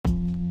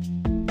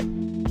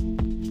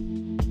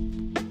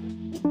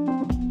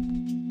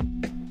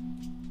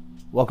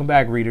Welcome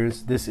back,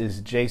 readers. This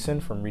is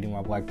Jason from Reading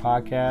While Black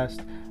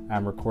Podcast.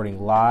 I'm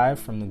recording live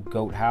from the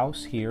Goat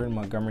House here in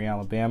Montgomery,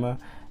 Alabama,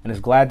 and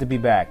is glad to be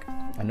back.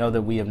 I know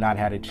that we have not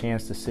had a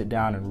chance to sit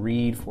down and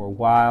read for a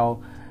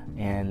while,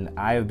 and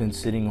I have been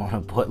sitting on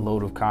a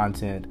buttload of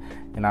content,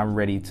 and I'm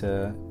ready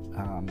to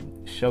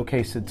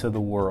showcase it to the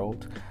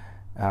world.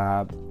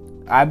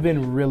 I've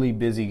been really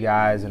busy,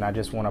 guys, and I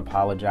just want to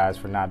apologize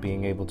for not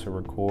being able to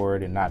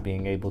record and not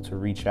being able to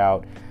reach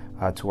out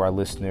to our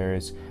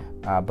listeners.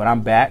 But I'm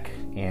back,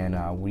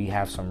 and we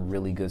have some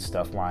really good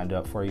stuff lined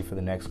up for you for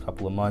the next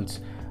couple of months.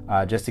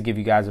 Just to give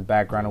you guys a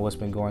background of what's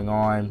been going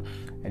on,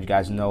 as you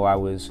guys know, I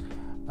was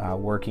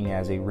working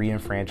as a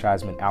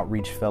re-enfranchisement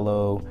outreach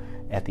fellow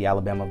at the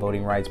Alabama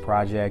Voting Rights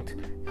Project,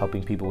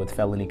 helping people with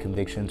felony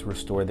convictions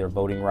restore their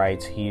voting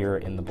rights here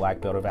in the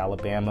Black Belt of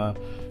Alabama.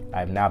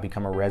 I've now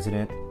become a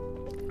resident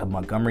of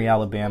Montgomery,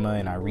 Alabama,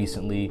 and I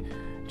recently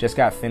just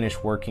got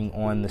finished working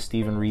on the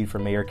Stephen Reed for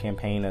Mayor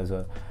campaign as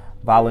a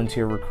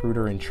volunteer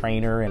recruiter and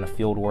trainer and a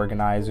field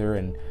organizer,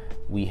 and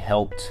we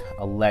helped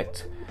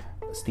elect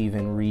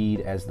Stephen Reed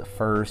as the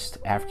first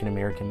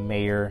African-American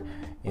mayor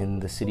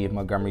in the city of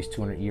Montgomery's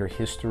 200-year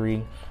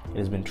history. It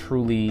has been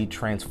truly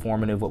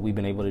transformative what we've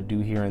been able to do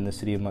here in the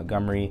city of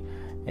Montgomery.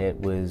 It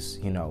was,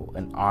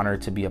 an honor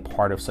to be a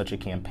part of such a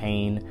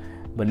campaign,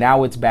 but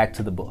now it's back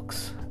to the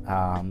books.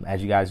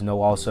 As you guys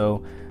know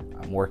also,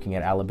 I'm working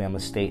at Alabama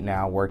State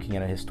now, working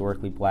at a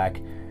historically black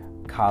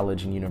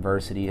college and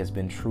university. Has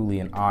been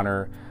truly an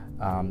honor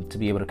to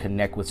be able to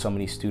connect with so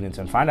many students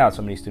and find out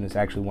so many students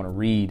actually want to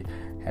read.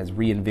 Has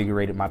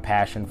reinvigorated my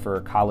passion for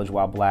College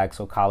While Black.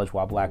 So College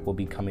While Black will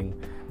be coming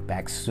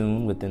back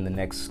soon within the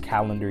next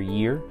calendar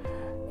year.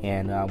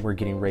 And we're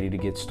getting ready to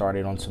get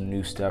started on some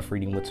new stuff,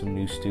 reading with some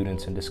new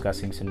students and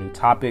discussing some new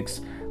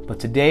topics. But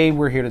today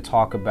we're here to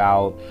talk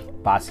about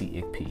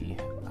Bossy Ikpe.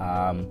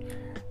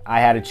 I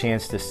had a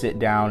chance to sit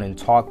down and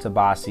talk to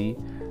Bossy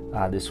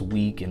this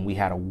week, and we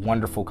had a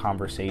wonderful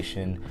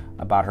conversation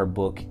about her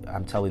book,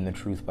 I'm Telling the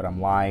Truth, But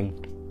I'm Lying,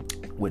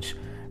 which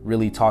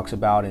really talks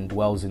about and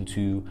dwells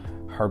into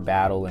her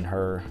battle and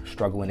her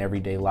struggle in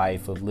everyday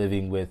life of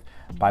living with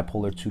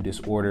bipolar 2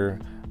 disorder.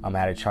 I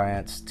had a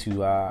chance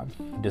to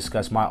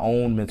discuss my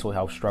own mental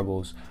health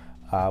struggles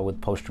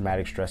with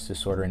post-traumatic stress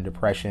disorder and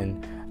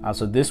depression.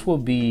 So this will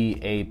be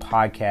a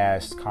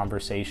podcast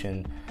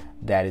conversation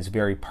that is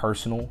very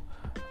personal.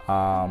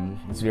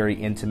 It's very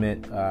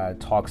intimate,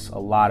 talks a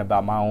lot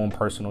about my own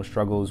personal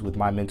struggles with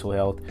my mental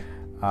health.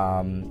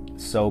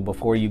 So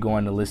before you go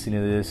into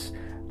listening to this,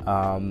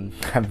 I'm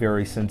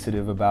very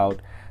sensitive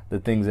about the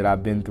things that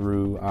I've been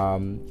through.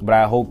 But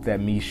I hope that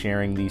me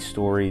sharing these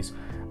stories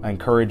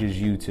encourages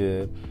you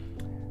to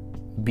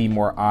be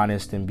more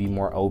honest and be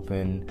more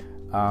open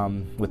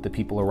with the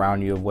people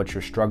around you of what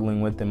you're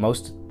struggling with. And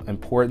most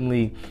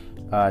importantly,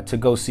 to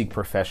go seek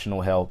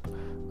professional help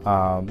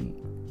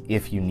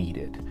if you need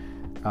it.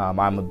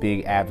 I'm a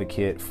big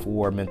advocate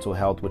for mental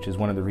health, which is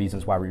one of the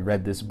reasons why we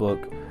read this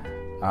book.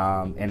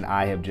 And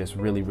I have just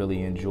really,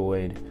 really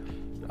enjoyed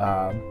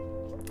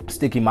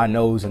sticking my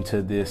nose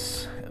into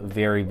this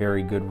very,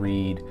 very good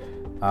read.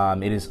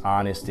 It is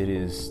honest, it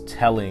is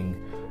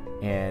telling,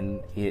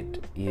 and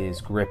it is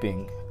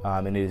gripping.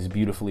 And it is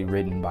beautifully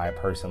written by a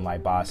person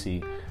like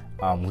Bossy.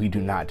 We do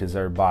not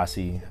deserve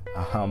Bossy.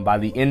 By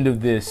the end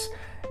of this,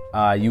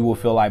 you will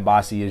feel like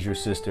Bossy is your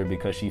sister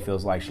because she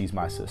feels like she's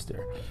my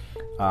sister.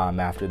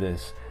 After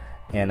this,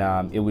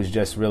 and it was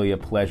just really a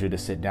pleasure to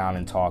sit down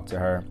and talk to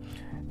her.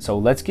 So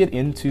let's get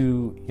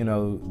into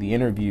the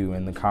interview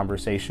and the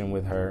conversation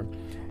with her,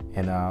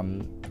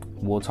 and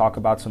we'll talk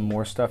about some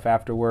more stuff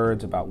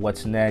afterwards about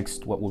what's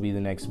next, what will be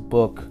the next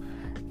book,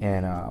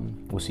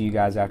 and we'll see you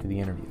guys after the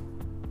interview.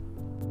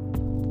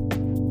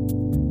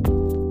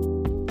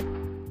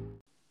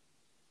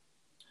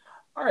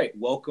 All right,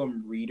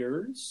 welcome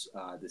readers.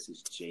 This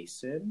is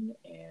Jason,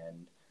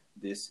 and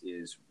this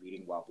is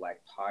Reading While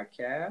Black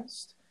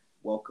Podcast.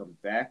 Welcome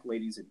back,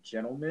 ladies and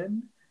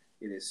gentlemen.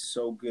 It is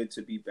so good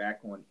to be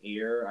back on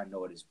air. I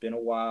know it has been a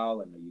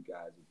while. I know you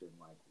guys have been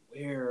like,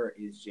 where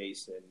is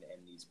Jason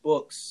and these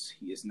books?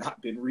 He has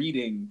not been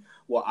reading.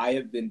 Well, I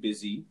have been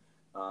busy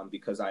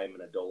because I am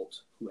an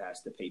adult who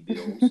has to pay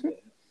bills.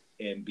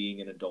 And being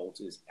an adult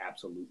is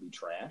absolutely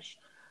trash.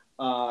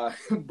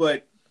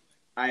 But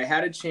I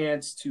had a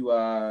chance to,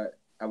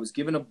 I was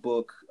given a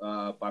book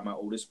by my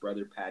oldest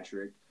brother,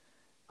 Patrick,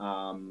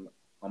 on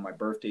my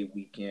birthday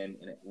weekend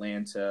in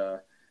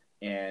Atlanta,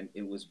 and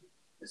it was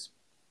this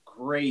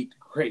great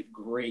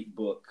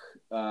book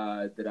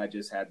that I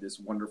just had this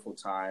wonderful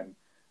time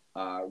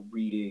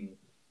reading,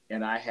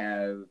 and I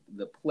have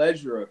the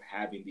pleasure of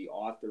having the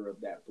author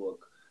of that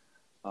book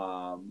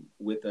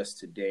with us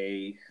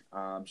today.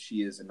 She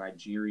is a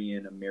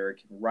Nigerian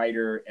American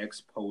writer,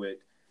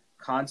 ex-poet,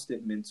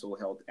 constant mental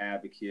health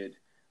advocate,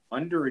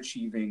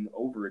 underachieving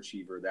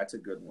overachiever, that's a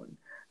good one,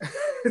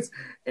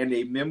 and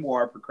a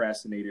memoir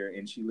procrastinator,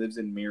 and she lives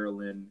in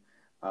Maryland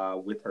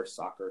with her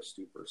soccer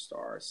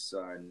superstar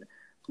son.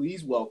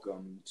 Please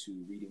welcome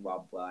to Reading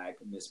While Black,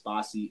 Miss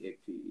Bossy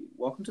Ikpe.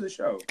 Welcome to the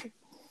show.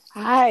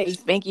 Hi,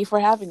 thank you for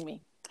having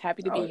me.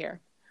 Happy to be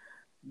here.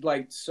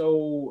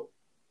 So,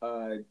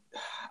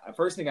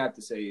 first thing I have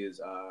to say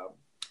is,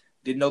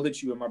 didn't know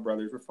that you and my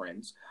brothers were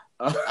friends.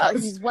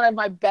 He's one of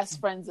my best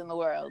friends in the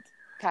world.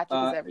 Patrick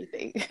is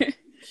everything.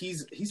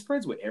 he's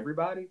friends with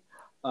everybody.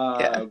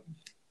 Yeah.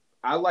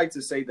 I like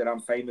to say that I'm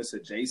famous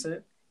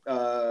adjacent,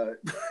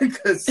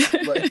 because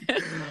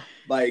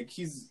like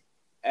he's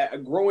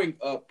growing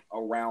up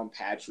around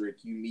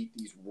Patrick, you meet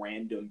these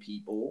random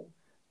people,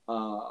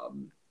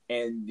 and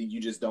you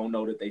just don't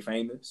know that they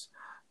famous.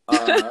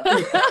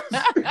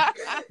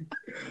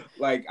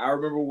 Like I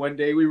remember one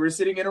day we were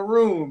sitting in a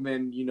room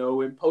and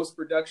in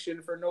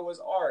post-production for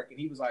Noah's Ark, and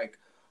he was like,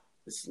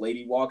 this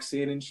lady walks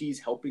in and she's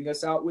helping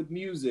us out with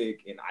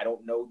music, and I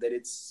don't know that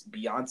it's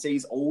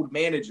Beyonce's old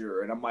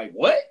manager, and I'm like,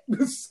 what?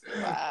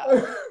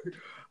 Wow.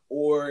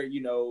 Or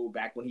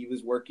back when he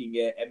was working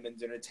at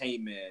Edmonds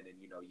Entertainment,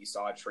 and you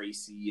saw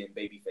Tracy and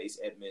Babyface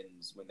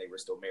Edmonds when they were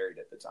still married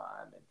at the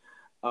time.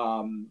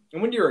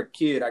 And when you're a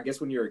kid, I guess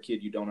when you're a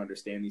kid, you don't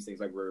understand these things.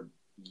 Like, we're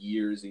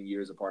years and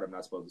years apart. I'm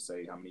not supposed to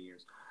say how many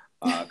years,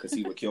 because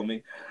he would kill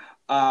me.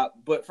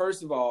 But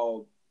first of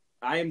all,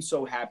 I am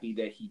so happy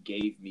that he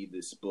gave me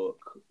this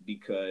book,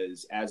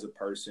 because as a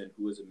person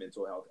who is a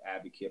mental health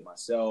advocate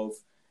myself,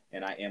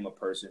 and I am a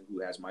person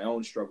who has my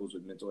own struggles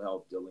with mental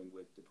health, dealing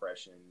with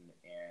depression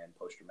and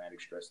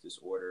post-traumatic stress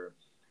disorder,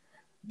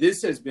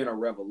 this has been a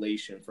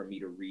revelation for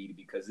me to read,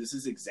 because this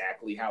is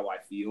exactly how I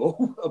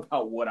feel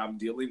about what I'm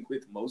dealing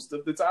with most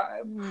of the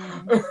time.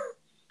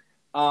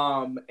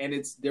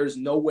 And there's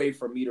no way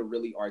for me to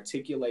really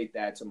articulate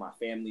that to my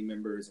family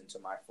members and to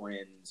my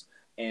friends,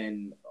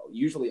 and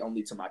usually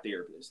only to my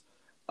therapist.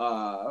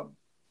 And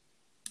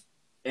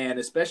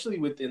especially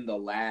within the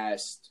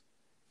last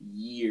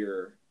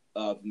year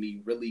of me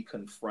really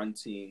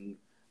confronting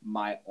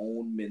my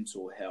own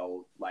mental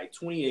health, like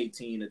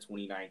 2018 to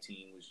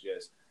 2019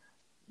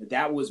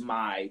 that was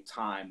my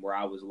time where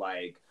I was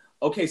like,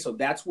 okay, so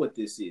that's what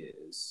this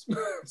is.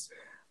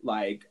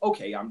 Like,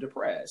 okay, I'm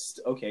depressed.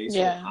 Okay, so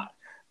Yeah.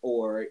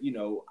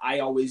 I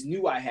always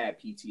knew I had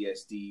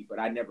PTSD, but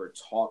I never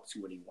talked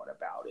to anyone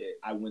about it.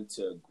 I went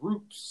to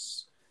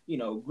groups,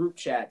 group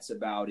chats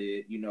about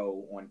it,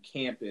 on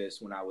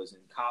campus when I was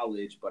in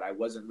college, but I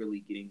wasn't really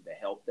getting the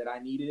help that I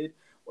needed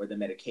or the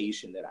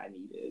medication that I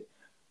needed.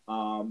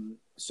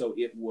 So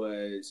it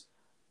was,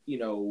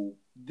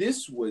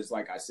 this was,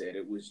 like I said,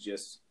 it was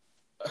just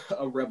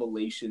a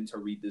revelation to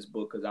read this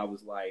book, because I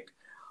was like,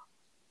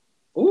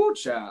 oh,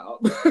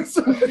 child.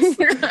 So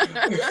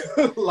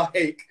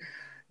like,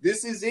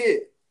 this is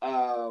it.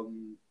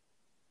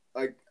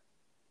 Like,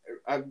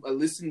 I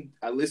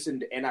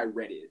listened and I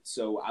read it.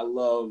 So I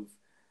love,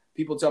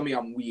 people tell me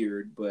I'm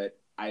weird, but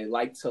I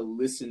like to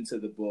listen to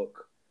the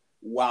book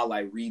while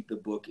I read the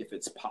book if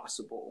it's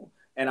possible.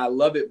 And I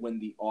love it when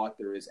the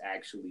author is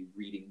actually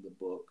reading the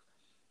book.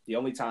 The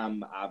only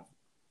time I've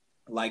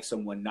liked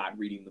someone not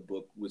reading the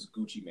book was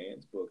Gucci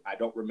Mane's book. I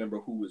don't remember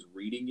who was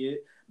reading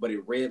it, but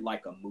it read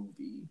like a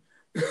movie.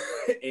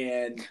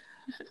 And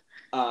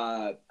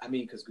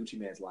because Gucci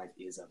Mane's life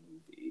is a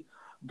movie.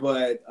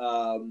 But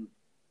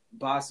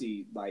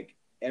Bossy, like,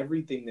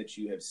 everything that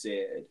you have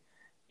said,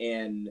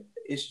 and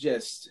it's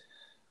just,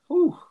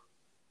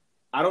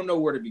 I don't know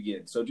where to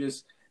begin. So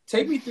just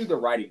take me through the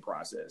writing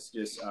process.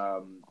 Just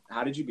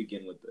how did you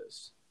begin with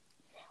this?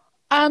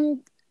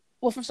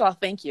 Well, first of all,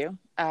 thank you.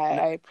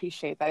 I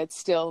appreciate that. It's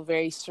still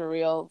very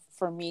surreal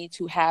for me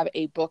to have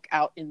a book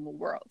out in the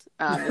world.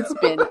 It's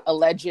been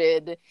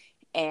alleged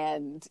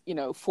and,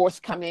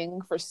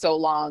 forthcoming for so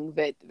long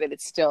that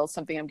it's still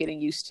something I'm getting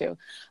used to.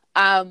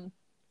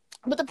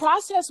 But the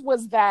process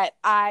was that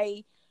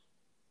I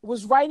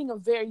was writing a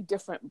very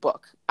different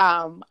book.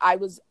 I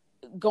was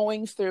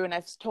going through, and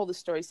I've told this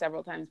story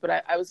several times,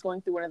 but I was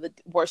going through one of the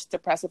worst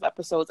depressive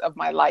episodes of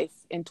my life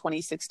in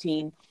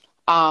 2016.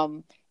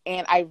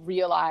 And I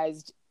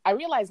realized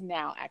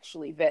now,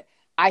 actually, that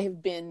I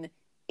have been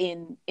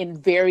in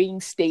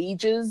varying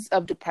stages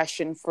of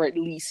depression for at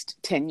least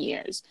 10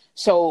 years.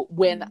 So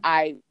when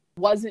I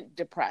wasn't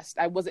depressed,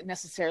 I wasn't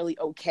necessarily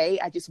okay.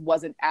 I just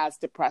wasn't as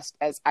depressed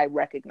as I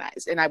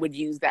recognized. And I would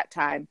use that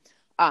time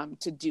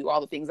to do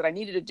all the things that I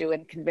needed to do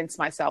and convince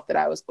myself that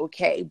I was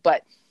okay.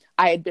 But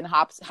I had been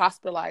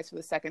hospitalized for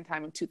the second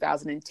time in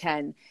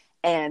 2010.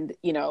 And,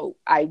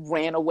 I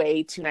ran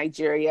away to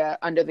Nigeria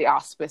under the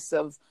auspice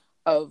of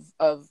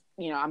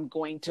I'm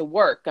going to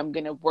work. I'm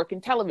going to work in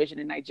television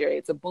in Nigeria.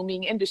 It's a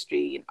booming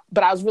industry.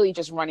 But I was really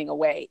just running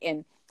away.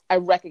 And I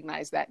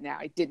recognize that now.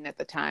 I didn't at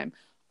the time.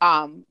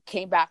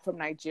 Came back from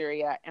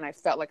Nigeria, and I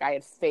felt like I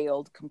had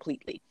failed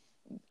completely.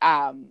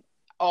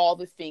 All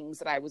the things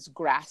that I was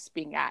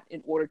grasping at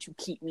in order to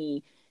keep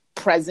me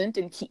present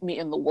and keep me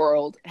in the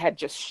world had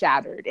just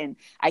shattered. And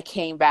I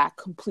came back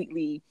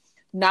completely,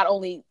 not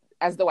only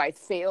as though I'd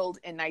failed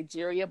in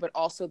Nigeria, but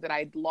also that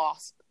I'd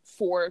lost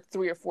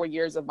 3 or 4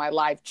 years of my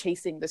life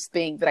chasing this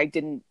thing that I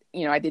didn't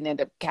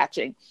end up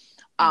catching.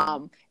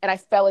 And I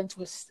fell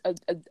into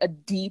a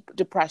deep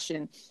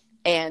depression,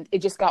 and it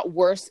just got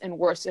worse and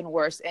worse and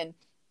worse. And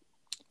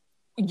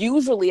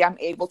usually I'm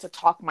able to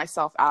talk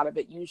myself out of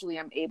it. Usually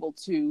I'm able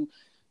to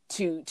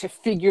to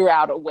figure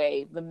out a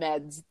way. The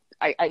meds,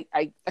 I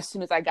as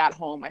soon as I got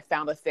home, I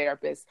found a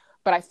therapist,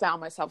 but I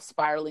found myself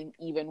spiraling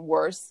even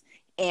worse.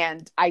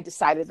 And I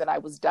decided that I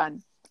was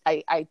done.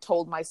 I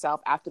told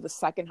myself after the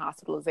second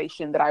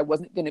hospitalization that I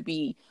wasn't going to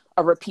be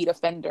a repeat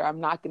offender.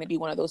 I'm not going to be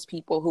one of those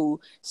people who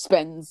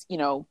spends,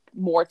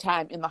 more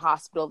time in the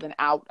hospital than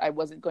out. I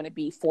wasn't going to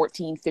be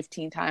 14,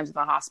 15 times in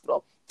the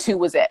hospital. 2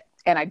 was it.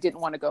 And I didn't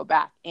want to go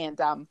back. And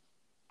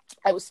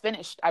I was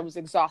finished. I was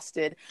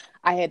exhausted.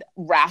 I had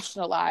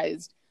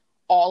rationalized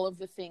all of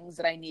the things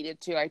that I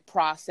needed to. I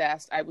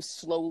processed. I was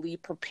slowly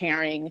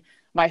preparing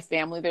my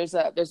family. There's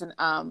an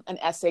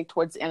essay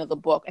towards the end of the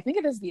book. I think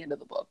it is the end of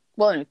the book.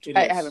 Well,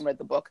 I haven't read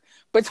the book,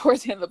 but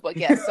towards the end of the book,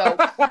 yes. So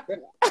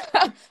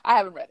I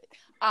haven't read it.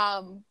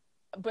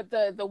 But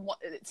the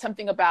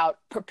something about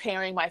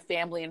preparing my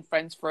family and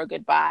friends for a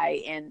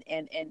goodbye and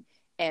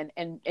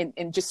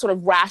just sort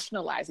of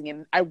rationalizing.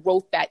 And I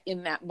wrote that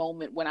in that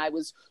moment when I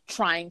was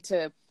trying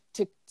to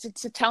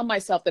tell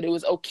myself that it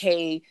was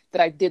okay,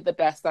 that I did the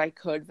best that I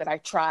could, that I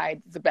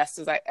tried the best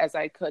as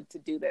I could to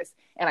do this,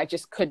 and I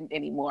just couldn't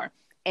anymore.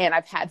 And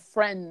I've had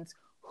friends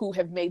who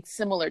have made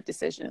similar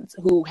decisions,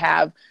 who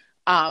have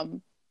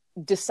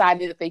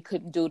decided that they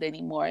couldn't do it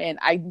anymore. And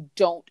I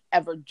don't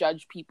ever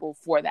judge people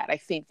for that. I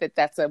think that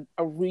that's a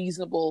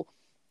reasonable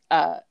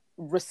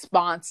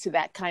response to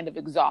that kind of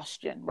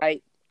exhaustion,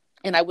 right?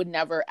 And I would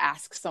never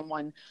ask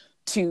someone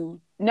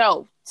to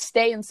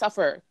stay and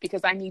suffer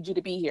because I need you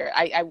to be here.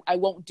 I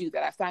won't do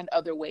that. I find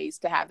other ways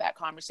to have that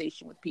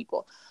conversation with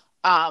people.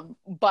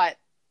 But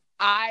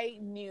I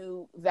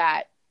knew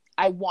that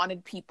I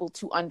wanted people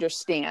to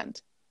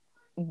understand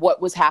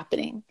what was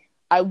happening.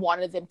 I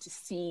wanted them to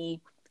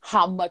see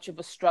how much of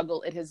a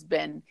struggle it has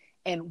been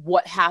and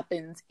what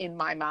happens in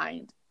my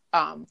mind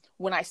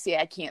when I say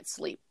I can't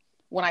sleep,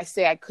 when I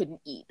say I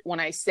couldn't eat, when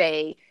I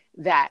say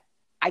that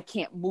I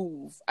can't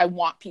move. I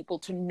want people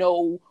to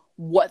know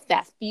what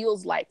that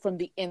feels like from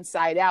the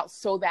inside out,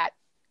 so that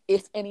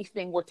if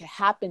anything were to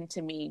happen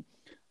to me,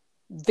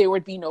 there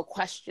would be no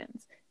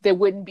questions. There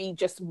wouldn't be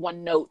just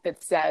one note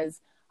that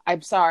says,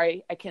 I'm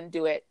sorry, I can't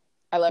do it.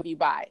 I love you,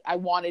 bye. I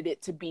wanted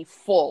it to be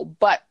full,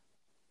 but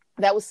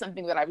that was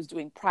something that I was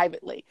doing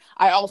privately.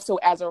 I also,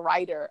 as a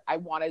writer, I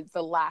wanted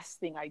the last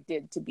thing I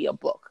did to be a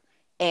book.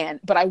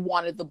 But I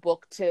wanted the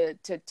book to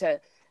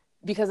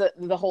because of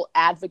the whole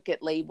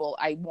advocate label,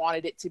 I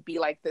wanted it to be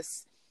like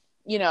this,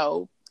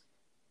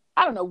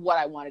 I don't know what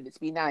I wanted it to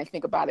be now I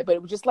think about it, but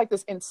it was just like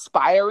this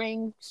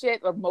inspiring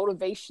shit or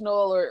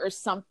motivational or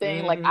something.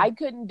 Mm-hmm. Like I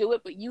couldn't do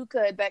it, but you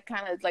could, that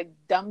kind of like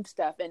dumb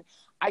stuff. And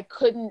I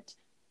couldn't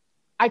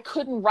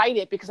write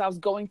it because I was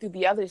going through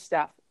the other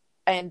stuff.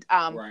 And,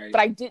 right. But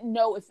I didn't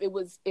know if it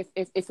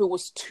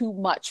was too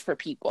much for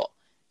people.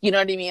 You know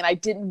what I mean? I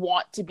didn't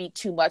want to be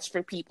too much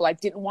for people. I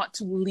didn't want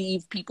to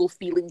leave people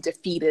feeling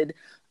defeated.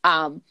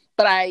 But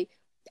I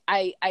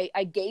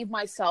gave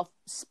myself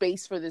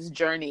space for this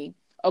journey.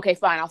 Okay,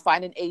 fine. I'll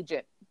find an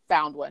agent.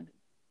 Found one.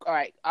 All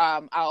right.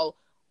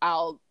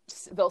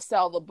 They'll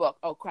sell the book.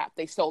 Oh crap.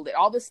 They sold it.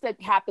 All this stuff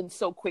happened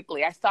so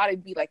quickly. I thought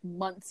it'd be like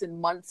months and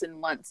months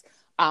and months.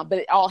 But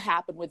it all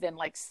happened within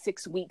like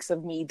 6 weeks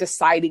of me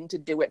deciding to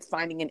do it,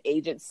 finding an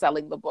agent,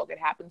 selling the book. It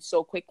happened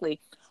so quickly.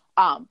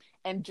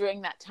 And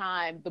during that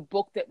time, the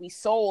book that we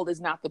sold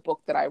is not the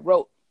book that I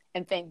wrote.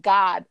 And thank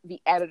God,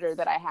 the editor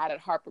that I had at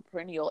Harper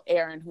Perennial,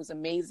 Erin, who's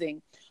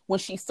amazing, when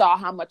she saw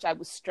how much I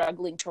was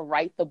struggling to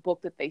write the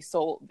book that they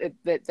sold,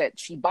 that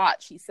she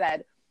bought, she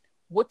said,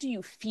 what do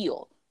you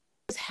feel?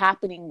 What's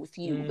happening with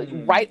you? Like,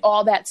 write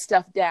all that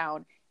stuff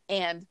down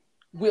and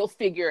we'll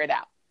figure it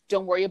out.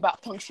 Don't worry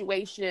about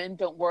punctuation.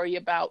 Don't worry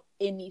about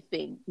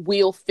anything.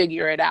 We'll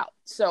figure it out.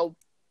 So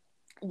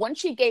once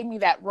she gave me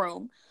that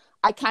room,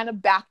 I kind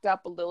of backed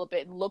up a little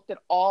bit and looked at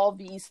all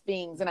these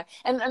things. And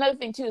another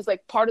thing too is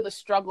like part of the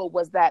struggle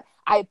was that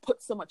I had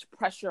put so much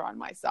pressure on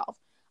myself.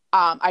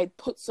 I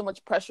put so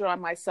much pressure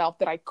on myself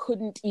that I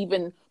couldn't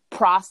even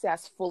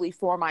process fully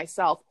for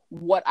myself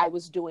what I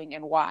was doing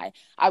and why.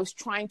 I was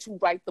trying to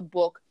write the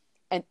book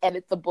and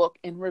edit the book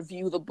and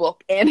review the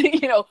book and,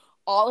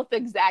 all at the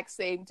exact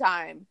same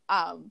time.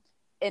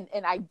 And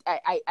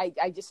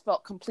I just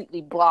felt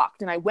completely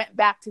blocked. And I went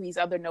back to these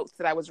other notes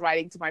that I was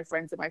writing to my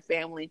friends and my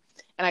family.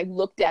 And I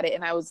looked at it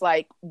and I was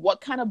like,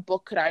 what kind of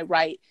book could I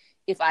write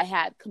if I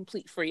had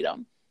complete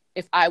freedom?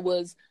 If I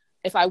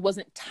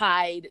wasn't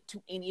tied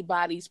to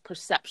anybody's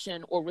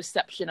perception or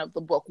reception of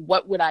the book,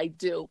 what would I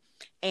do?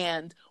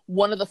 And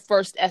one of the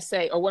first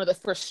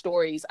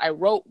stories I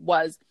wrote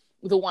was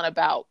the one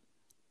about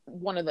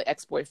one of the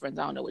ex-boyfriends.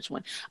 I don't know which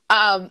one.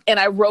 And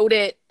I wrote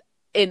it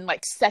in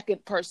like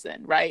second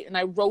person, right? And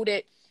I wrote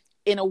it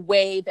in a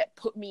way that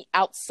put me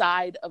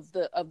outside of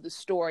the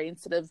story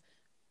instead of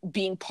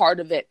being part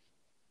of it.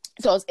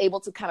 So I was able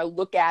to kind of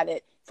look at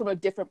it from a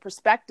different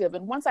perspective.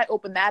 And once I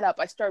opened that up,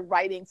 I started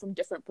writing from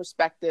different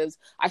perspectives.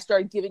 I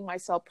started giving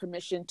myself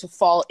permission to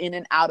fall in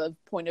and out of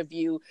point of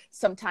view,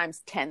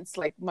 sometimes tense.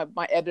 Like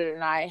my editor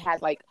and I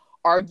had like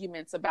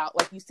arguments about,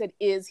 like you said,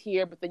 is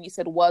here, but then you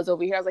said was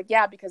over here. I was like,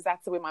 yeah, because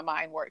that's the way my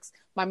mind works.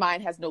 My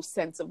mind has no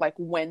sense of like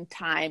when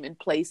time and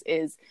place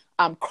is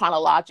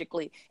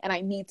chronologically, and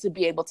I need to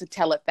be able to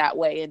tell it that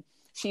way. And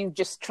she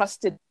just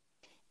trusted.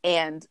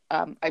 And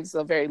it's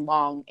a very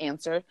long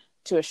answer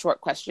to a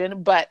short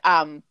question, but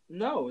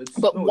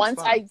once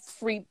I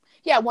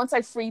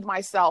freed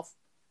myself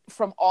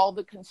from all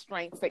the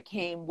constraints that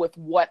came with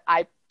what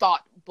I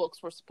thought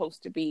books were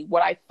supposed to be,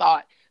 what I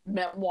thought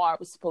memoir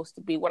was supposed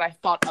to be, what I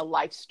thought a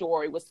life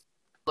story was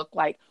look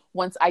like.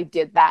 Once I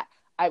did that,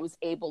 I was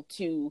able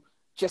to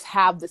just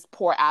have this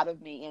pour out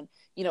of me. And,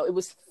 you know, it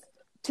was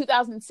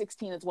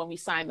 2016 is when we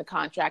signed the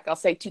contract. I'll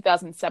say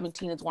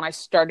 2017 is when I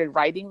started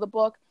writing the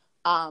book.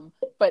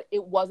 But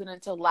it wasn't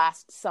until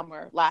last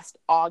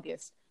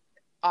August,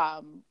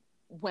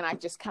 when I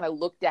just kind of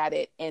looked at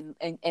it and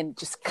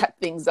just cut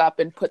things up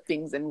and put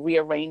things and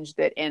rearranged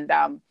it.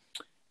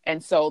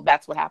 And so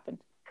that's what happened.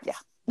 Yeah.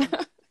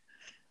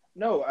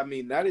 No, I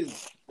mean,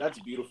 that's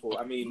beautiful.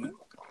 I mean,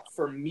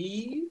 for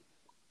me,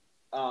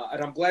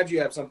 and I'm glad you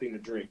have something to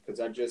drink, because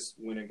I just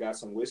went and got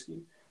some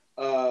whiskey.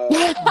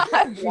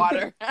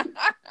 Water.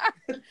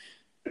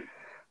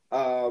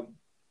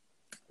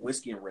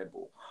 Whiskey and Red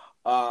Bull.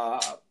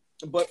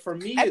 But for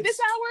me, at this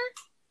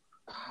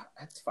hour,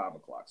 it's 5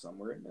 o'clock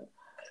somewhere, isn't it?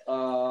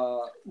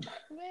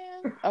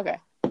 Man. Okay.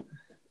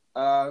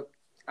 I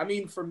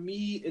mean, for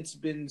me, it's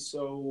been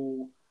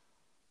so,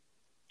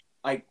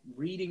 like,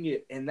 reading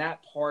it, and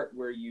that part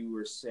where you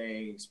were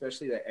saying,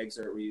 especially that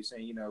excerpt where you were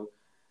saying, you know,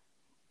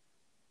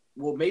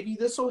 well, maybe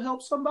this will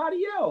help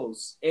somebody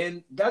else.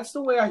 And that's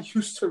the way I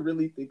used to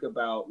really think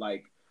about,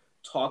 like,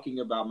 talking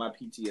about my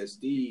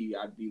PTSD.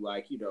 I'd be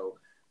like, you know,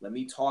 let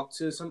me talk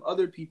to some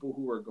other people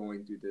who are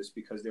going through this,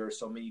 because there are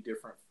so many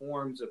different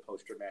forms of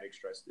post-traumatic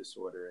stress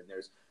disorder. And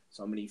there's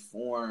so many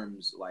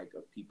forms, like,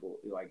 of people,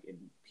 like, in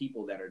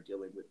people that are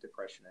dealing with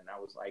depression. And I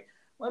was like,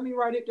 let me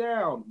write it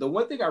down. The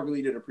one thing I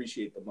really did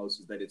appreciate the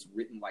most is that it's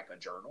written like a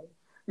journal.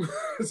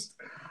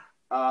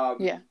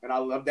 Yeah. And I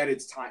love that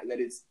it's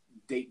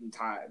date and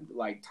time,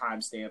 like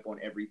timestamp on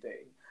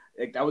everything.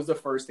 Like, that was the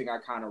first thing I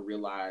kind of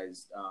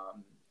realized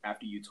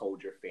after you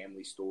told your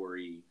family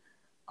story.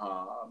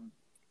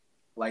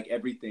 Like,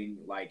 everything,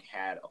 like,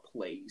 had a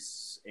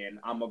place, and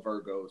I'm a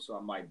Virgo, so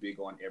I'm, like, big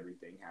on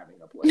everything having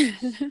a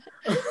place.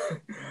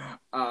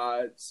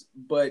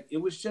 But it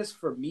was just,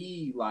 for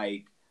me,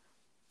 like,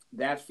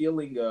 that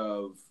feeling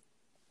of,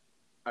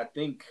 I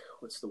think,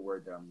 what's the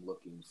word that I'm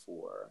looking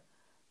for?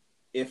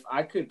 If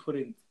I could put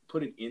it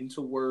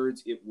into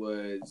words, it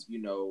was,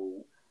 you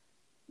know,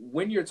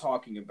 when you're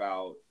talking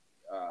about,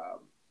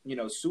 you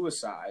know,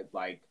 suicide,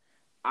 like,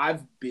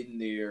 I've been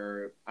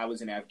there. I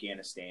was in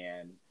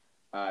Afghanistan,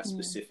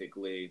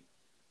 specifically,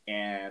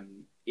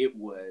 and it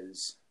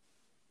was,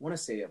 I want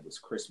to say it was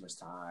Christmas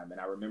time,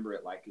 and I remember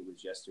it like it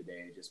was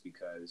yesterday, just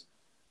because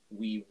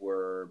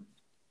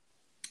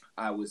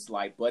I was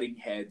like butting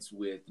heads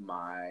with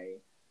my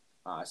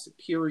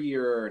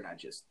superior, and I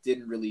just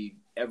didn't really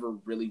ever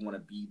really want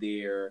to be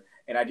there.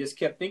 And I just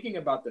kept thinking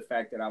about the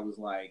fact that I was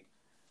like,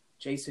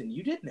 Jason,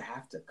 you didn't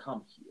have to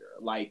come here.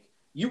 Like,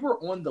 you were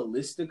on the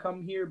list to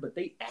come here, but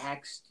they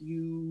asked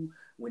you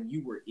when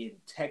you were in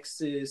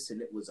Texas and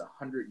it was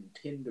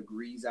 110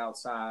 degrees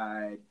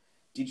outside,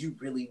 did you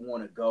really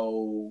want to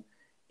go?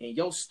 And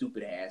your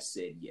stupid ass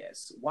said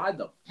yes. Why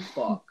the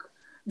fuck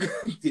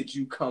did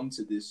you come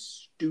to this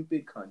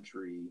stupid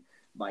country,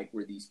 like,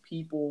 where these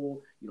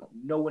people, you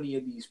don't know any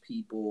of these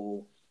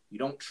people, you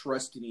don't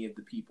trust any of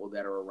the people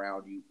that are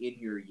around you in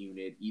your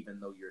unit, even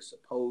though you're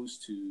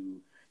supposed to,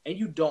 and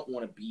you don't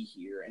want to be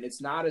here. And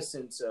it's not a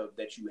sense of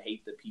that you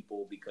hate the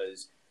people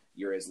because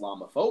you're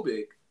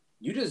Islamophobic.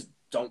 You just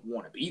don't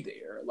want to be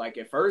there. Like,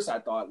 at first I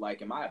thought,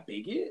 like, am I a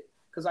bigot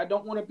because I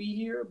don't want to be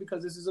here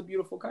because this is a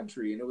beautiful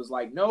country? And it was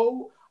like,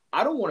 no,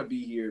 I don't want to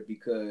be here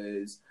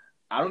because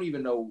I don't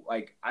even know.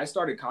 Like, I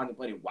started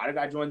contemplating, why did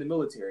I join the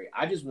military?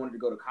 I just wanted to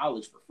go to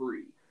college for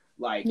free.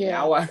 Like,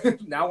 now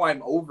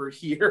I'm over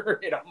here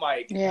and I'm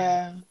like,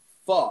 yeah,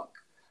 fuck.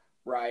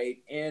 Right.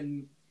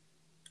 And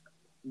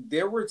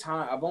there were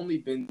times, I've only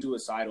been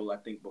suicidal, I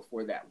think,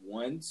 before that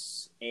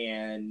once.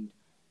 And,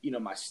 you know,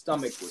 my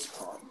stomach was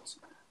pumped.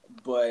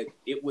 But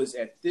it was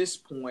at this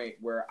point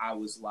where I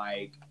was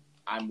like,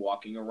 I'm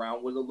walking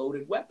around with a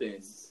loaded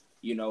weapon,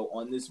 you know,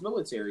 on this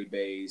military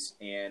base,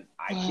 and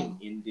I can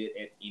end it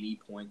at any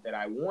point that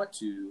I want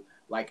to.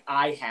 Like,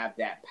 I have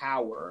that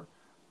power.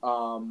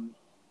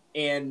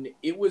 And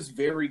it was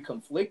very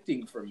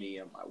conflicting for me,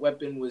 and my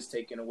weapon was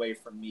taken away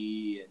from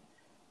me, and,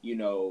 you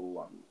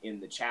know, I'm in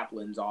the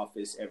chaplain's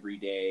office every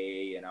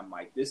day, and I'm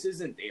like, this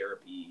isn't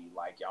therapy.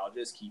 Like, y'all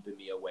just keeping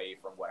me away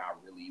from what I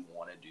really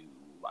want to do.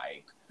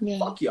 Like,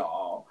 fuck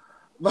y'all.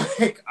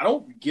 Like, I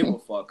don't give a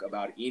fuck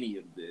about any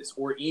of this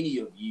or any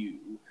of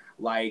you.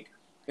 Like,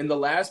 in the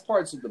last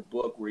parts of the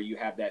book where you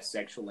have that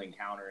sexual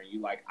encounter and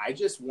you like, I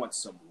just want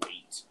some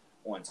weight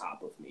on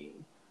top of me.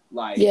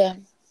 Like,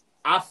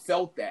 I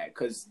felt that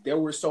because there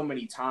were so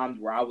many times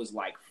where I was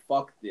like,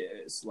 fuck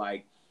this.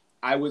 Like,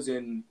 I was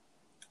in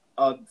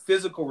a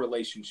physical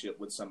relationship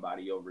with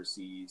somebody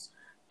overseas,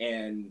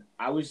 and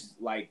I was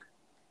like,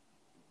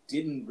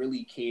 didn't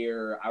really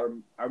care.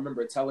 I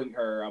remember telling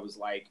her, I was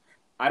like,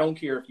 I don't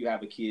care if you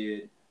have a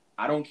kid.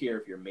 I don't care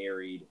if you're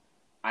married.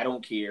 I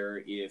don't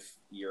care if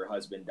your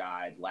husband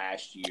died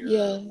last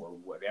year or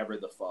whatever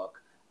the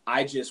fuck.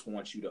 I just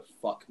want you to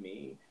fuck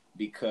me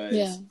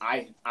because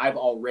I've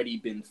already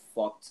been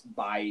fucked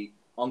by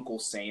Uncle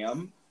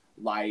Sam.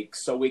 Like,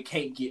 so it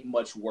can't get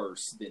much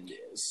worse than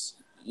this.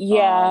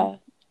 Yeah.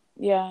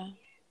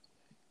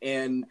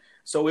 And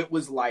so it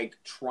was like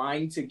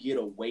trying to get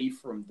away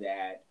from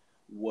that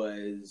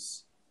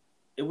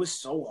it was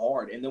so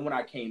hard. And then when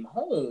I came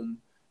home,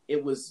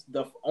 it was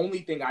the only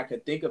thing I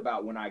could think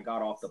about when I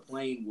got off the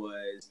plane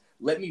was,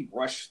 let me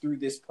rush through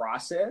this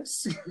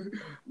process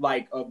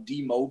like of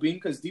demobbing,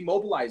 because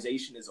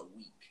demobilization is a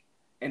week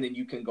and then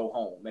you can go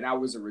home. And I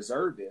was a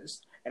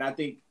reservist. And I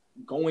think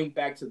going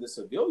back to the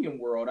civilian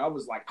world, I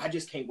was like, I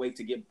just can't wait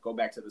to go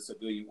back to the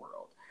civilian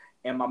world.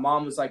 And my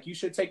mom was like, you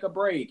should take a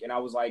break. And I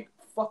was like,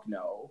 fuck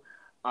no.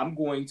 I'm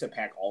going to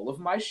pack all of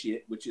my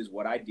shit, which is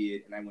what I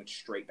did. And I went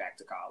straight back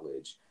to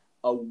college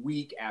a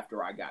week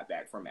after I got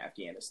back from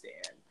Afghanistan.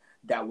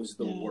 That was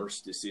the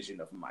worst decision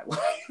of my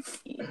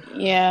life.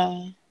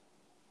 Yeah.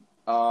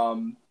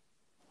 And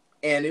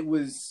it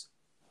was,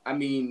 I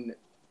mean,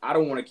 I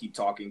don't want to keep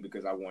talking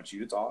because I want you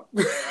to talk.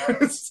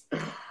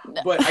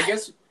 But I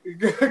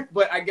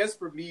guess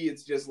for me,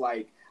 it's just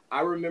like,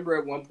 I remember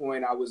at one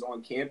point I was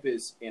on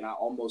campus and I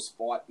almost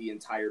fought the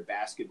entire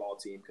basketball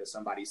team because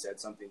somebody said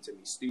something to me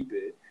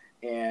stupid.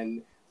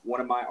 And one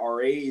of my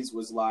RAs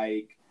was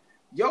like,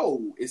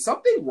 yo, is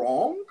something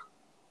wrong?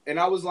 And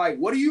I was like,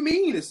 what do you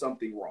mean is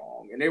something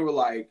wrong? And they were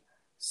like,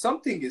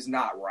 something is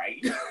not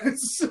right.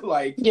 It's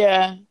like,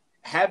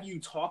 have you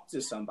talked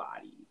to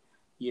somebody?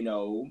 You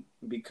know,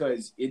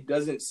 because it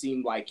doesn't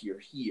seem like you're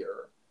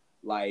here.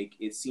 Like,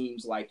 it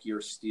seems like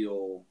you're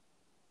still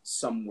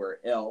somewhere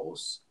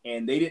else,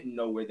 and they didn't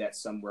know where that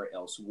somewhere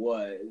else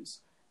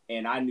was.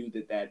 And I knew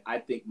that I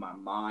think my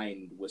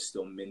mind was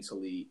still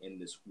mentally in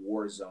this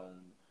war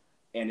zone,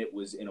 and it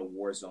was in a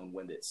war zone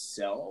with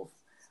itself.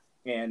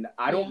 And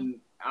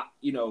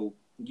you know,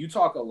 you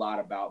talk a lot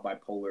about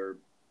bipolar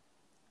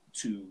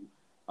 2.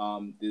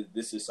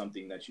 This is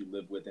something that you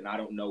live with, and I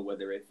don't know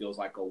whether it feels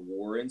like a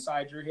war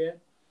inside your head.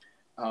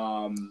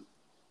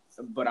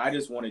 But I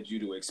just wanted you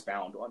to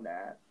expound on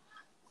that.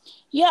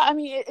 Yeah, I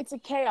mean, it's a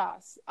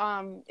chaos.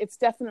 It's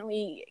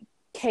definitely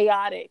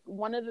chaotic.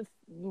 One of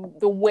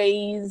the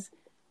ways,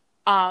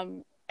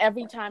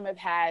 every time I've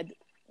had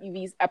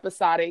these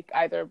episodic,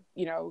 either,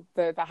 you know,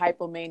 the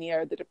hypomania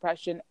or the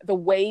depression, the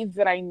way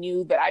that I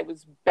knew that I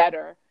was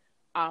better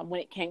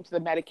when it came to the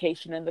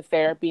medication and the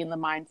therapy and the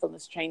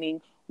mindfulness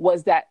training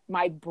was that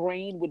my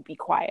brain would be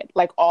quiet.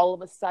 Like, all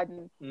of a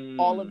sudden,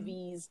 all of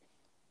these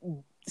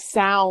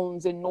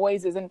sounds and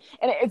noises, and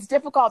it's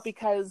difficult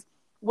because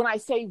when I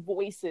say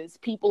voices,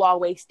 people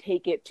always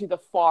take it to the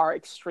far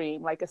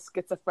extreme, like a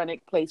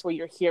schizophrenic place where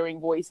you're hearing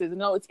voices.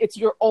 No, it's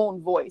your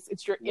own voice.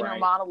 It's your inner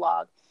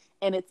monologue.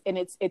 And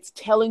it's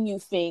telling you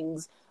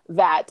things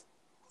that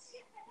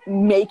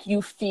make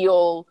you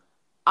feel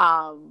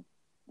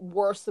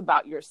worse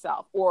about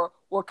yourself, or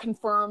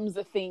confirms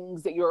the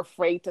things that you're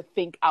afraid to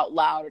think out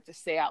loud or to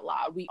say out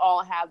loud. We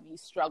all have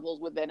these struggles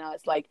within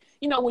us. Like,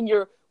 you know, when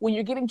you're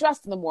getting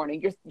dressed in the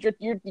morning,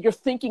 you're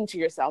thinking to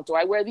yourself, do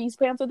I wear these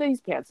pants or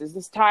these pants? Is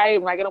this tie?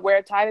 Am I going to wear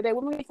a tie today?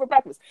 What am I going to eat for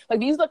breakfast? Like,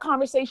 these are the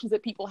conversations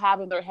that people have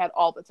in their head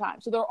all the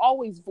time. So there are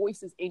always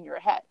voices in your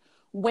head.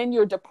 When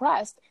you're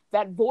depressed,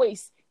 that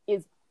voice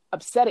is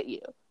upset at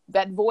you.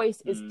 That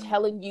voice is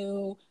telling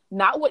you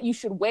not what you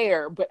should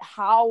wear, but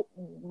how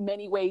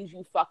many ways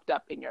you fucked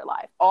up in your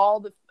life. All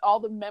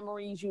the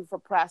memories you've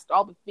repressed,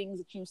 all the things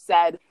that you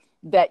said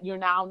that you're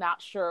now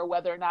not sure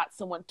whether or not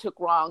someone took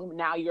wrong.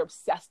 Now you're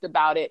obsessed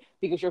about it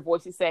because your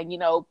voice is saying, you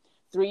know,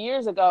 3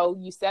 years ago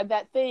you said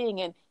that thing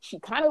and she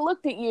kind of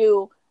looked at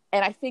you,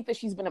 and I think that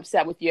she's been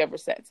upset with you ever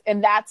since.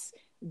 And that's,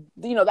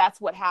 you know,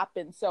 that's what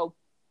happened. So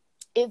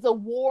it's a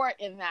war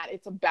in that.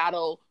 It's a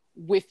battle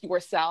with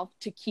yourself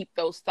to keep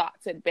those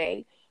thoughts at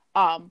bay.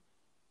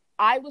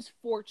 I was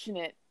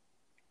fortunate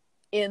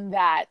in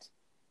that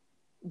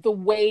the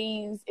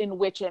ways in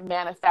which it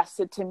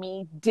manifested to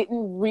me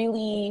didn't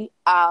really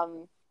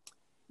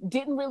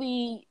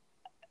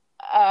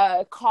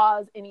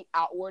cause any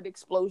outward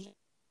explosion.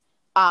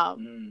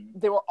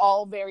 They were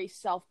all very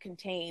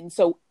self-contained.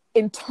 So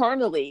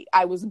internally,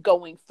 I was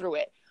going through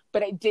it,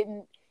 but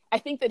I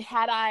think that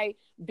had I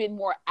been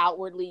more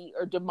outwardly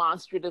or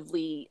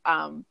demonstratively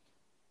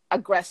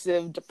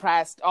aggressive,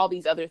 depressed, all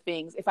these other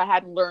things, if I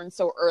hadn't learned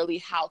so early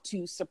how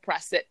to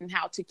suppress it and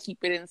how to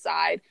keep it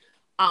inside,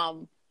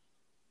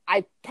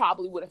 I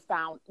probably would have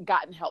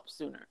gotten help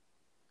sooner.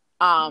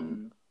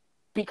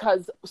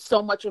 Because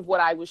so much of what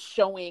I was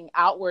showing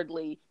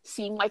outwardly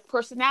seemed like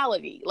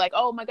personality. Like,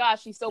 oh my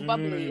gosh, she's so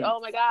bubbly. Oh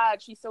my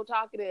God, she's so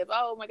talkative.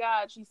 Oh my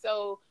God, she's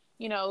so,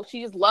 you know,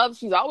 she just loves,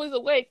 she's always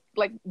awake.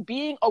 Like,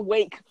 being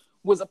awake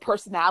was a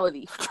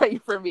personality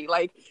trait for me.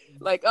 Like,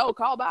 oh,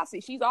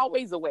 Kalbasi, she's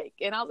always awake.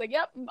 And I was like,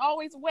 yep, I'm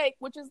always awake,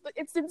 which is,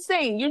 it's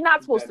insane. You're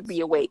not supposed to be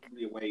awake.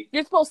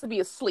 You're supposed to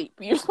be asleep.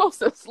 You're supposed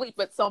to sleep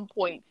at some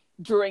point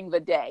during the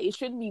day. It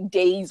shouldn't be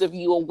days of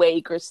you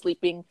awake or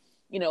sleeping,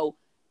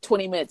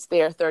 20 minutes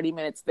there, 30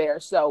 minutes there.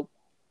 So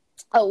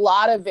a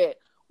lot of it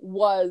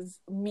was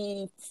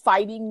me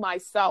fighting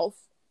myself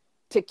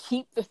to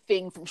keep the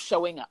thing from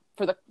showing up,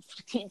 to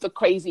keep the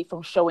crazy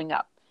from showing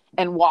up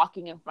and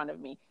walking in front of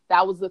me.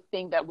 That was the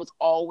thing that was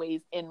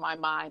always in my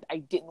mind. I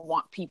didn't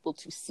want people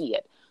to see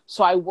it.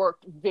 So I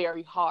worked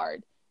very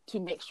hard to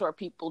make sure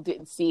people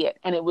didn't see it.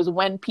 And it was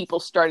when people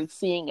started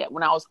seeing it,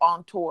 when I was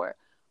on tour,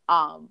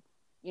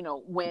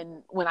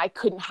 when I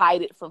couldn't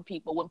hide it from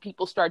people, when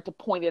people started to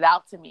point it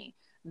out to me,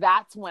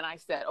 that's when I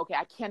said, okay,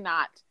 I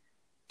cannot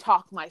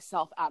talk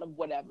myself out of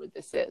whatever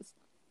this is.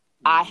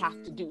 I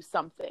have to do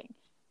something.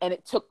 And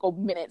it took a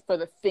minute for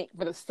the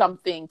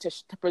something to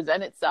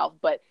present itself.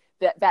 But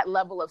that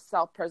level of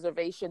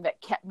self-preservation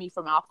that kept me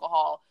from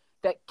alcohol,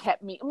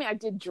 I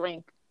did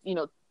drink,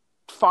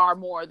 far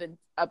more than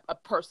a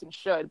person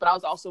should, but I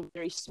was also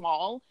very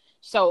small.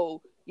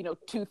 So,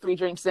 2-3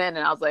 drinks in and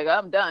I was like, oh,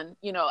 I'm done.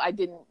 I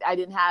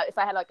didn't have, if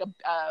I had like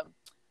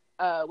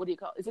what do you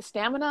call it? Is it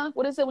stamina?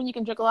 What is it when you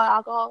can drink a lot of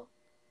alcohol?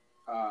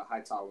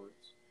 High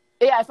tolerance.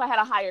 Yeah, if I had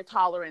a higher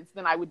tolerance,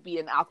 then I would be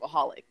an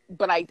alcoholic.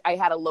 But I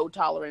had a low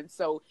tolerance,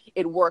 so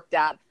it worked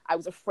out. I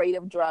was afraid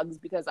of drugs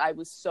because I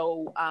was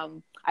so,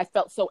 I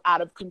felt so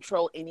out of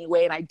control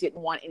anyway, and I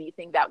didn't want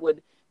anything that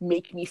would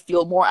make me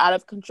feel more out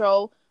of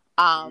control.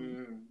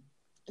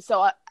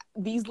 So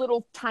these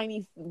little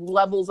tiny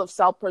levels of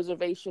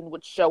self-preservation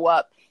would show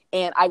up,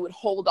 and I would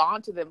hold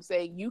on to them,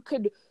 saying, you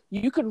could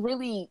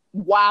really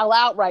wild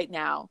out right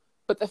now,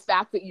 but the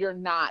fact that you're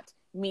not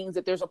means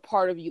that there's a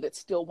part of you that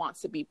still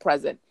wants to be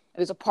present. And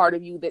there's a part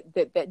of you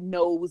that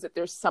knows that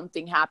there's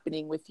something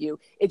happening with you.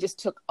 It just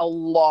took a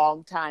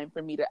long time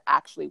for me to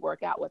actually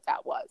work out what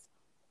that was.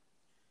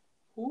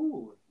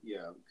 Ooh,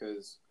 yeah,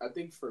 because I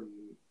think,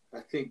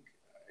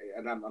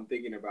 and I'm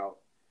thinking about,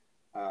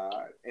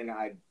 and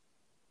I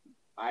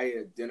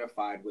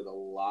identified with a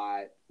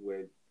lot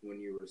with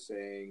when you were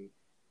saying,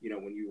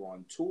 when you were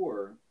on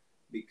tour,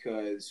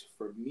 because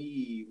for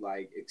me,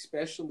 like,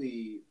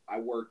 especially I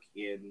work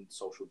in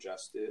social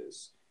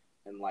justice.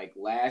 And like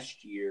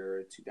last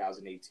year,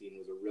 2018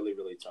 was a really,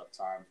 really tough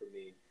time for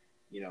me,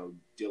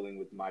 dealing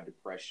with my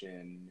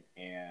depression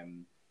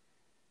and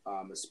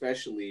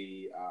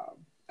especially,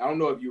 I don't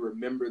know if you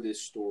remember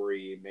this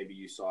story, maybe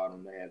you saw it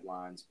on the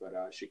headlines, but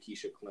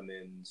Shakisha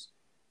Clemens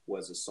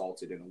was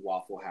assaulted in a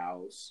Waffle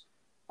House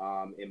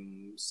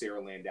in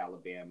Saraland,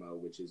 Alabama,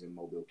 which is in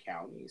Mobile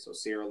County. So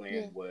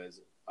Saraland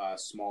was a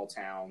small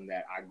town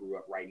that I grew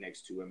up right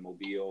next to in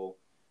Mobile.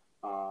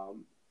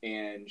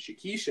 And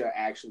Shakisha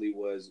actually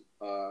was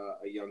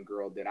a young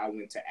girl that I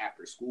went to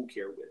after school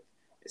care with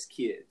as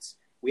kids.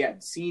 We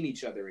hadn't seen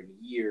each other in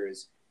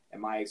years,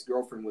 and my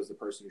ex-girlfriend was the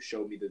person who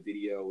showed me the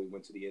video. We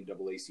went to the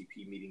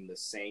NAACP meeting the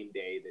same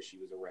day that she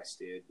was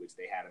arrested, which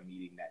they had a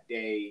meeting that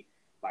day.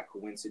 By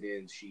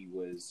coincidence, she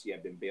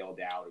had been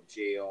bailed out of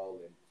jail,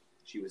 and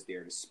she was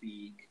there to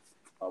speak.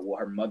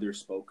 Her mother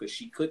spoke because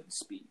she couldn't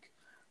speak.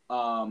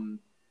 And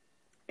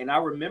I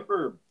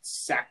remember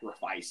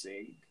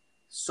sacrificing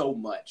so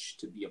much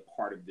to be a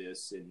part of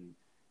this and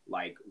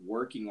like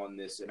working on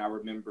this. And I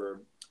remember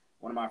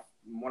one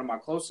of my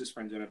closest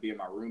friends ended up being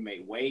my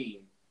roommate,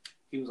 Wayne.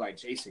 He was like,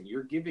 Jason,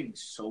 you're giving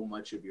so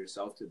much of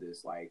yourself to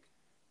this. Like,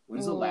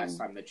 when's the last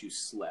time that you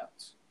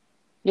slept?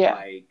 Yeah.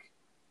 Like,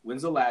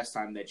 when's the last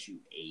time that you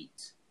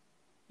ate?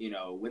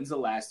 When's the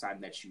last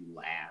time that you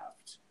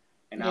laughed?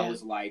 And I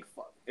was like,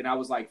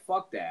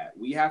 fuck that.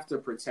 We have to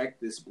protect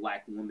this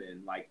Black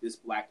woman. Like, this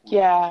Black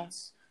woman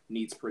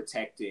needs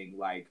protecting.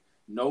 Like,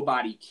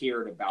 nobody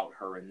cared about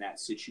her in that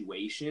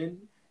situation.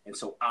 And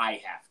so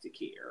I have to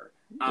care.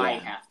 Yeah. I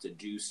have to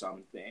do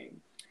something.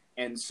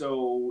 And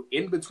so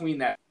in between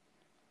that,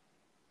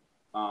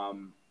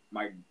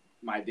 my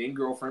then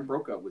girlfriend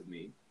broke up with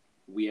me.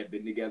 We had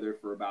been together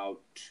for about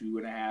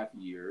 2.5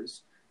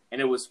 years. And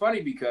it was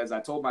funny because I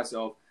told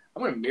myself,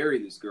 I'm going to marry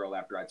this girl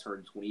after I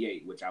turn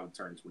 28, which I would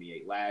turn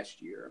 28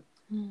 last year,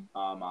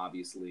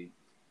 obviously.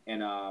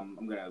 And I'm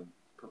going to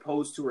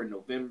propose to her in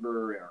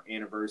November, our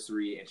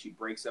anniversary, and she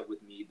breaks up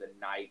with me the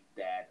night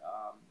that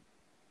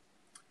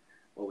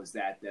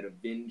that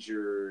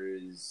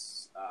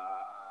Avengers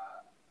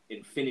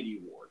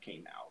Infinity War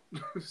came out.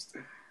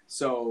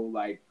 So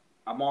like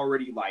I'm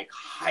already like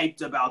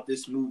hyped about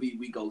this movie.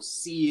 We go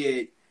see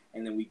it,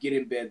 and then we get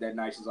in bed that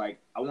night. She's like,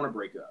 I want to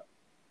break up.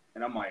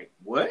 And I'm like,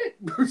 what?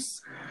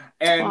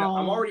 And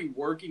I'm already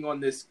working on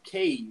this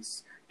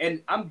case,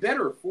 and I'm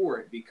better for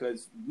it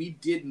because we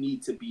did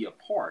need to be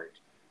apart.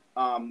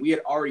 We had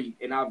already,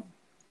 and I've,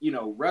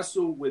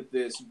 wrestled with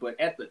this, but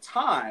at the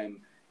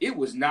time, it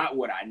was not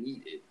what I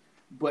needed.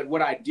 But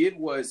what I did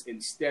was,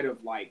 instead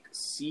of like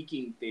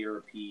seeking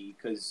therapy,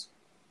 because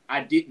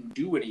I didn't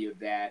do any of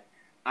that,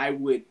 I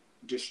would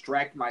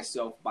distract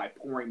myself by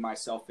pouring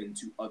myself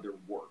into other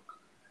work.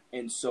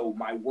 And so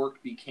my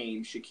work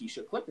became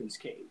Shakisha Clippen's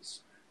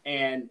case.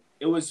 And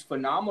it was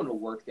phenomenal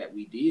work that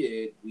we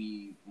did.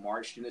 We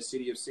marched in the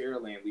city of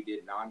Saraland. We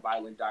did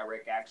nonviolent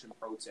direct action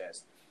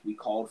protests. We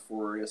called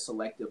for a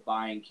selective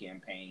buying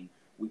campaign.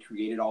 We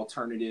created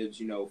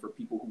alternatives, for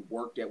people who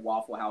worked at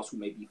Waffle House who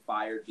may be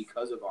fired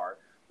because of our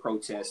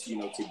protests,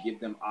 to give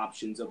them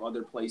options of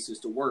other places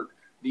to work.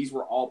 These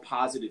were all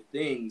positive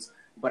things,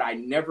 but I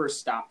never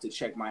stopped to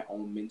check my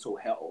own mental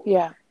health.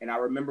 Yeah. And I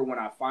remember when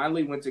I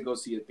finally went to go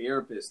see a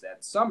therapist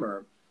that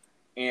summer,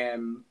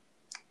 and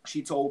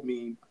she told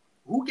me,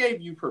 who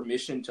gave you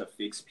permission to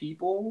fix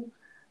people?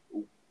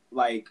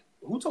 Like,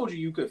 who told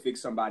you could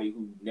fix somebody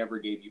who never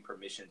gave you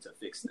permission to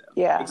fix them?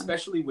 Yeah.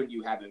 Especially when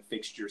you haven't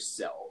fixed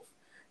yourself.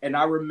 And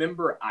I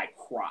remember I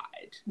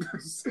cried.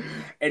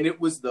 And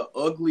it was the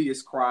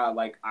ugliest cry.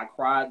 Like, I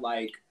cried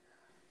like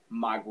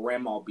my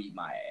grandma beat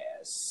my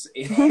ass.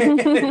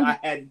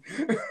 And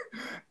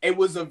it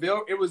was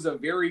a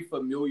very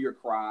familiar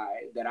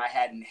cry that I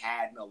hadn't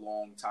had in a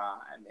long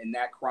time. And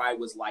that cry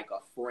was like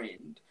a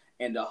friend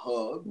and a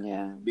hug.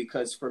 Yeah.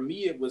 Because for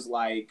me, it was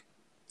like,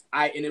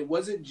 it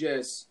wasn't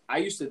just, I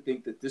used to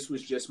think that this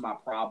was just my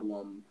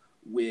problem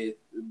with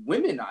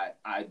women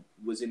I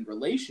was in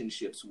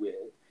relationships with.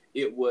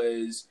 It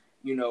was,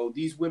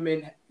 these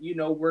women,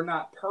 were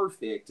not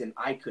perfect and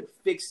I could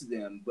fix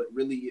them, but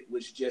really it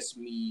was just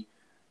me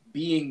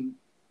being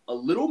a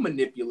little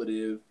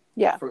manipulative.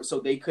 Yeah. So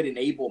they could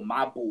enable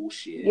my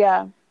bullshit.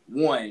 Yeah.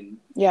 One.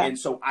 Yeah. And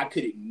so I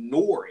could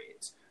ignore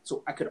it.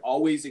 So I could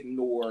always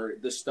ignore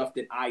the stuff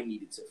that I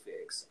needed to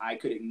fix. I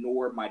could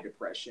ignore my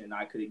depression.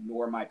 I could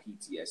ignore my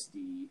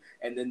PTSD.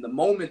 And then the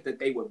moment that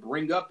they would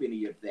bring up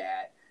any of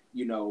that,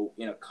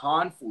 in a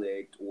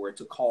conflict or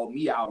to call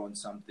me out on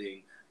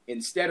something,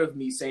 instead of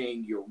me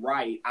saying you're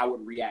right, I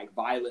would react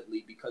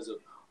violently because of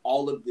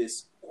all of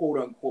this quote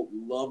unquote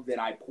love that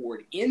I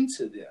poured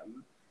into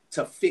them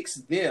to fix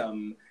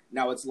them.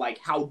 Now it's like,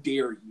 how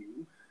dare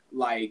you?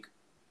 Like,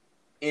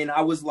 and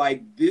I was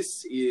like,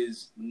 this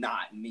is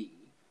not me.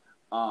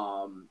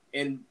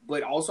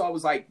 But also I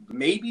was like,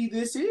 maybe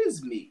this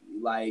is me.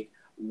 Like,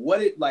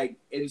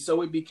 and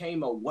so it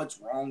became a,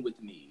 what's wrong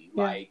with me?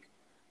 Yeah. Like,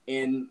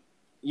 and,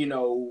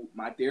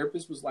 my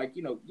therapist was like,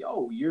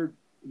 yo, you're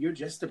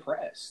just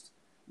depressed.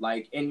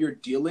 Like, and you're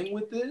dealing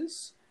with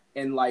this,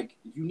 and like,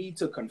 you need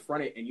to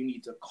confront it and you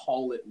need to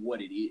call it what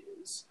it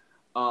is.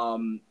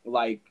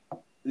 Like,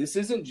 this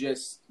isn't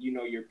just,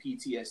 your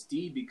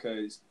PTSD,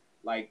 because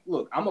like,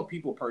 look, I'm a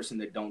people person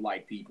that don't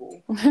like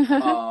people.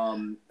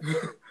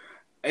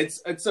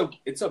 It's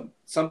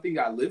something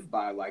I live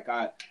by. Like,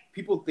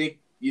 people think,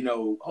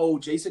 oh,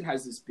 Jason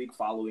has this big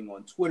following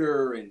on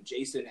Twitter and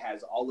Jason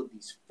has all of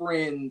these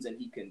friends and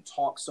he can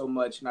talk so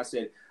much. And I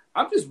said,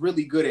 I'm just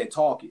really good at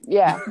talking.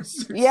 Yeah.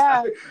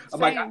 Yeah.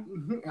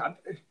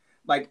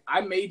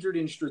 I majored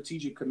in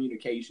strategic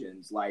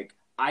communications. Like,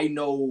 I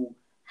know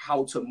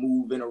how to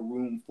move in a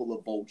room full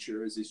of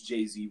vultures, as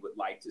Jay-Z would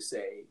like to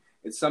say.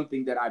 It's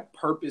something that I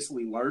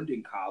purposely learned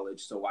in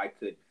college so I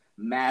could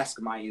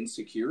mask my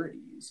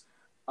insecurities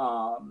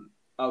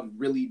of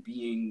really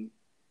being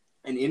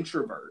an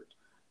introvert.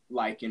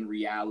 Like, in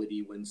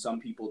reality, when some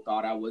people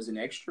thought I was an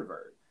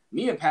extrovert.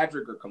 Me and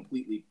Patrick are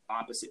completely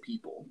opposite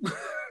people.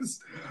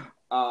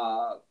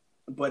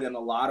 But in a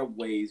lot of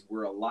ways,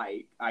 we're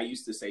alike. I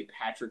used to say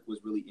Patrick was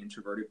really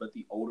introverted, but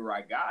the older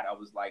I got, I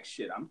was like,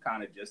 shit, I'm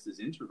kind of just as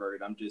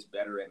introverted. I'm just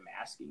better at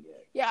masking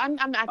it. Yeah,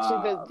 I'm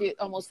actually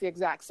almost the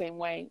exact same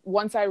way.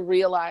 Once I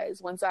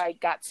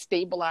got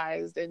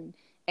stabilized and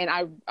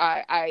I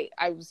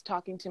was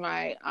talking to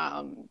my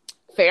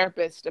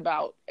therapist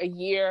about a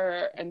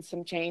year and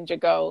some change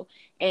ago,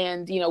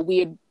 and we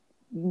had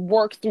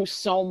worked through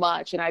so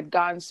much and I'd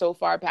gone so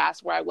far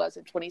past where I was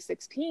in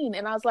 2016,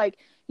 and I was like,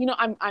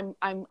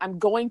 I'm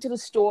going to the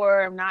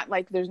store. I'm not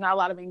like, there's not a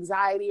lot of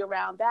anxiety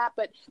around that,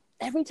 but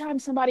every time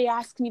somebody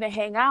asks me to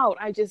hang out,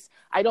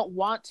 I don't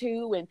want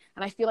to, and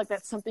I feel like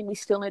that's something we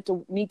still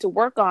need to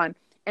work on.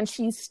 And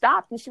she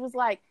stopped and she was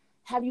like,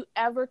 have you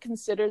ever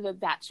considered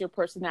that that's your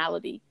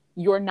personality?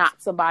 You're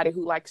not somebody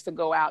who likes to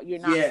go out. You're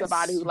not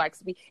somebody who likes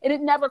to be. And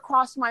it never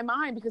crossed my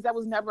mind because that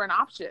was never an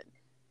option.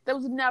 That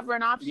was never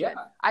an option. Yeah.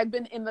 I've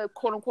been in the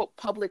quote unquote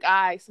public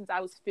eye since I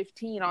was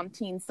 15 on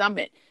Teen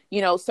Summit,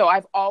 so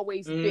I've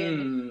always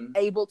been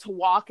able to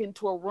walk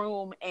into a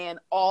room and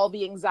all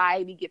the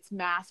anxiety gets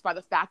masked by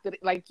the fact that,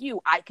 like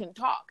I can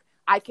talk.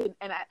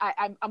 And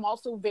I'm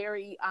also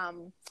very,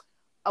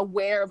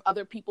 aware of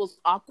other people's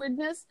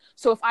awkwardness.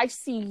 So if I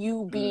see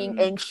you being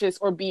anxious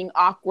or being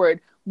awkward,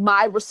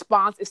 my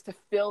response is to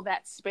fill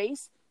that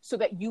space so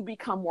that you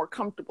become more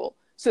comfortable.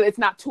 So it's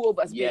not two of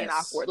us being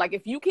awkward. Like,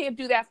 if you can't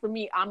do that for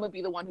me, I'm going to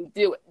be the one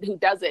who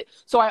does it.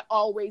 So I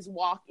always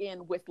walk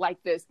in with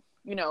like this,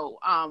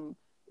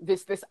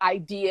 this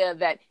idea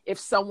that if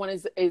someone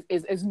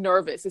is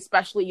nervous,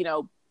 especially,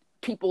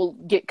 people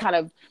get kind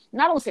of,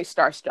 not only say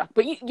starstruck,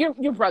 but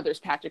your brother's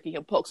Patrick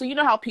and Polk. So you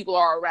know how people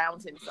are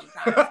around him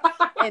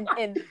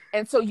sometimes.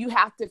 and so you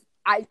have to,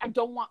 I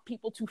don't want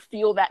people to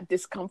feel that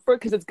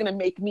discomfort because it's going to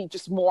make me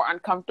just more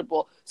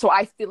uncomfortable. So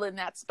I fill in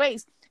that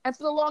space. And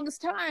for the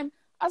longest time,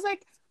 I was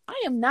like,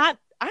 I am not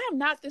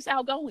this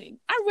outgoing.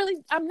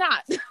 I'm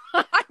not.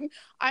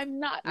 I'm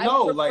not.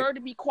 No, I prefer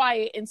to be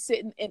quiet and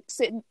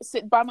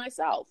sit by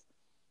myself.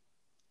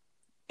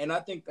 And I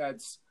think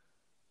that's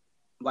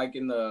like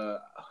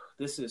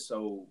this is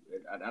so,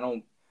 I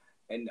don't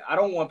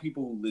want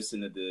people who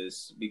listen to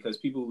this, because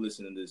people who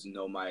listen to this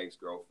know my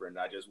ex-girlfriend.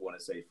 I just want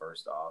to say,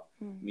 first off,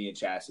 me and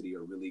Chastity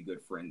are really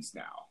good friends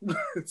now.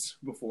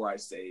 Before I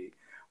say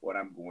what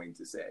I'm going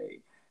to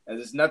say, and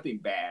it's nothing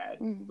bad,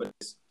 but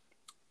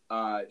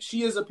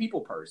she is a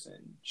people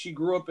person. She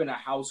grew up in a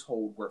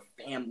household where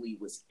family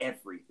was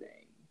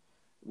everything,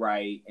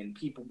 right? And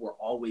people were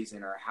always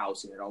in her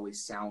house, and it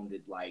always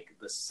sounded like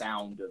the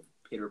sound of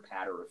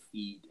pitter-patter of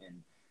feet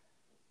and,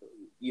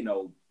 you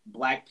know,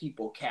 Black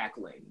people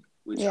cackling,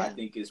 which I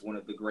think is one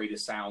of the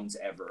greatest sounds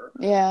ever.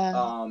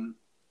 Yeah.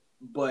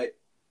 But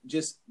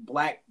just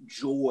Black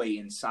joy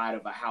inside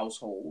of a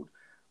household.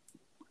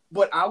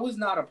 But I was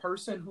not a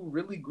person who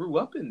really grew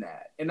up in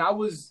that. And I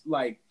was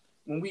like,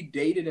 when we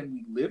dated and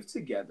we lived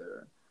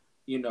together,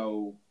 you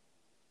know,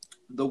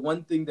 the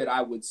one thing that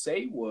I would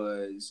say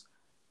was,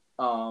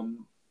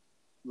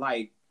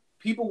 like,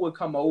 people would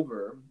come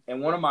over,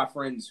 and one of my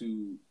friends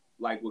who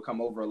like would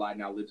come over a lot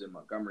now lives in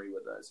Montgomery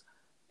with us,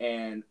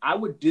 and I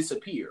would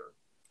disappear.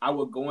 I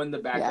would go in the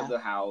back of the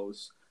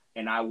house,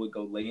 and I would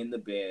go lay in the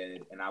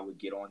bed, and I would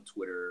get on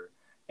Twitter,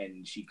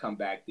 and she'd come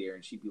back there,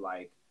 and she'd be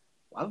like,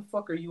 why the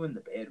fuck are you in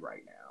the bed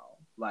right now?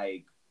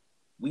 Like,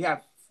 we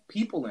have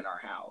people in our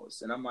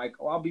house. And I'm like,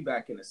 oh, I'll be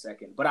back in a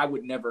second. But I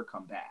would never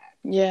come back.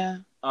 Yeah.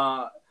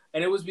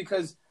 And it was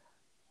because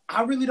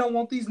I really don't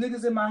want these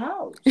niggas in my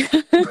house.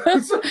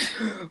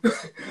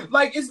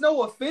 Like, it's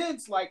no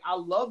offense. Like, I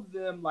love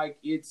them. Like,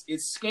 it's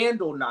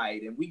scandal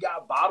night, and we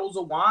got bottles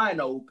of wine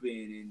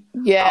open,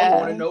 and I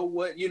want to know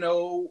what, you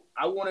know,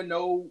 I want to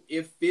know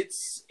if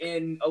Fitz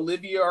and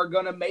Olivia are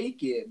gonna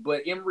make it.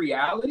 But in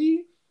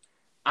reality,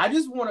 I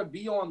just want to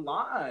be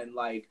online.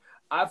 Like,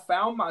 I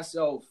found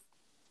myself,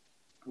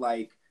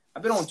 like,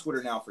 I've been on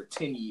Twitter now for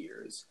 10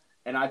 years.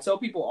 And I tell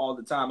people all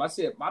the time, I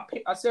said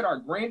our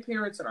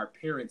grandparents and our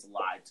parents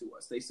lied to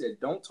us. They said,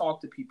 don't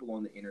talk to people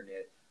on the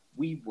internet.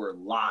 We were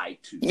lied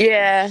to.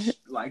 Yeah.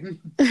 Like,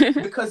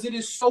 because it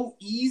is so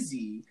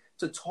easy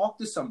to talk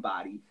to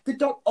somebody that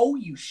don't owe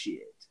you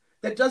shit,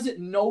 that doesn't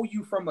know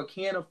you from a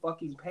can of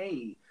fucking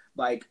paint.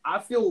 Like,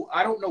 I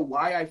don't know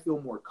why I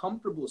feel more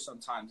comfortable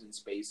sometimes in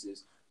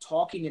spaces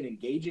talking and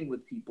engaging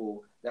with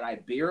people that I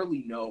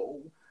barely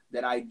know,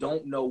 that I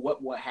don't know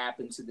what will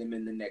happen to them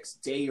in the next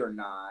day or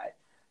not,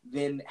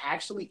 than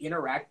actually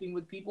interacting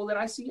with people that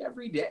I see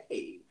every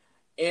day.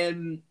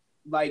 And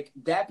like,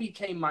 that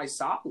became my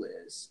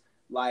solace,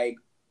 like,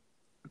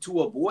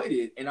 to avoid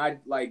it. And I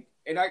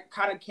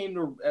kind of came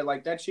to,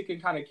 like, that chicken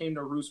kind of came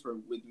to roost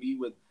with me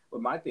with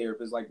my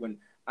therapist. Like, when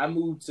I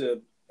moved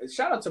to,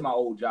 shout out to my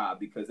old job,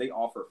 because they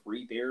offer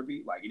free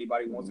therapy. Like,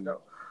 anybody wants to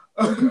go.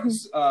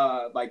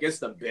 Like, it's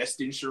the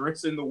best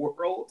insurance in the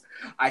world.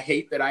 I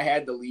hate that I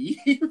had to leave,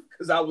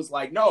 because I was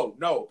like,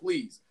 no,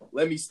 please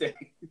let me stay.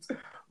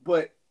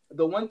 But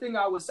the one thing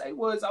I would say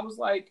was, she was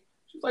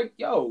like,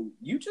 yo,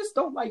 you just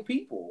don't like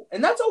people,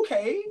 and that's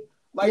okay.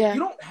 Like, you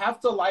don't have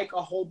to like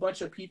a whole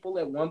bunch of people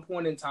at one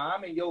point in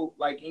time in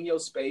your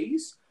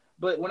space.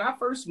 But when I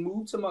first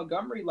moved to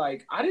Montgomery,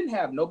 like, I didn't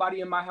have nobody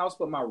in my house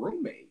but my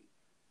roommate.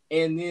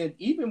 And then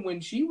even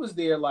when she was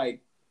there,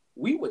 like,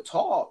 we would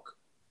talk.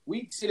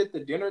 We'd sit at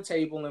the dinner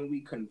table and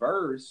we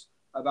converse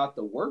about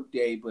the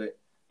workday. But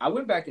I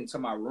went back into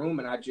my room,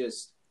 and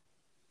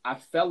I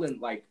fell in,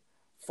 like,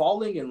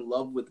 falling in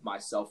love with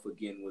myself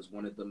again was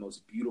one of the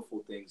most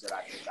beautiful things that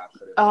I think I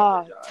could have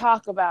ever done.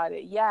 Talk about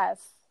it.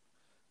 Yes.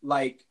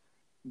 Like,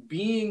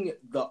 the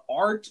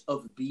art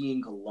of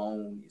being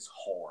alone is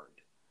hard.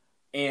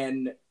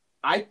 And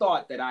I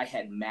thought that I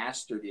had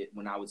mastered it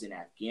when I was in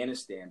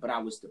Afghanistan, but I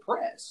was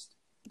depressed.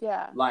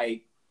 Yeah.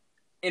 Like,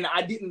 and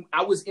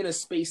I was in a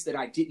space that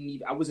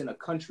I was in a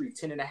country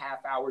 10 and a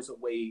half hours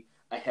away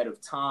ahead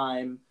of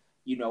time.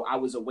 You know, I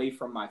was away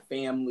from my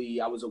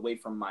family. I was away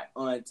from my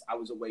aunt. I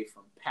was away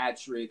from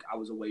Patrick. I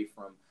was away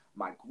from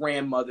my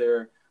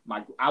grandmother.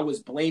 I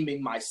was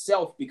blaming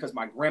myself because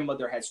my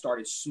grandmother had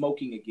started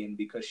smoking again,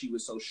 because she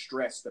was so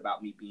stressed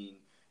about me being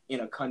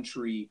in a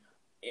country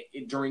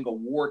during a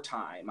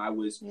wartime. I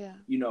was,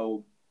 you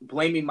know,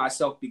 blaming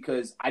myself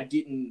because I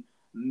didn't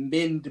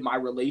mend my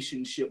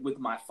relationship with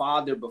my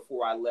father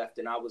before I left.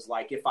 And I was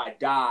like, if I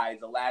die,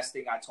 the last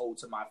thing I told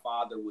to my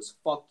father was,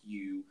 fuck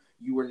you.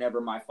 You were never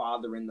my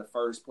father in the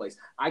first place.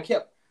 I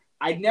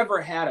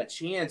never had a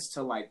chance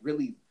to, like,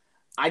 really,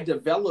 I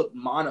developed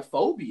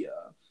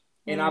monophobia.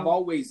 And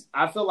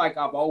I feel like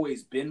I've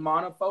always been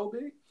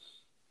monophobic.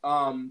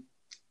 And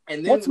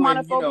then what's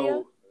monophobia? You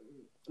know,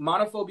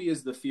 monophobia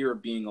is the fear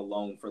of being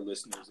alone, for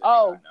listeners.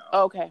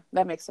 Okay.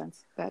 That makes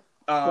sense.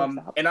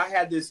 And I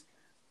had this,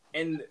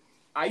 and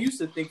I used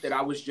to think that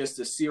I was just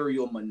a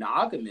serial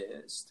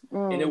monogamist.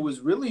 And it was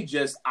really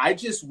just, I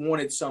just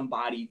wanted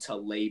somebody to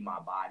lay my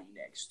body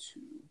next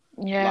to.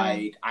 Yeah.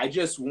 Like, I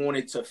just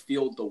wanted to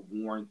feel the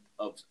warmth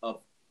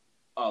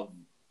of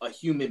a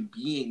human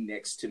being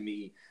next to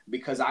me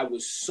because I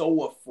was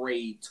so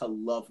afraid to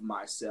love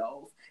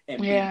myself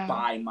and be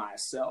by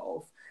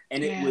myself.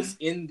 And it was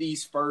in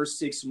these first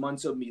 6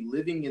 months of me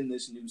living in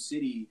this new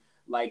city,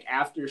 like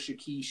after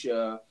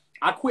Shakisha,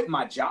 I quit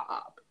my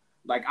job.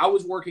 Like I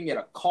was working at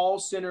a call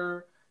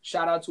center,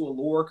 shout out to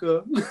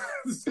Alorica,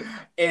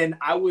 and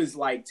I was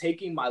like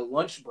taking my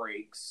lunch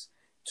breaks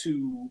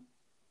to,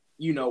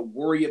 you know,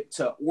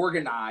 to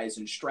organize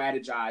and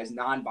strategize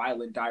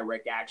nonviolent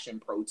direct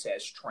action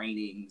protest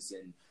trainings.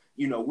 And,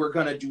 you know, we're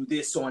going to do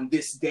this on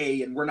this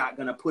day and we're not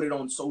going to put it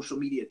on social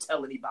media,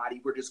 tell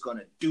anybody, we're just going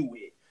to do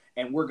it.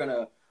 And we're going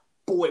to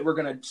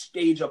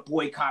stage a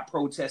boycott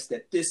protest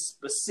at this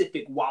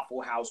specific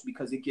Waffle House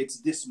because it gets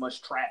this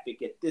much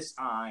traffic at this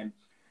time.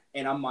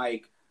 And I'm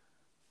like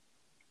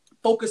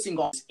focusing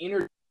on this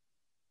energy,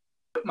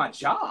 my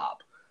job.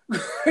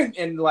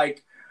 And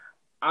like,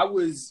 I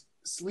was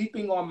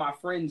sleeping on my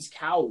friend's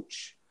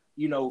couch,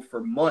 you know,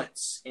 for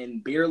months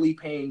and barely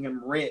paying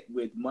him rent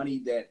with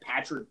money that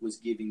Patrick was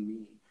giving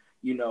me,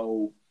 you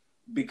know,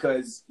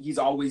 because he's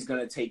always going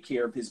to take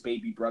care of his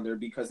baby brother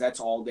because that's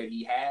all that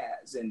he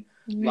has. And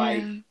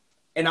like,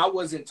 and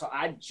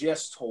I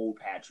just told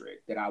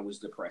Patrick that I was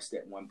depressed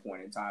at one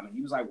point in time. And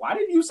he was like, why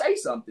didn't you say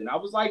something? I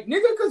was like,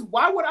 nigga, because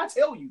why would I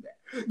tell you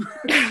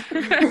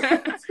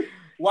that?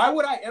 Why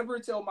would I ever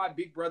tell my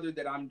big brother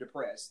that I'm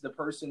depressed? The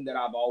person that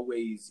I've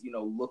always, you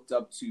know, looked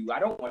up to. I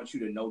don't want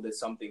you to know that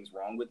something's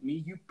wrong with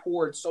me. You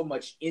poured so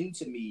much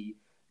into me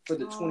for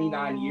the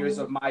 29 years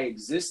of my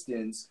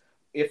existence.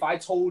 If I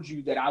told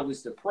you that I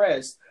was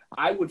depressed,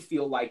 I would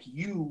feel like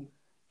you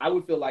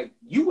would feel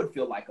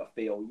like a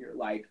failure.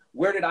 Like,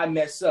 where did I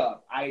mess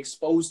up? I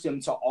exposed him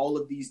to all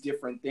of these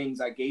different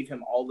things. I gave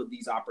him all of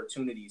these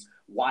opportunities.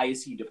 Why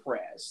is he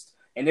depressed?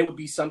 And it would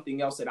be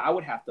something else that I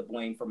would have to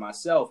blame for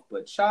myself.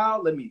 But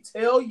child, let me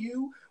tell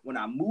you, when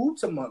I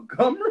moved to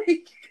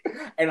Montgomery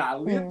and I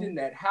lived in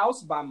that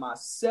house by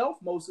myself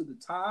most of the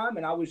time,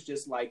 and I was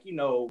just like, you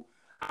know,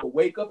 I would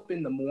wake up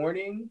in the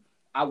morning,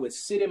 I would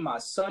sit in my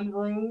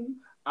sunroom,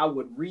 I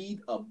would read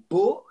a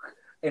book,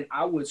 and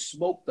I would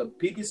smoke the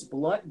biggest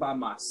blunt by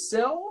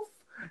myself.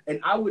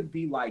 And I would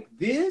be like,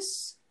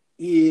 this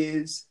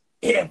is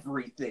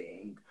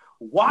everything.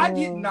 Why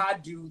didn't I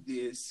do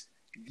this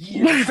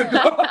years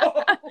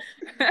ago?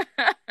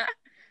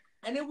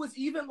 And it was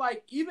even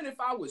if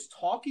I was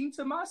talking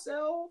to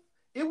myself,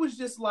 it was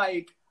just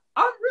like,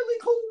 I'm really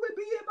cool with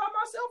being by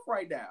myself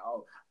right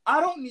now. I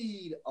don't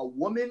need a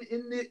woman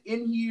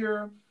in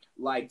here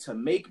like to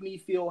make me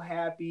feel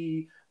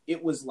happy.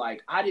 It was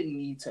like, I didn't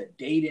need to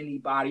date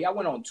anybody. I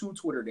went on 2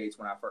 Twitter dates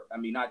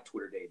not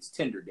Twitter dates,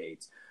 Tinder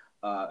dates.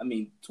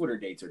 Twitter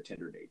dates are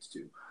Tinder dates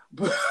too.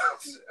 But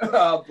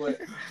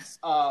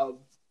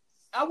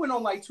I went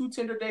on like 2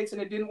 Tinder dates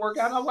and it didn't work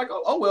out. And I was like,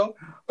 oh well,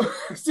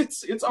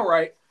 it's all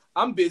right.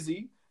 I'm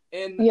busy.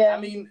 And I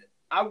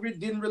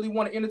didn't really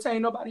want to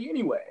entertain nobody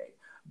anyway.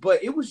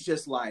 But it was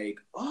just like,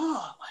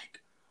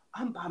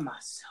 I'm by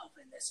myself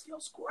and this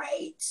feels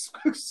great.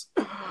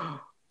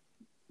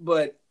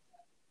 But,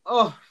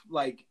 oh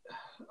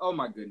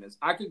my goodness.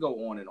 I could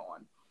go on and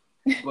on.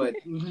 But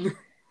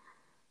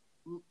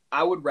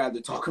I would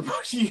rather talk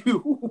about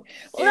you.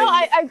 No,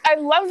 I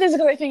love this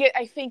because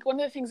I think one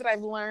of the things that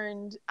I've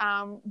learned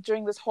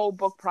during this whole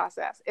book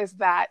process is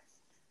that,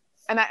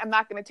 and I'm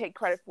not going to take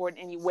credit for it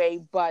in any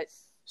way, but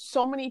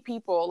so many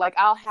people, like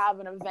I'll have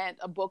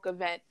a book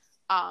event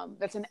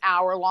that's an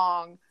hour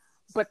long,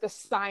 but the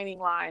signing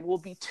line will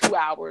be 2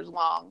 hours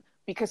long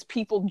because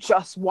people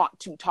just want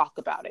to talk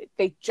about it.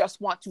 They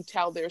just want to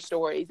tell their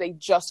stories. They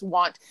just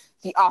want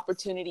the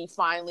opportunity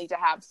finally to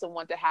have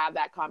someone to have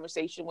that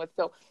conversation with.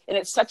 So, and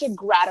it's such a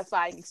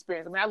gratifying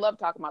experience. I mean, I love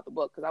talking about the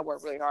book because I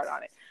worked really hard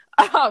on it.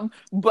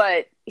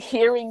 But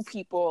hearing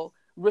people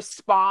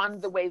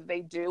respond the way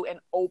they do and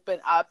open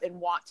up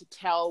and want to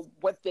tell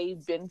what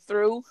they've been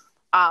through,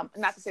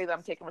 not to say that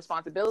I'm taking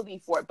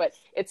responsibility for it, but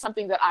it's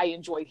something that I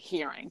enjoyed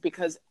hearing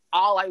because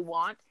all I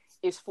want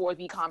is for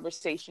the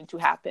conversation to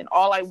happen.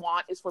 All I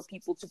want is for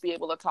people to be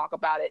able to talk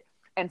about it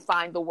and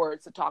find the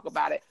words to talk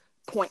about it,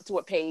 point to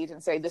a page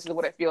and say, this is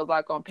what it feels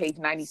like on page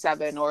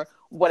 97 or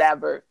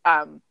whatever.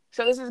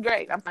 So this is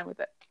great. I'm fine with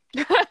it.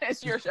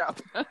 It's your show.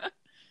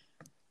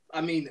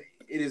 I mean,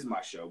 it is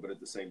my show, but at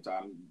the same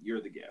time,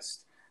 you're the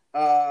guest.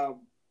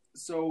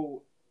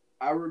 So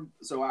I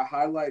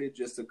highlighted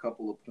just a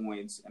couple of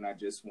points and I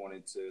just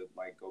wanted to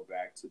go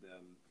back to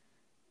them.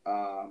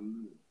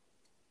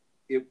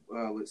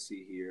 Let's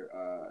see here.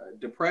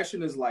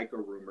 Depression is like a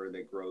rumor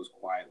that grows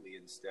quietly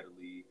and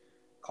steadily,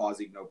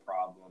 causing no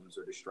problems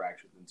or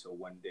distractions until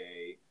one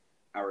day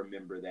I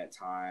remember that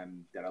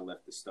time that I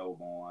left the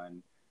stove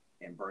on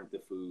and burnt the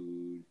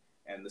food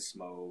and the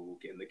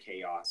smoke and the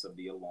chaos of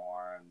the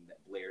alarm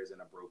that blares in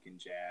a broken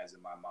jazz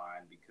in my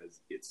mind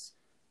because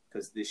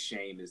this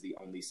shame is the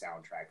only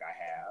soundtrack I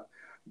have.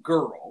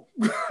 Girl,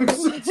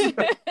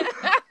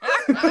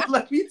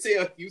 let me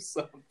tell you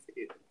something.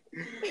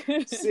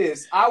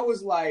 Sis, I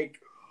was like,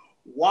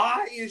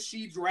 why is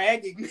she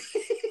dragging me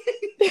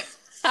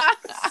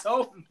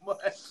so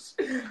much?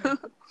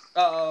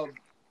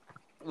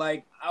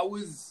 like I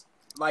was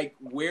like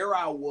where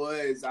I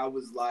was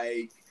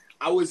like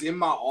I was in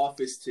my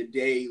office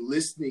today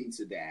listening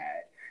to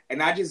that,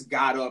 and I just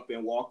got up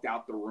and walked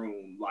out the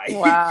room. Like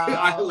Wow.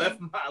 I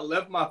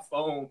left my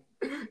phone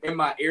and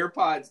my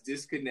AirPods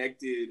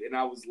disconnected, and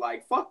I was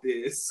like, "Fuck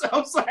this!" I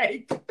was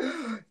like,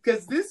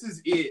 "Because this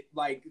is it."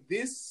 Like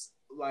this,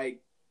 like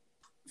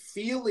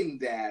feeling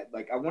that.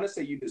 Like I want to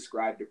say you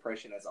described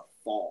depression as a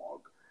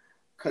fog,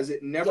 because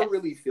it never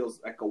really feels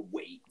like a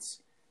weight.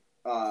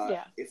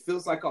 It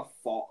feels like a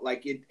fog,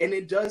 like it, and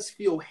it does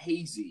feel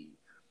hazy,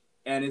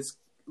 and it's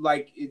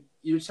like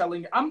you're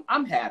telling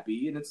I'm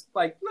happy, and it's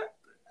like,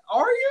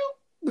 are you?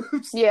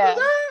 Yeah.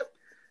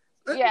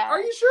 Yeah.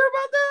 Are you sure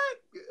about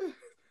that?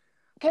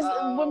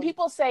 Because when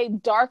people say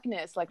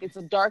darkness, like it's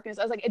a darkness,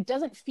 I was like, it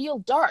doesn't feel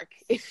dark.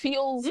 It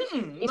feels,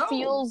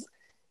 feels.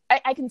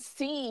 I can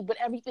see, but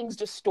everything's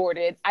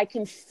distorted. I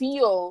can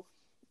feel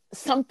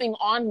something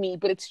on me,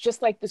 but it's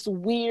just like this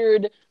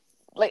weird.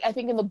 Like I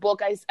think in the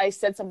book, I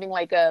said something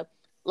like a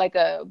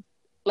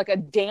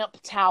damp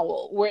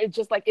towel, where it's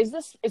just like, is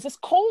this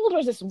cold or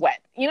is this wet?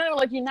 You know,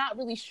 like you're not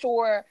really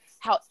sure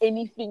how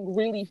anything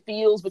really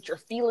feels, but you're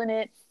feeling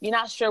it. You're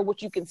not sure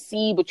what you can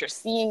see, but you're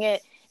seeing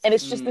it. And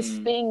it's just this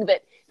thing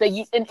that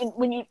you, and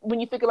when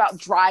you think about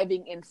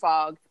driving in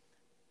fog,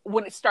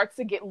 when it starts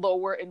to get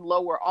lower and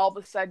lower, all of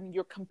a sudden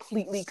you're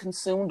completely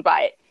consumed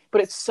by it.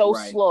 But it's so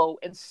slow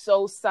and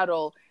so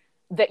subtle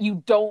that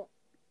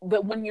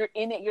but when you're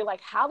in it, you're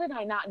like, how did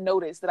I not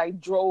notice that I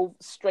drove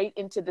straight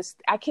into this?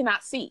 I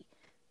can't see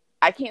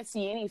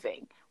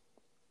anything.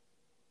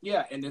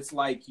 Yeah. And it's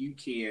like, you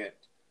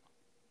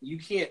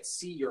can't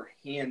see your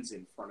hands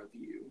in front of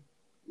you.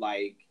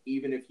 Like,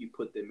 even if you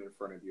put them in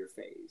front of your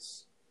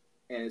face,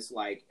 and it's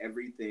like,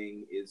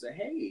 everything is a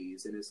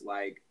haze. And it's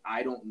like,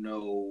 I don't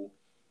know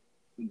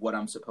what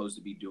I'm supposed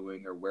to be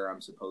doing, or where I'm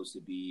supposed to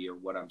be, or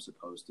what I'm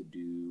supposed to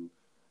do.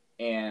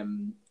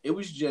 And it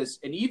was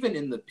just, and even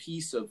in the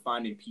peace of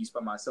finding peace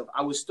by myself,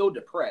 I was still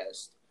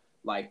depressed,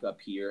 like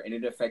up here, and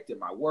it affected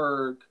my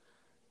work.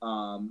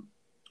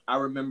 I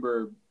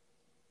remember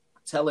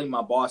telling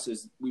my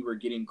bosses we were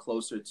getting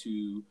closer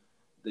to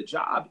the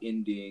job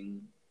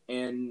ending,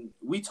 and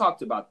we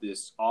talked about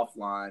this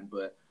offline,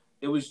 but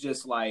it was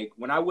just like,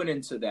 when I went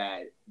into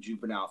that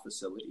juvenile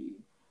facility,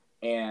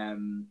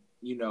 and,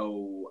 you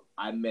know,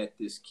 I met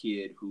this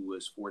kid who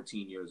was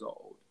 14 years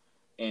old.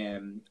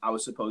 And I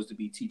was supposed to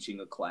be teaching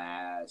a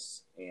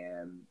class,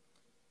 and,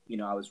 you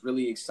know, I was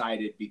really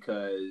excited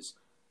because,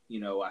 you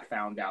know, I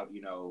found out,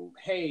 you know,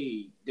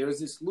 hey, there's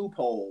this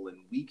loophole, and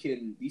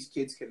these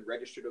kids can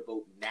register to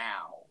vote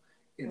now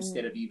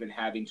instead of even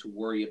having to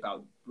worry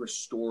about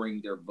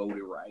restoring their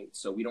voter rights.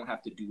 So we don't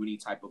have to do any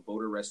type of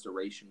voter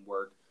restoration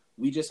work.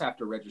 We just have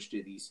to register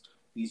these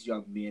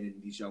young men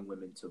and these young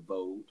women to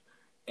vote.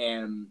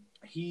 And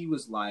he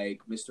was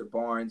like, Mr.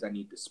 Barnes, I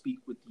need to speak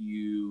with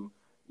you,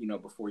 you know,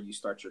 before you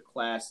start your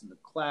class in the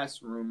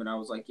classroom. And I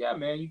was like, yeah,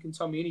 man, you can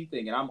tell me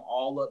anything. And I'm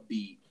all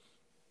upbeat.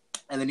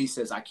 And then he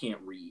says, I can't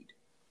read.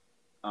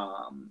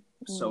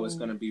 So it's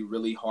going to be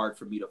really hard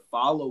for me to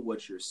follow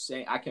what you're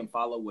saying. I can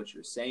follow what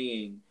you're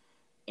saying,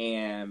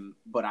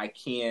 but I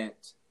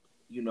can't,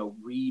 you know,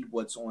 read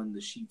what's on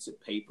the sheets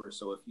of paper.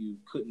 So if you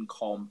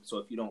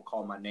don't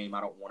call my name, I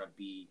don't want to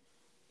be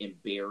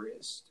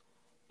embarrassed.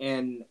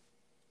 And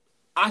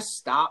I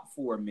stopped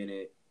for a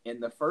minute,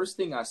 and the first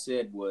thing I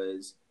said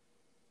was,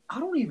 I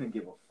don't even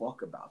give a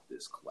fuck about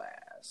this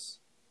class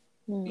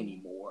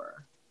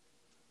anymore,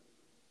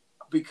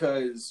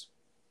 because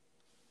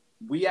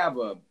we have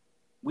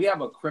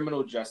a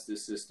criminal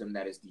justice system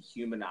that is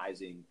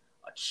dehumanizing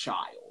a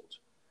child.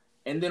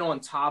 And then on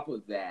top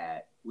of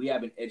that, we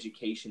have an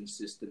education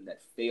system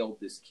that failed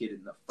this kid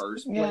in the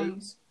first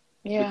place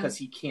because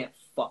he can't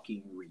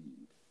fucking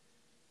read.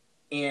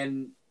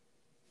 And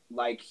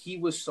like, he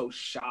was so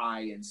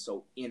shy and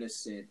so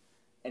innocent,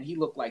 and he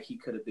looked like he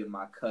could have been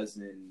my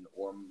cousin,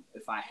 or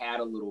if I had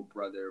a little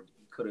brother,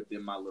 he could have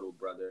been my little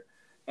brother.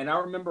 And I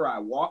remember I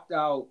walked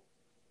out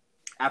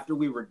after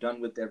we were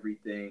done with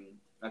everything.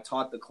 I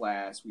taught the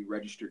class, we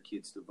registered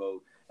kids to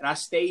vote, and I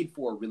stayed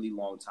for a really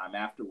long time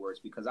afterwards,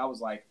 because I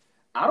was like,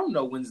 I don't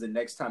know when's the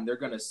next time they're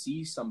going to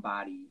see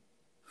somebody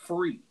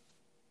free.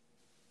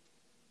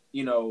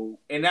 You know,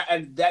 and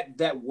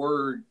that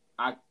word,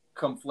 I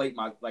conflate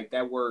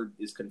that word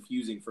is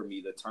confusing for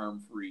me, the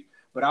term free.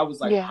 But I was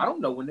like, I don't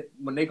know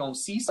when they're going to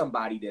see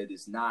somebody that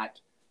is not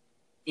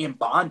in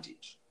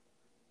bondage,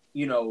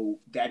 you know,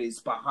 that is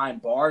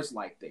behind bars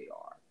like they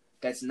are.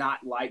 That's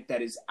not like,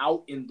 that is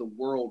out in the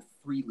world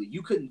freely.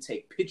 You couldn't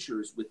take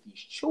pictures with these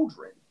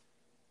children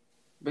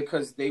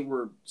because they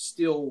were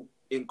still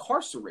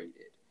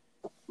incarcerated.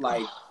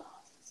 Like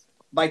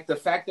the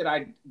fact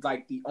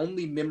that the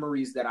only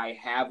memories that I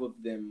have of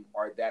them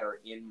are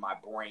in my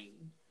brain,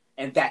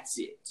 and that's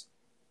it.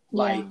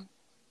 Like,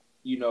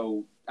 you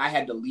know, I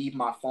had to leave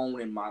my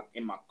phone in my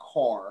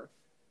car,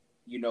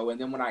 you know, and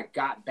then when I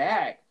got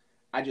back,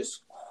 I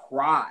just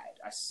cried.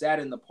 I sat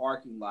in the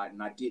parking lot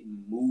and I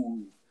didn't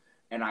move,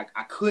 and I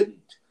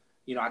couldn't,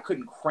 you know, I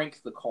couldn't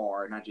crank the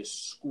car, and I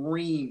just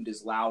screamed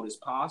as loud as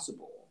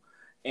possible.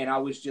 And I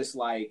was just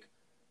like,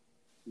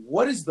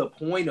 what is the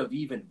point of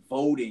even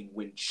voting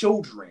when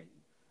children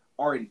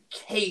are in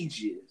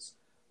cages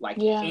like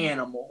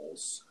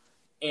animals?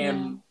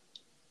 And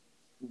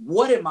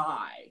what am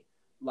I?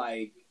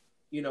 Like,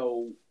 you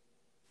know,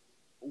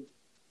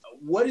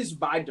 what is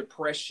my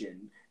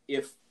depression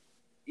if,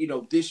 you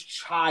know, this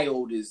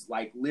child is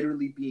like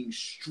literally being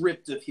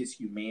stripped of his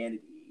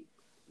humanity?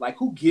 Like,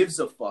 who gives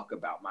a fuck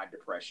about my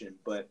depression?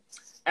 But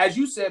as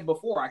you said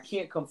before, I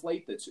can't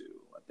conflate the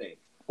two, I think.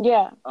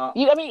 Yeah. I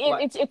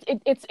mean,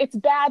 it's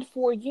bad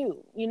for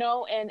you, you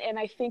know, and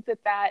I think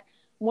that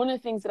one of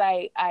the things that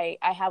I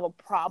have a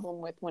problem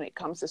with when it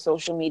comes to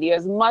social media,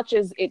 as much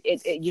as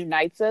it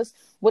unites us,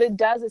 what it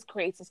does is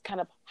creates this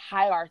kind of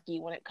hierarchy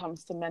when it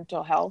comes to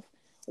mental health,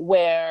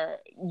 where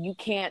you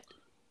can't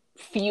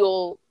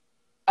feel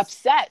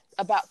upset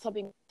about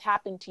something that's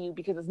happened to you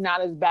because it's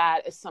not as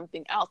bad as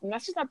something else. And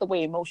that's just not the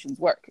way emotions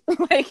work.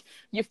 Like,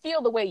 you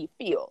feel the way you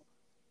feel.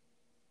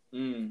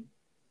 And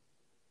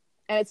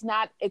it's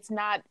not,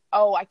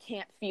 oh, I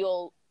can't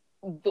feel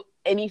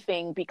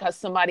anything because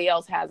somebody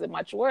else has it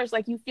much worse.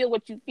 Like, you feel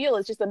what you feel.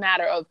 It's just a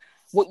matter of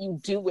what you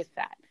do with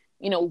that,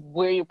 you know,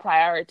 where you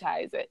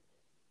prioritize it,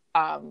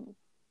 and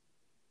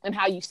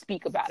how you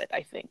speak about it,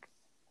 I think.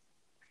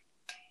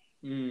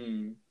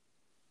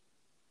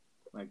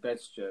 Like,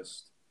 that's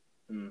just,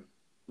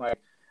 like,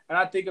 and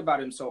I think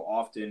about him so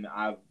often.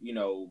 I'm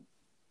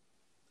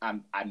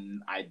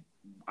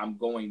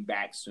going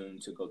back soon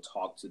to go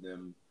talk to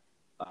them.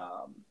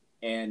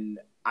 And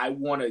I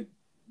want to,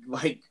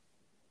 like,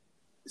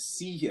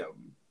 see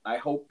him. I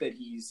hope that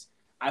he's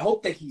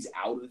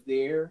out of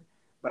there,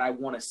 but I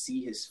want to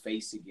see his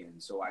face again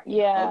so I can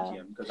hug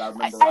him, because I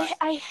remember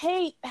I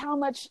hate how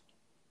much.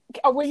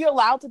 Were you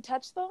allowed to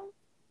touch them?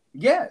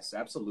 Yes,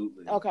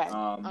 absolutely. Okay.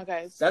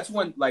 Okay. That's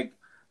when, like,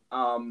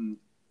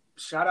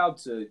 shout out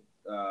to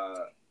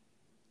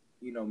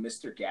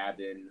Mr.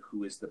 Gavin,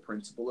 who is the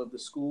principal of the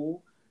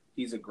school.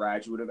 He's a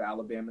graduate of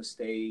Alabama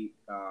State.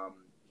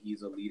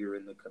 He's a leader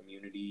in the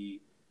community.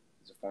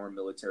 He's a former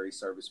military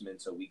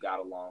serviceman, so we got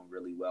along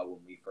really well when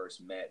we first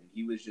met. And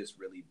he was just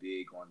really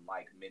big on,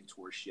 like,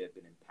 mentorship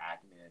and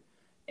impactment.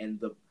 And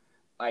the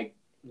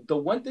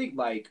one thing,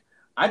 like,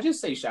 I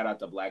just say shout out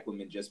to Black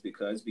women just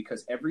because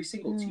every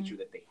single teacher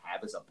that they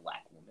have is a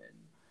Black woman.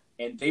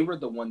 And they were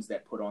the ones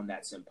that put on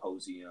that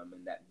symposium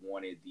and that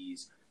wanted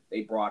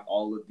they brought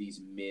all of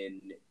these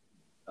men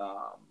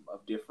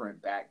of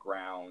different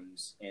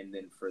backgrounds, and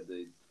then for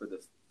the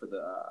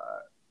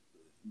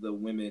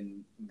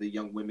women, the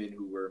young women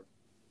who were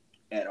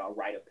at a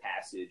rite of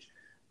passage,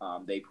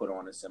 they put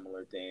on a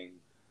similar thing,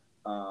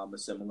 a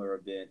similar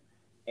event,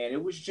 and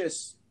it was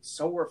just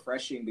so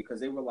refreshing because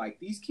they were like,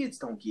 these kids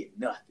don't get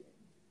nothing.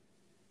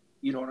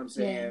 You know what I'm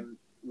saying?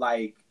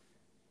 Yeah.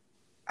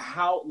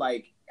 How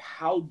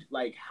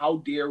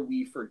dare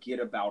we forget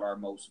about our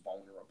most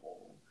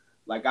vulnerable?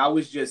 Like, I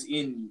was just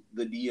in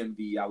the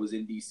DMV. I was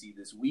in DC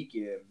this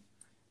weekend,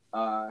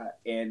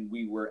 and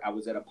I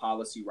was at a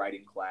policy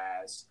writing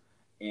class.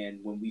 And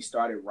when we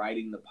started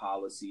writing the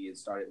policy and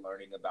started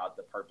learning about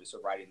the purpose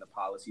of writing the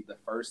policy, the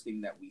first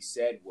thing that we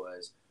said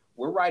was,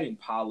 we're writing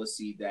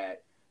policy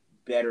that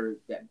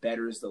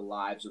betters the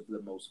lives of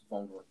the most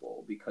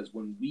vulnerable. Because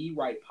when we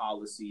write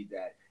policy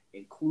that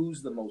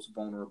includes the most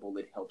vulnerable,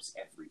 it helps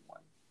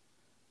everyone.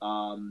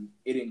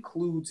 It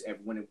includes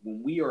everyone.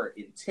 When we are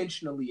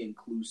intentionally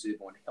inclusive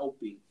on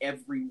helping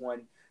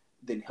everyone,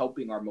 then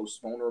helping our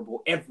most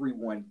vulnerable,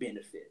 everyone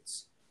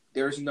benefits.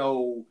 There's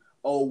no,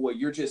 oh, well,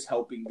 you're just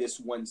helping this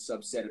one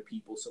subset of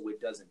people, so it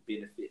doesn't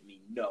benefit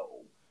me.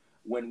 No.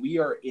 When we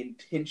are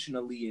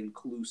intentionally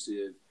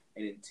inclusive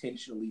and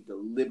intentionally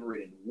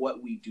deliberate in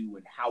what we do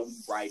and how we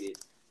write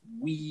it,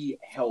 we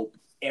help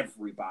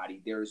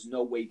everybody. There is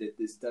no way that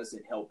this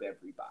doesn't help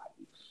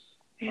everybody.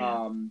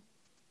 Yeah.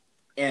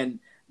 And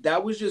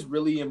that was just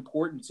really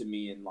important to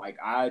me. And, like,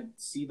 I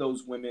see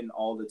those women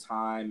all the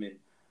time, and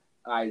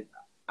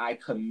I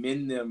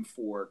commend them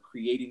for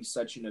creating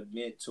such an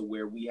event to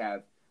where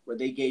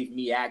they gave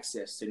me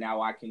access to,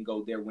 now I can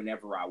go there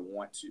whenever I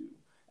want to.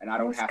 And I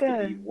don't have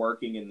to be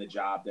working in the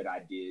job that I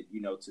did,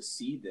 to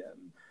see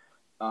them.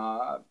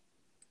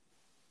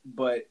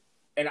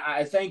 And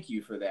I thank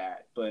you for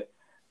that. But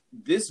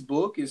this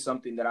book is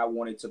something that I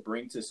wanted to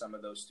bring to some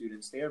of those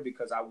students there,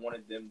 because I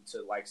wanted them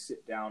to, like,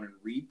 sit down and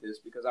read this,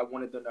 because I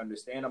wanted them to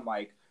understand. I'm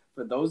like,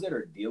 for those that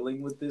are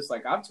dealing with this,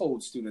 like, I've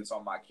told students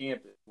on my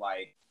campus,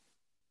 like,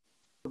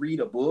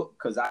 read a book,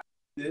 because I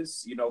do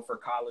this, for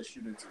college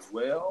students as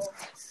well.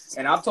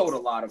 And I've told a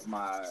lot of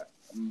my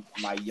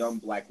young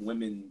Black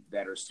women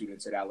that are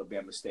students at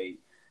Alabama State,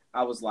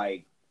 I was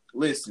like,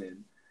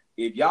 listen,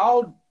 if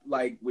y'all,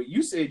 like, when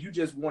you said you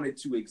just wanted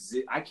to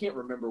exist, I can't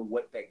remember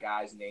what that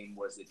guy's name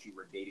was that you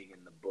were dating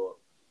in the book,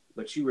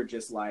 but you were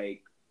just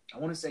like, I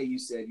want to say you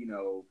said,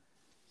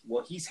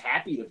 well, he's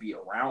happy to be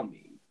around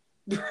me.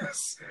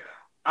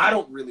 I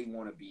don't really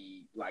want to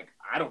be, like,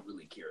 I don't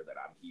really care that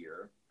I'm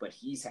here, but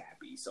he's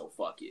happy, so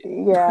fuck it.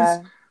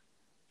 Yeah.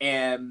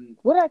 And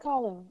what did I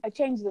call him? I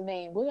changed the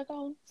name. What did I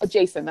call him? Oh,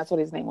 Jason. That's what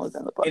his name was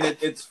in the book. and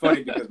it's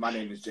funny because my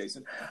name is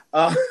Jason.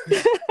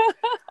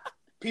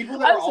 People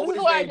that are always this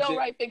is why I named don't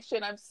write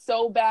fiction. I'm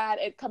so bad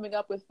at coming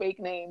up with fake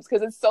names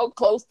because it's so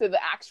close to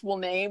the actual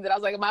name that I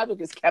was like, I might as well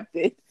just kept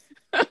it.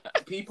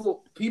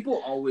 People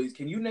always,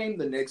 can you name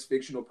the next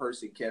fictional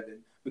person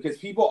Kevin? Because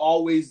people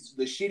always,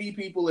 the shitty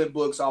people in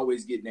books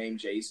always get named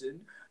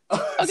Jason.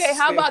 Okay,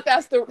 how about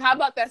that's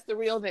the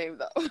real name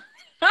though?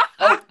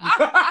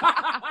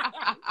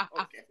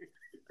 Okay.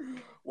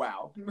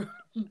 Wow.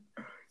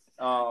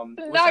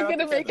 Not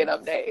gonna make it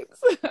up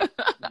names.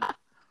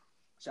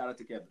 Shout out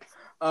to Kevin.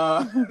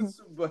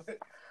 But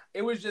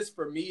it was just,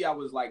 for me, I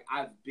was like,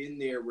 I've been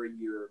there where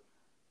you're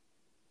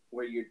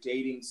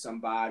dating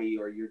somebody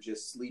or you're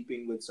just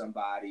sleeping with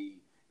somebody.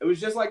 It was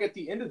just like at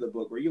the end of the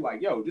book where you're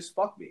like, yo, just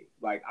fuck me.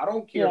 Like, I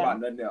don't care about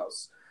nothing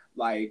else.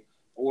 Like,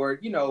 or,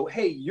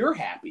 hey, you're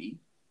happy.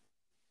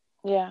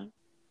 Yeah.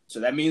 So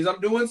that means I'm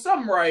doing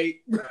something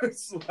right.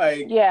 It's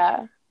like,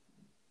 yeah.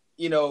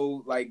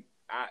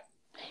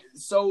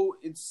 So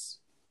it's,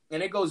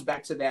 and it goes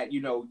back to that,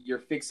 you're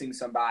fixing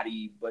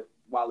somebody, but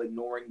while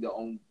ignoring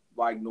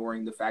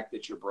the fact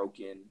that you're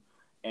broken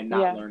and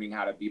not learning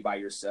how to be by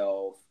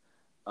yourself.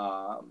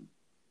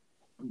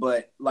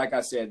 But like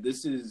I said,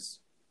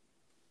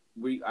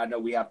 I know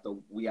we have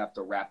to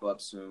wrap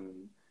up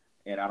soon,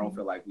 and I don't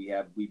feel like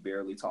we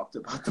barely talked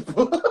about the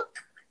book.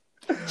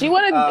 Do you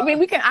want to? I mean,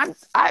 we can.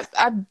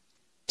 I've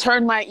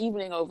turned my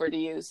evening over to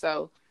you.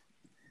 So,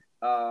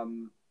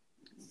 well,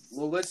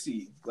 let's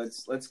see.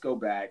 Let's go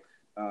back.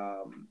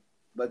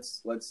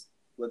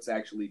 Let's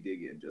actually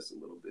dig in just a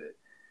little bit.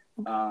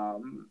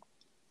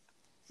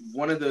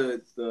 One of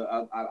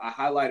I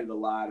highlighted a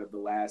lot of the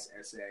last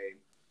essay,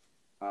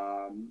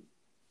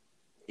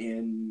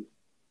 and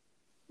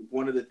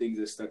one of the things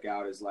that stuck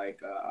out is like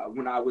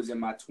when I was in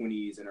my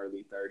 20s and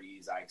early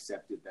 30s, I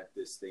accepted that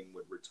this thing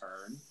would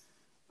return.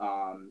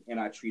 And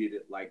I treated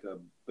it like a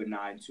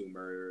benign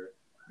tumor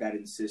that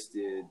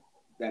insisted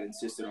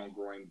on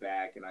growing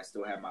back, and I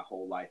still have my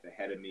whole life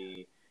ahead of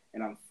me.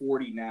 And I'm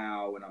 40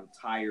 now, and I'm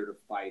tired of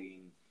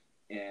fighting.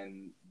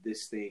 And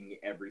this thing,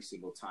 every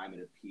single time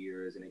it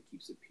appears, and it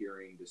keeps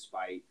appearing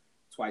despite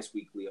twice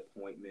weekly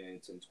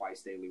appointments and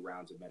twice daily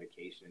rounds of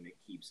medication, and it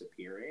keeps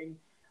appearing.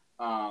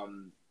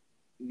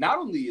 Not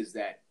only is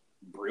that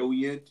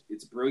brilliant,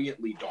 it's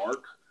brilliantly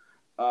dark,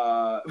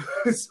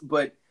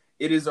 but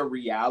it is a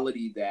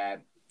reality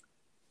that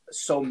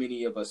so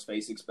many of us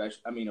face,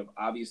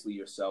 obviously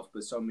yourself,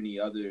 but so many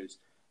others,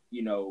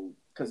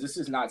 because this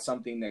is not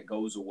something that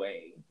goes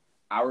away.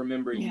 I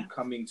remember you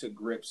coming to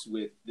grips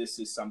with, this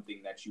is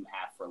something that you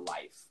have for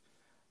life.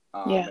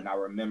 And I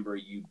remember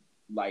you,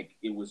 like,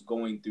 it was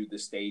going through the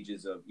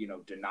stages of,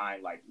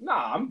 denying, like,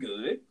 nah, I'm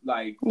good.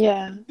 Like,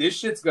 this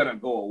shit's gonna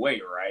go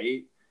away,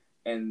 right?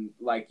 And,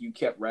 like, you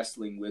kept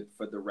wrestling with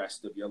for the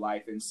rest of your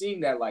life. And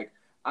seeing that, like,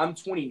 I'm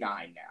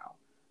 29 now,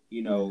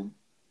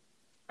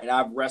 and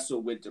I've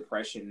wrestled with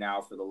depression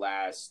now for the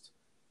last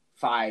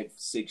 5,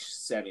 6,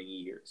 7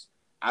 years.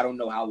 I don't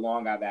know how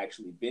long I've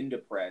actually been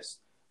depressed,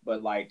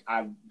 but like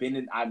I'm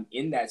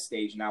in that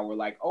stage now where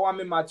like, oh, I'm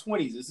in my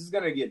 20s. This is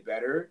going to get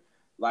better.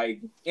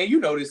 Like, and you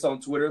notice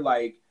on Twitter,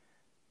 like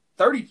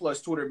 30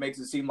 plus Twitter makes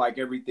it seem like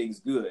everything's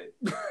good.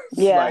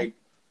 Like,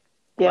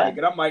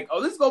 and I'm like,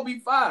 oh, this is going to be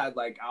fine.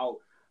 Like, I'll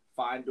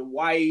find a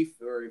wife,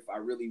 or if I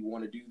really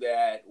want to do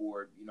that,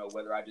 or,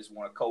 whether I just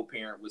want to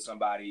co-parent with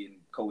somebody and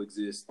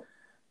coexist.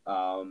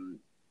 My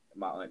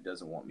aunt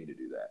doesn't want me to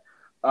do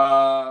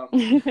that.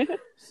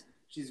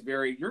 She's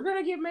you're going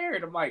to get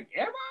married. I'm like,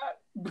 am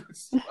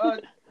I?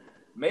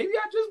 Maybe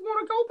I just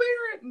want to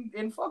co-parent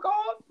and fuck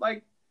off.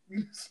 Like,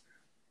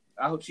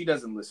 I hope she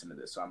doesn't listen to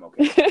this, so I'm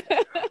okay.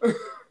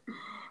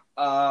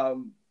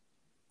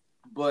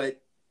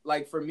 But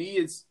like, for me,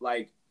 it's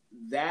like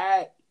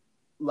that,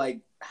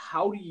 like,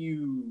 how do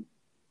you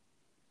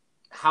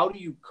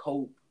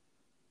cope,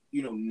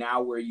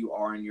 now where you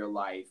are in your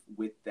life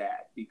with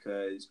that?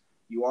 Because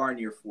you are in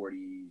your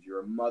 40s,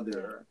 you're a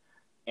mother,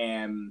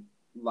 and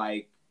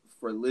like,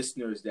 for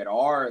listeners that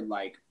are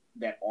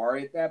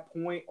at that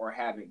point or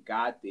haven't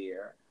got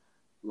there,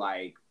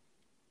 like,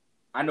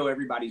 I know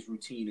everybody's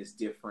routine is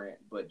different,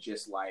 but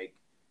just like,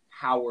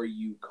 how are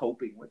you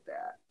coping with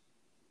that?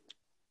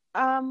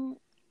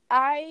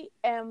 I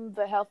am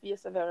the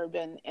healthiest I've ever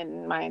been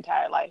in my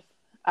entire life.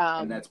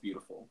 And that's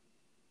beautiful.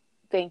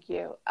 Thank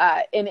you.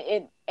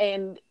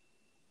 And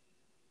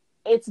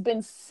it's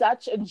been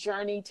such a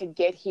journey to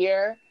get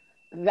here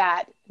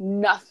that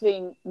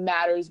nothing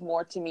matters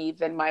more to me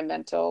than my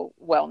mental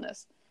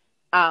wellness.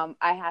 I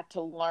had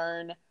to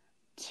learn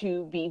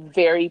to be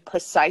very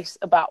precise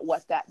about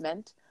what that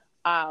meant.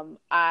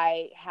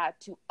 I had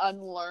to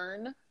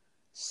unlearn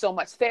so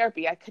much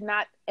therapy. I could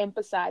not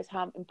emphasize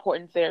how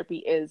important therapy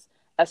is,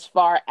 as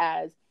far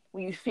as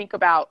when you think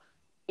about,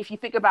 if you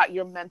think about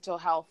your mental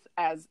health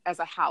as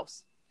a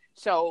house.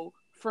 So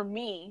for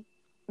me,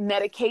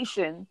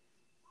 medication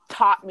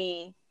taught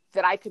me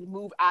that I could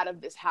move out of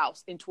this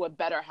house into a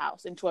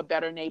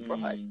better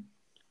neighborhood.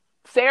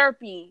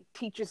 Therapy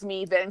teaches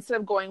me that instead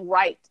of going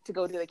right to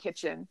go to the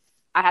kitchen,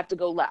 I have to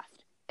go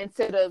left.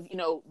 Instead of,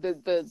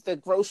 the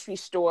grocery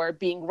store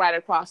being right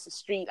across the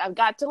street, I've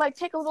got to like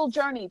take a little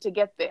journey to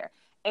get there.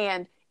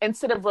 And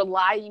instead of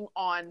relying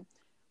on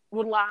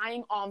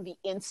the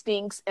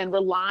instincts and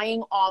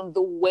relying on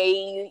the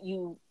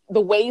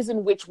ways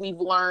in which we've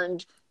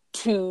learned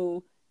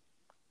to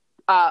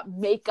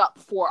make up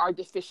for our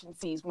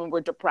deficiencies when we're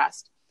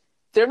depressed,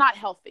 they're not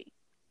healthy.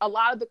 A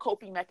lot of the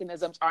coping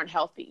mechanisms aren't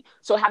healthy.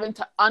 So having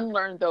to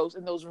unlearn those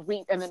and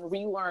then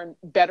relearn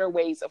better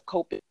ways of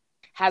coping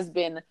has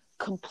been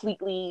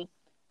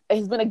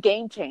a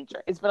game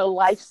changer. It's been a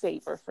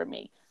lifesaver for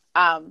me.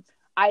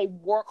 I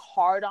work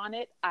hard on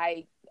it.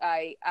 I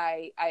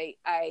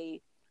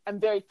am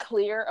very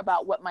clear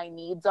about what my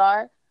needs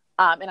are.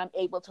 And I'm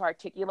able to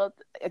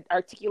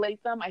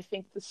articulate them. I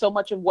think so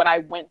much of what I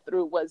went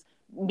through was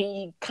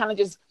me kind of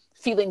just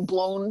feeling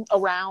blown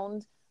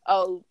around.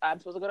 Oh, I'm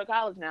supposed to go to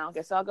college now. I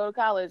guess I'll go to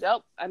college.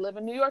 Oh, I live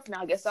in New York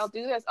now. I guess I'll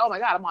do this. Oh my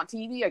God, I'm on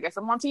TV. I guess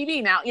I'm on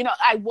TV now.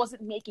 I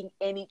wasn't making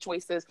any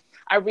choices.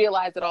 I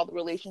realized that all the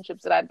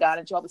relationships that I'd gotten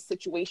into, all the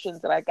situations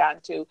that I'd gotten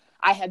into,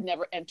 I had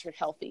never entered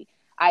healthy.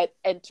 I had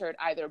entered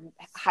either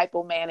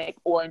hypomanic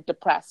or in a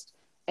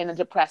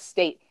depressed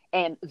state.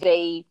 And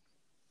they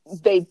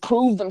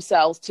proved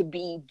themselves to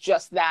be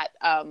just that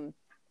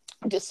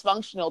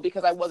dysfunctional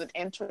because I wasn't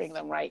entering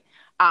them right.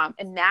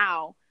 And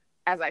now,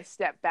 as I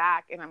step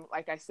back and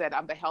like I said,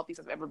 I'm the healthiest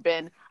I've ever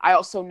been. I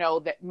also know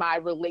that my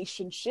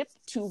relationship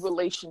to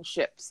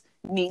relationships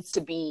needs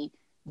to be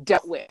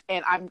dealt with.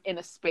 And I'm in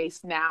a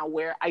space now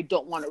where I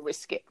don't want to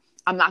risk it.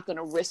 I'm not going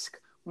to risk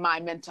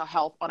my mental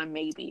health on a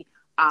maybe.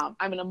 I'm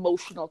an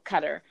emotional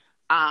cutter.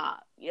 I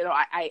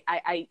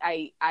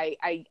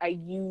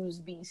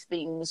use these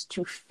things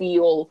to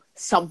feel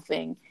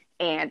something.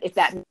 And if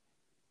that,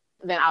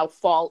 then I'll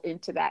fall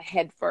into that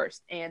head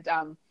first. And,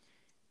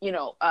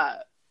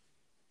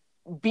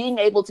 being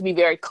able to be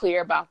very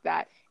clear about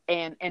that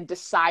and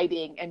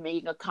deciding and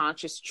making a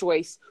conscious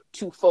choice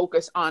to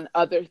focus on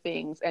other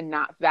things and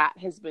not that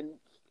has been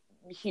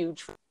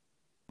huge.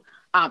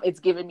 It's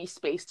given me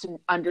space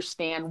to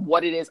understand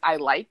what it is I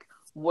like,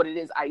 what it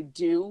is I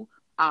do,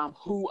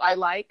 who I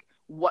like,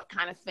 what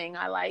kind of thing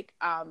I like.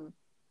 I've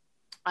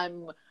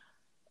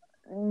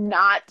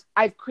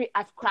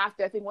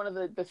crafted, I think one of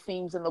the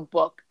themes in the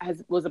book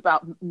was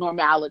about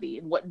normality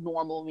and what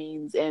normal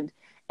means and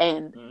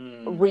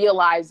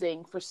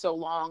realizing for so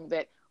long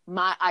that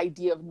my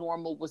idea of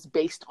normal was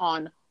based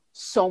on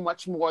so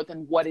much more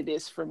than what it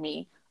is for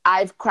me.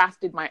 I've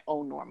crafted my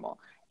own normal.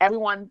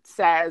 Everyone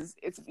says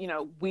it's,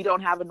 we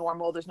don't have a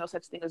normal. There's no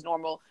such thing as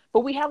normal,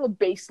 but we have a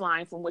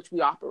baseline from which we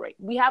operate.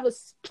 We have a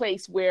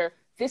place where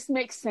this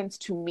makes sense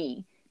to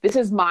me. This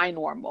is my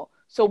normal.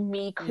 So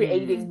me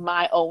creating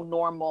my own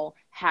normal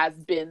has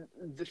been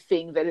the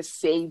thing that has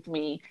saved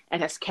me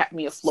and has kept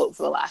me afloat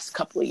for the last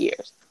couple of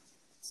years.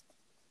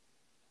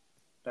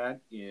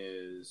 That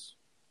is,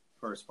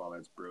 first of all,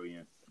 that's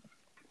brilliant.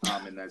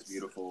 And that's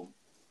beautiful.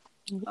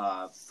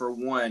 For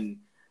one,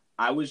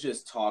 I was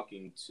just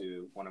talking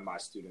to one of my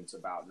students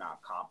about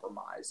not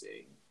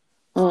compromising.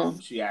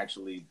 She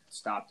actually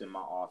stopped in my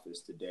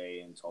office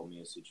today and told me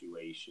a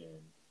situation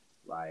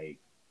like,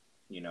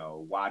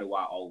 why do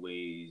I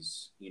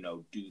always,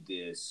 do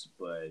this,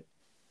 but,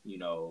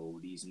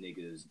 these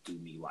niggas do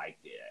me like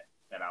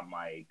that? And I'm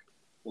like,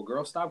 well,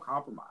 girl, stop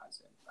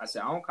compromising. I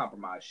said, I don't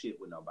compromise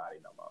shit with nobody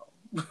no more.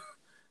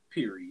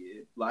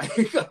 Period.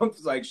 Like, I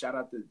was like, shout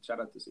out to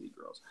City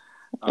Girls.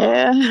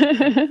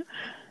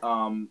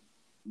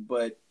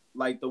 But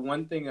like the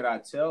one thing that I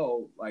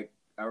tell, like,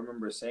 I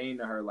remember saying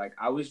to her, like,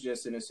 I was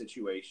just in a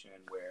situation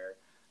where,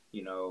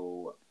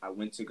 I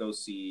went to go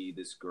see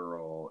this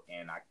girl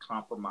and I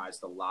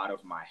compromised a lot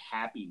of my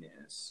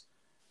happiness,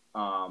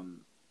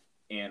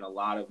 and a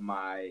lot of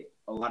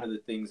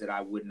the things that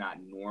I would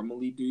not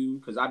normally do,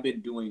 because I've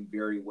been doing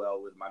very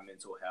well with my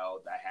mental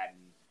health. I hadn't,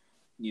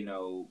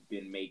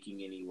 been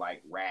making any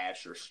like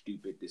rash or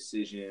stupid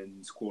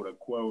decisions, quote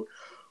unquote,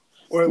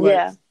 or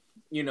like,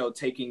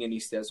 taking any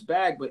steps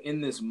back. But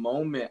in this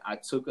moment, I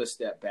took a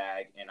step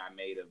back and I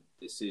made a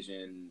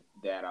decision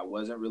that I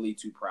wasn't really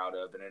too proud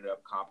of and ended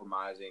up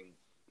compromising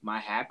my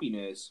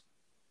happiness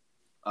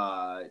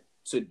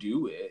to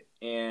do it.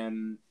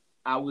 And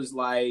I was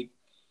like,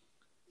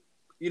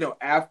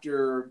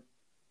 after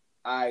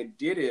I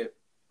did it,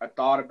 I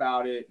thought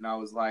about it and I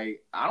was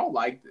like, I don't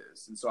like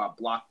this. And so I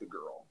blocked the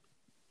girl.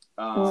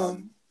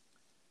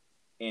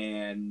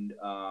 And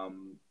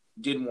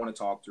didn't want to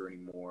talk to her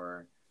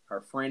anymore.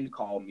 Her friend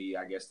called me,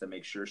 I guess, to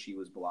make sure she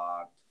was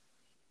blocked.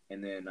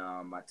 And then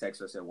I texted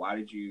her, I said, why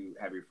did you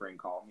have your friend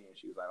call me? And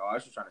she was like, I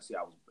was just trying to see if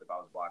I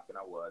was blocked. And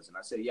I was. And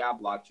I said, yeah, I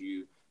blocked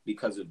you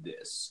because of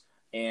this.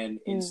 And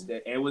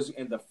instead, and it was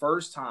in the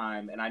first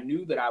time, and I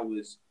knew that I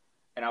was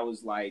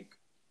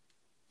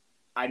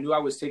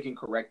taking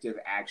corrective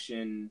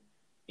action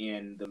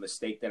in the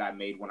mistake that I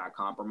made when I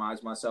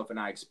compromised myself. And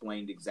I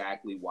explained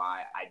exactly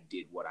why I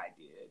did what I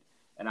did.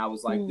 And I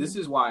was like, this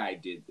is why I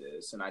did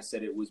this. And I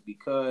said it was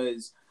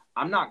because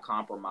I'm not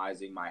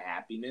compromising my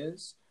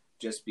happiness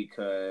just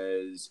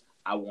because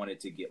I wanted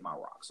to get my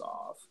rocks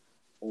off.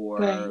 Or,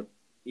 Right.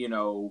 you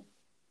know,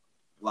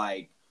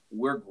 like,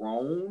 we're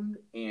grown,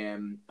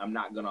 and I'm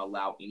not going to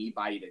allow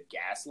anybody to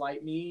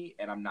gaslight me,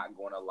 and I'm not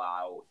going to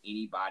allow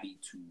anybody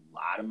to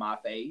lie to my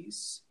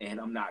face, and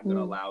I'm not going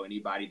to allow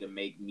anybody to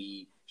make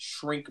me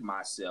shrink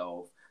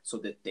myself so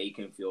that they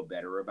can feel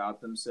better about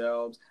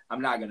themselves.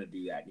 I'm not going to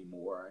do that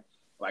anymore.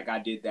 Like, I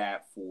did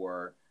that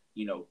for,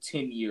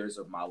 10 years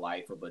of my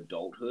life of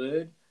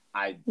adulthood.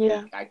 I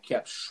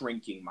kept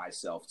shrinking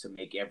myself to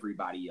make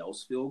everybody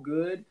else feel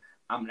good.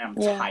 I'm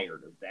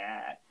tired of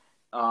that.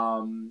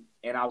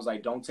 And I was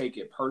like, don't take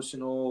it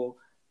personal.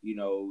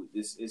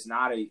 This is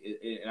not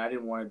and I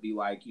didn't want to be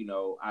like,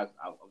 I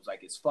was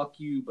like, it's fuck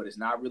you, but it's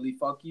not really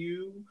fuck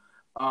you.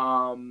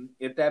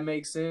 If that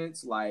makes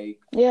sense, like,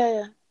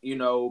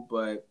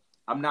 but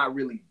I'm not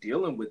really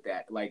dealing with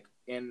that. Like,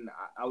 and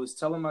I was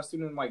telling my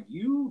student, like,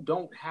 you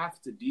don't have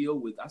to deal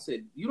with, I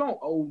said, you don't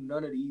owe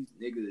none of these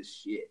niggas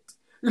shit.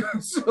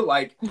 So,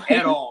 like,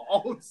 at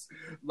all.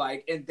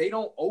 Like, and they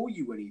don't owe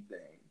you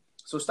anything.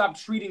 So stop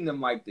treating them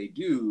like they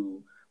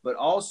do, but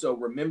also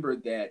remember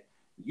that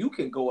you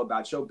can go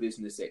about your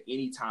business at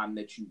any time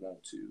that you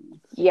want to.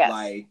 Yes.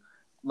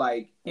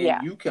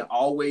 And you can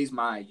always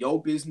mind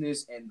your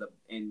business and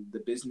the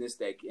business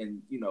that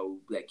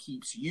that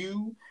keeps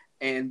you.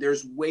 And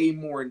there's way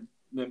more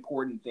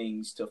important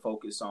things to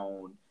focus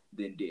on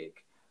than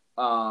dick.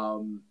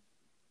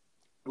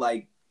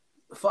 Like,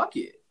 fuck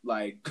it.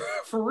 Like,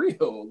 for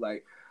real.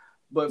 Like,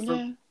 but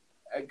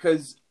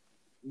because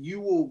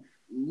you will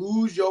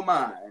lose your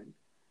mind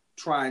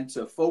trying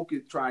to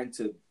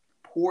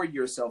pour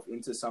yourself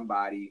into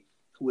somebody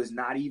who has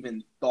not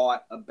even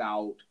thought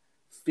about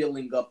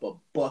filling up a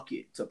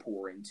bucket to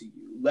pour into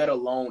you, let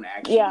alone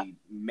actually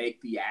make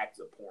the act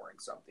of pouring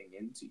something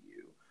into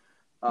you.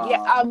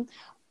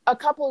 A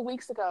couple of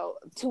weeks ago,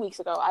 2 weeks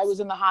ago, I was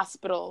in the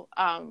hospital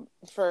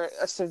for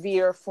a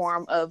severe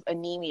form of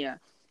anemia.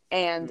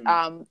 And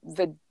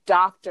the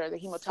doctor, the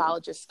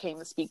hematologist, came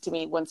to speak to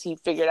me once he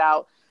figured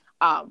out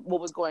what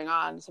was going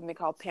on, something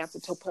called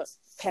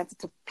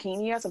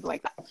pancytopenia, something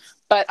like that.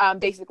 But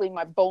basically,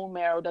 my bone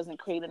marrow doesn't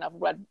create enough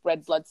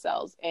red blood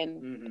cells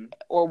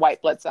or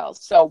white blood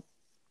cells. So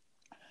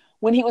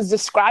when he was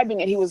describing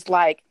it, he was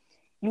like,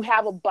 you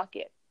have a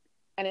bucket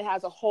and it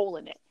has a hole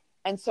in it.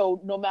 And so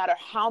no matter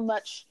how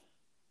much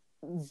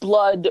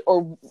blood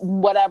or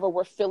whatever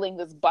we're filling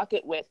this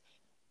bucket with,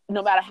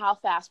 no matter how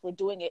fast we're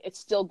doing it, it's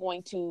still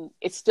going to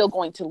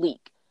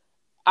leak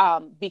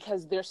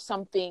because there's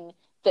something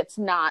that's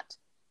not,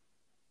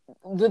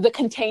 the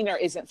container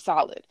isn't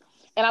solid.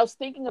 And I was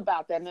thinking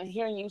about that, and then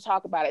hearing you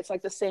talk about it, it's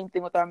like the same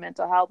thing with our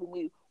mental health.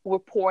 When we're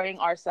pouring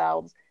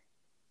ourselves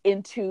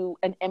into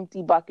an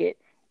empty bucket,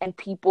 and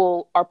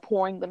people are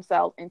pouring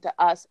themselves into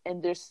us,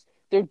 and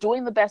they're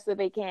doing the best that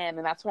they can,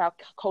 and that's how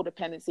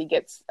codependency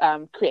gets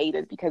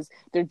created, because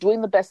they're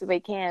doing the best that they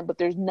can, but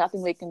there's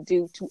nothing they can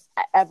do to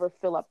ever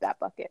fill up that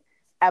bucket,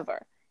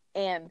 ever.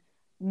 And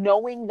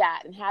knowing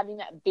that and having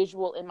that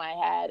visual in my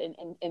head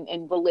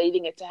and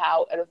relating it to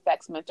how it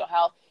affects mental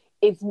health,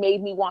 it's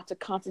made me want to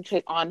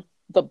concentrate on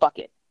the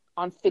bucket,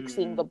 on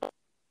fixing the bucket,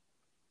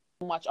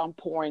 much on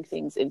pouring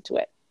things into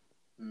it.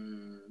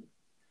 And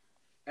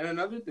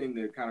another thing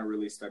that kind of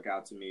really stuck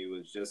out to me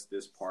was just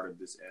this part of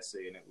this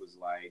essay, and it was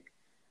like,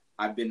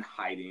 I've been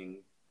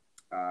hiding,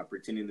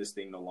 pretending this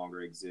thing no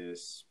longer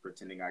exists,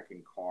 pretending I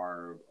can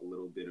carve a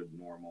little bit of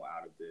normal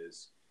out of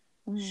this,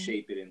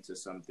 shape it into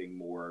something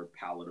more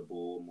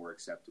palatable, more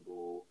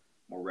acceptable,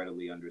 more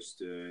readily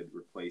understood,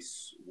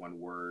 replace one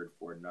word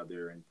for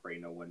another, and pray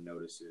no one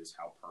notices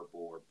how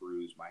purple or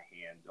bruised my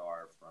hands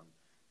are from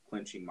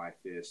clenching my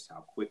fist, how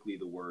quickly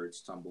the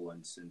words tumble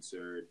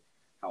uncensored,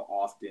 how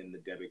often the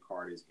debit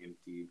card is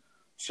empty.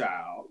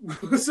 Child.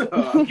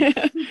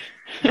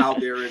 How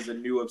there is a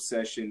new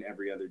obsession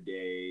every other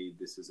day.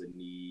 This is a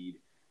need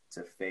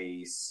to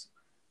face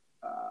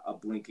a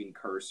blinking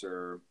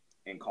cursor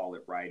and call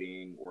it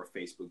writing, or a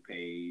Facebook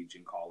page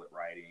and call it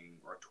writing,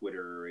 or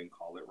Twitter and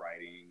call it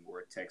writing,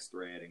 or a text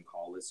thread and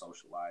call it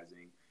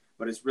socializing.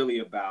 But it's really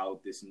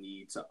about this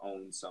need to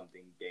own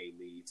something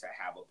daily, to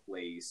have a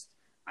place.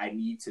 I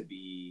need to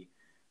be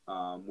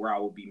where I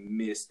will be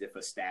missed if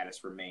a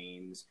status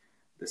remains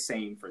the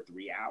same for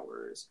 3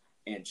 hours.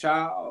 And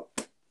child,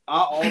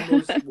 I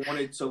almost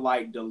wanted to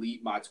like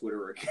delete my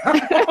Twitter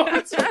account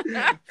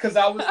because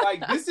I was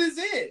like, this is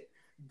it.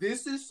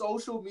 This is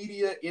social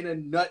media in a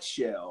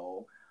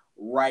nutshell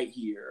right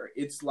here.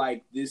 It's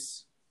like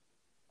this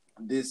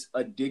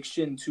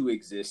addiction to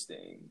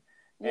existing.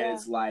 And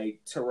it's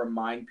like to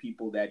remind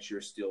people that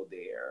you're still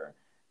there.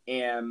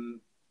 And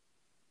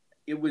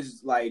it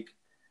was like,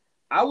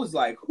 I was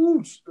like,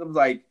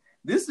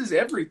 this is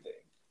everything.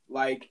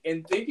 Like,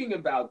 and thinking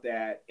about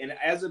that, and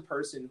as a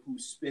person who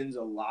spends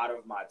a lot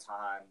of my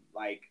time,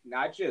 like,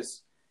 not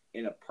just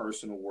in a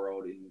personal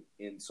world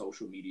in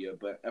social media,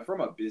 but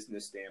from a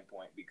business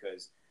standpoint,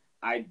 because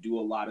I do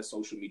a lot of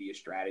social media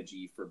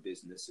strategy for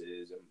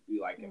businesses, and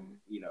we like,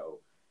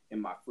 in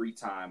my free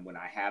time when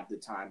I have the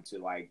time to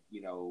like,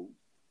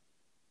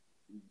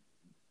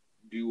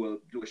 do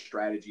a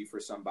strategy for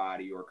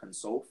somebody or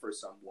consult for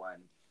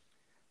someone,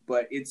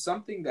 but it's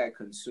something that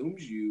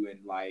consumes you.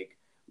 And like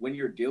when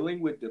you're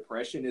dealing with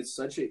depression, it's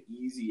such an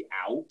easy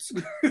out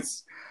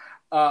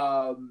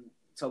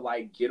to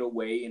like get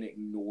away and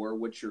ignore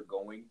what you're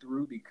going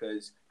through,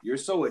 because you're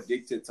so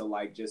addicted to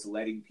like just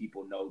letting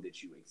people know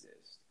that you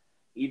exist,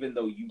 even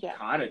though you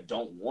kind of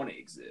don't want to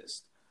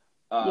exist.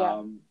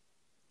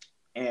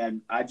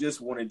 And I just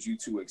wanted you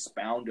to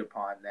expound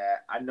upon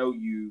that. I know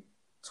you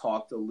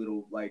talked a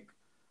little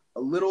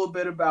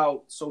bit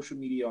about social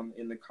media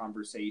in the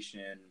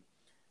conversation.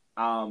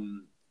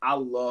 I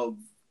love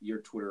your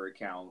Twitter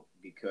account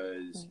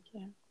because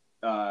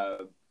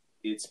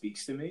it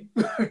speaks to me.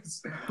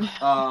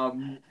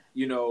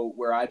 You know,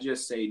 where I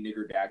just say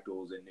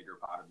niggerdactyls and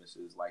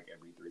niggerpotamuses like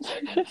every 3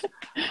 seconds,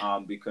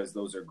 because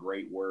those are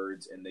great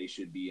words and they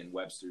should be in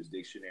Webster's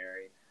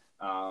dictionary.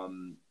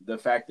 The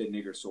fact that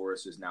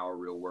niggersaurus is now a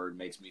real word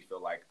makes me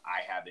feel like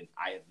I have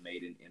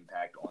made an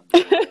impact on the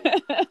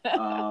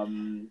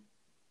world.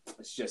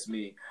 It's just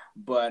me,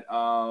 but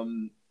I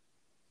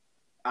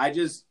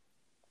just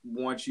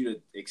want you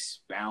to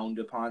expound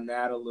upon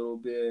that a little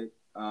bit,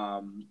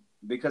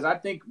 because I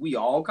think we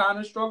all kind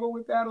of struggle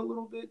with that a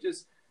little bit.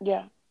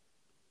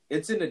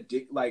 It's an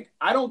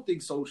I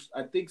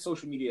think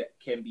social media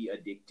can be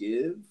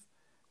addictive.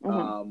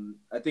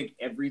 I think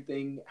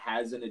everything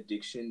has an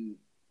addiction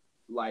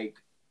like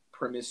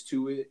premise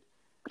to it.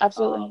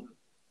 Absolutely.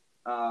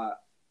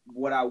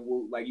 What I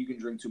will like, you can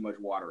drink too much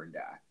water and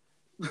die.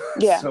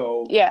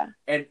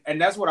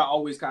 And that's what I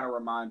always kind of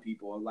remind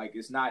people. Like,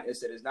 it's not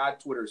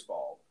Twitter's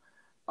fault.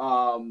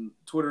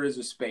 Twitter is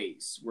a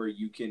space where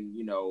you can,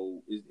 you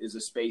know, is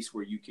a space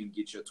where you can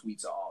get your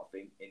tweets off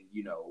and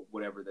you know,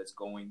 whatever that's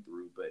going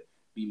through, but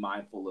be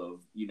mindful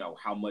of, you know,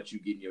 how much you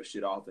getting your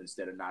shit off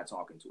instead of not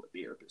talking to a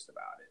therapist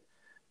about it.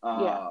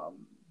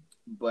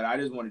 But I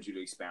just wanted you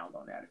to expound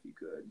on that if you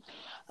could.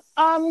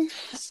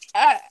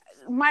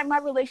 My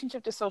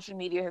relationship to social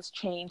media has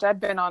changed. I've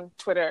been on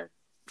Twitter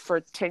for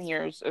 10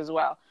 years as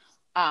well.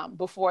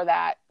 Before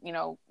that, you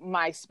know,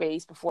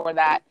 MySpace, before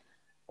that,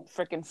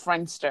 freaking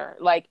Friendster.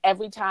 Like,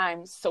 every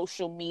time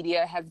social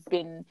media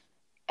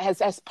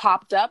has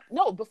popped up.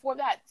 No, before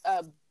that,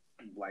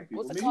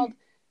 what's it called?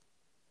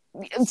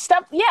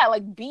 Stuff,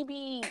 like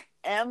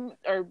BBM,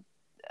 or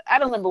I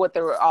don't remember what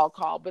they were all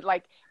called, but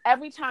like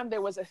every time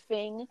there was a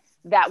thing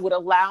that would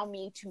allow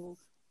me to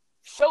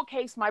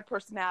showcase my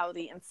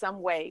personality in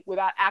some way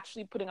without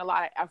actually putting a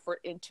lot of effort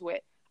into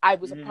it, I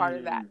was a part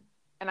of that.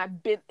 And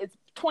it's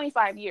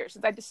 25 years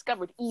since I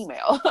discovered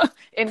email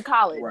in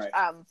college. Right.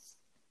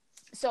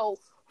 So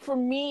for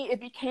me,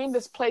 it became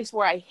this place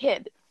where I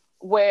hid,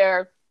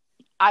 where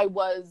I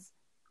was,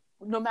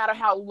 no matter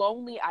how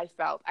lonely I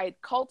felt, I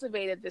had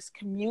cultivated this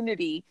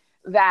community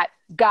that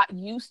got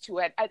used to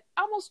it. I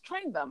almost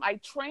trained them. I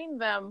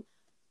trained them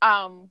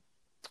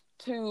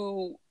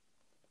to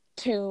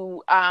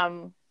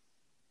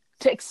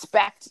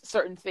expect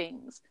certain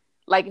things.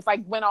 Like, if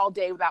I went all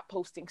day without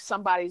posting,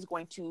 somebody's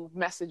going to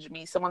message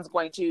me. Someone's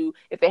going to,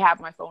 if they have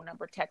my phone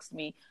number, text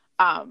me.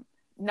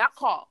 Not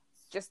call,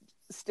 just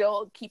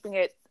still keeping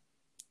it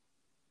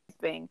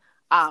thing.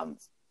 And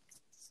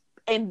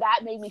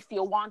that made me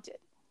feel wanted.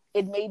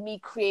 It made me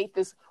create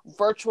this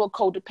virtual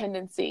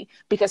codependency,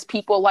 because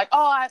people like,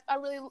 I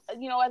really,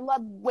 you know, I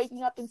love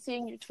waking up and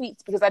seeing your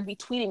tweets, because I'd be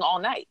tweeting all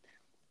night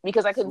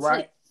because I couldn't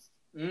sleep.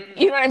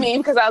 You know what I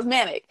mean? Because I was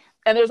manic.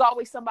 And there's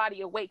always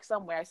somebody awake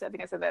somewhere. I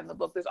think I said that in the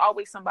book. There's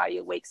always somebody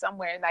awake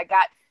somewhere. And I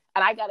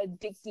got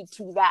addicted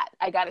to that.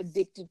 I got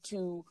addicted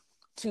to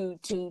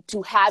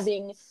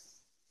having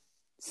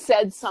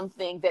said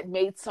something that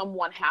made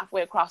someone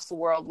halfway across the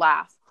world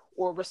laugh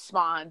or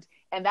respond.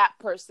 And that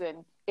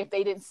person, if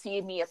they didn't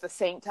see me at the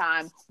same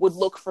time, would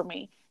look for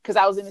me, because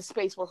I was in a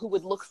space where who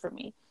would look for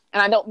me?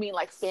 And I don't mean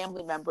like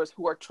family members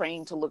who are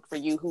trained to look for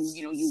you, who,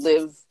 you know, you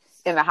live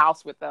in the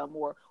house with them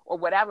or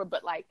whatever,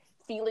 but like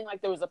feeling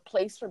like there was a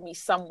place for me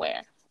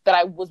somewhere, that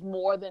I was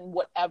more than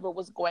whatever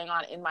was going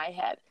on in my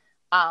head.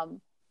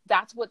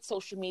 That's what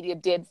social media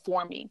did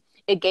for me.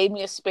 It gave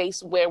me a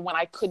space where, when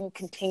I couldn't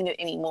contain it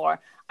anymore,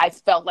 I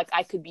felt like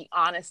I could be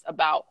honest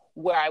about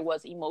where I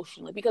was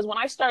emotionally. Because when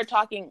I started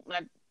talking,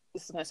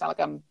 this is going to sound like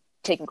I'm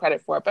taking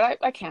credit for it, but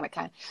I kind of.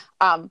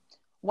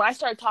 When I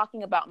started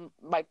talking about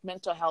like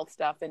mental health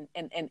stuff and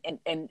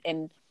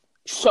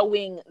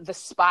showing the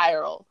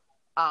spiral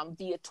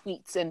via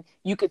tweets, and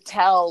you could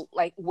tell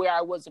like where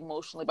I was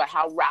emotionally by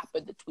how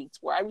rapid the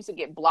tweets were. I used to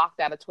get blocked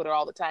out of Twitter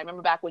all the time.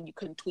 Remember back when you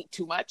couldn't tweet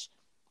too much,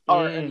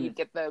 or you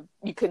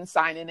couldn't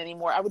sign in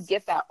anymore? I would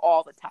get that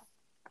all the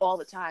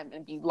time,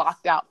 and be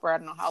locked out for I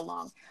don't know how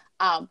long.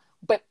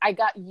 But I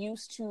got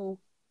used to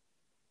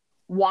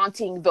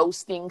wanting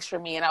those things for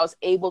me, and I was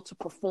able to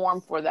perform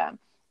for them.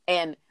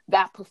 And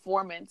that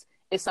performance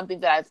is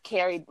something that I've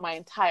carried my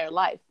entire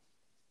life.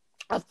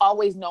 I've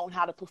always known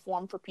how to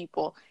perform for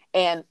people.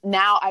 And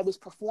now I was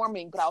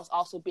performing, but I was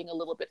also being a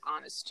little bit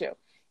honest too.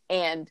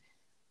 And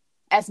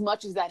as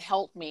much as that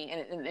helped me,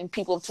 and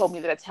people have told me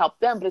that it's helped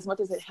them, but as much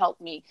as it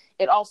helped me,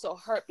 it also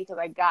hurt, because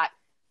I got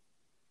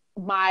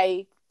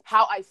my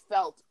how I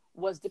felt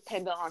was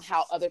dependent on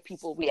how other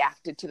people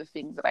reacted to the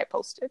things that I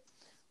posted.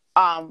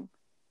 I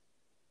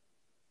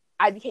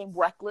became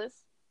reckless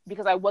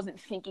because I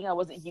wasn't thinking, I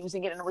wasn't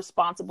using it in a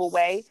responsible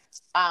way.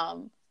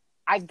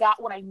 I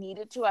got what I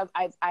needed to.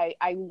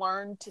 I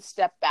learned to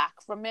step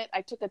back from it.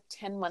 I took a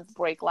 10-month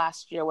break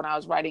last year when I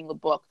was writing the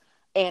book.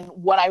 And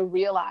what I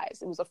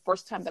realized, it was the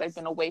first time that I'd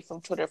been away from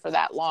Twitter for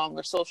that long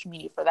or social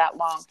media for that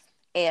long.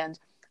 And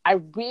I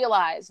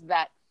realized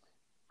that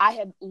I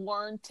had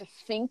learned to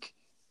think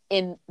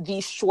in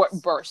these short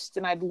bursts,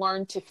 and I'd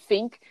learned to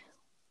think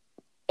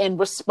and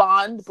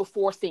respond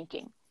before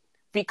thinking,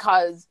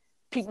 because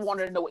people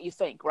wanted to know what you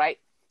think, right?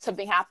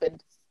 Something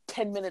happened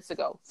 10 minutes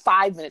ago,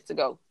 5 minutes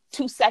ago,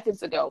 2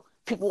 seconds ago.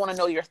 People want to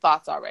know your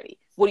thoughts already.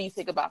 What do you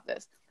think about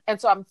this? And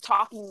so I'm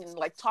talking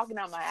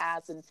out my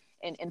ass and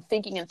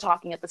thinking and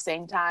talking at the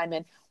same time.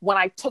 And when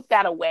I took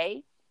that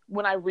away,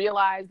 when I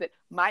realized that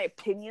my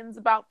opinions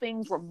about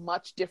things were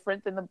much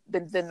different than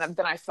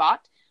I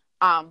thought,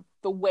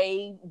 the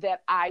way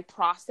that I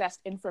processed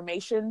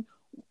information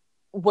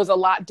was a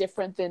lot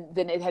different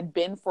than it had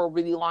been for a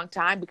really long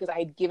time, because I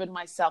had given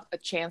myself a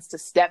chance to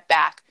step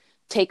back,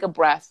 take a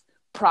breath,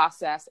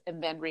 process,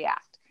 and then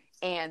react.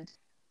 And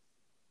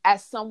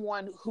as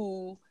someone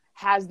who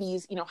has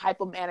these,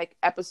 hypomanic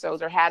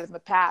episodes, or had in the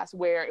past,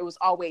 where it was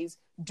always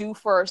do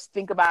first,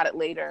 think about it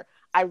later,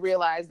 I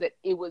realized that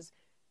it was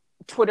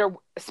Twitter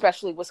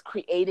especially was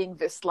creating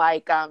this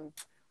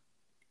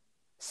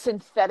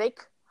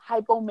synthetic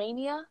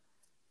hypomania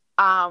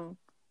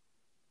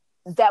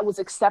that was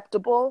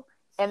acceptable.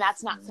 And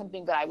that's not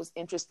something that I was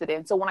interested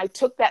in. So when I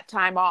took that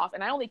time off,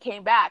 and I only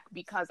came back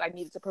because I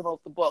needed to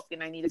promote the book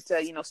and I needed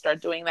to,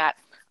 start doing that.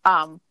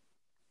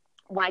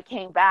 When I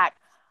came back,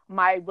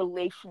 my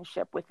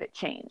relationship with it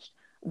changed.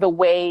 The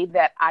way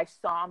that I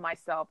saw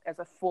myself as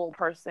a full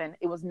person,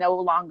 it was no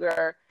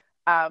longer,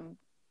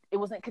 it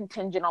wasn't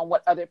contingent on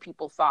what other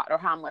people thought or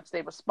how much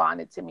they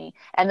responded to me.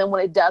 And then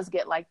when it does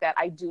get like that,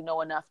 I do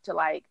know enough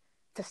to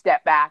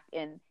step back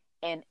and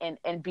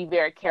be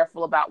very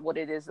careful about what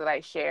it is that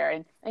I share.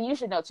 And you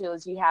should know too,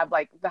 is you have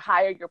the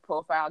higher your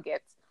profile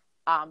gets,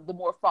 the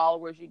more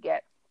followers you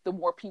get, the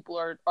more people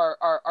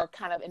are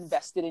kind of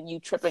invested in you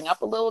tripping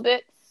up a little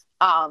bit.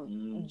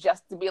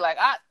 Just to be like,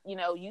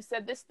 you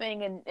said this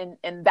thing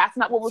and that's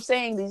not what we're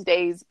saying these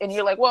days. And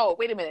you're like, whoa,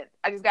 wait a minute.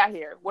 I just got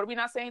here. What are we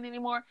not saying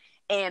anymore?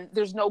 And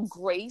there's no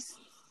grace.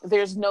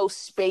 There's no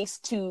space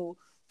to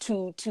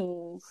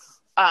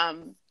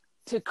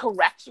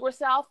correct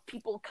yourself.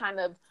 People kind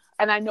of,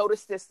 and I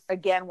noticed this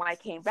again when I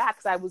came back,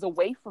 because I was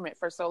away from it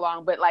for so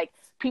long, but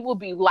people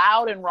be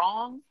loud and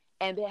wrong,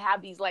 and they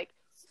have these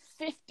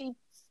 50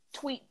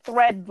 tweet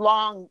thread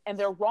long, and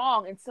they're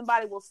wrong. And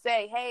somebody will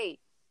say, hey,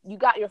 you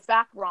got your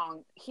fact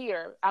wrong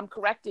here. I'm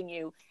correcting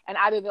you. And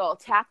either they'll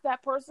attack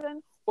that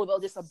person or they'll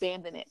just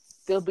abandon it.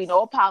 There'll be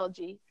no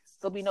apology.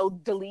 There'll be no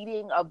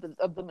deleting of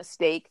the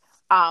mistake.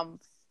 And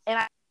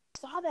I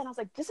saw that and I was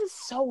like, this is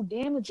so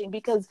damaging,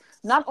 because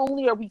not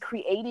only are we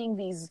creating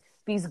these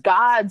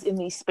gods in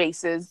these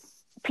spaces,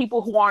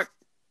 people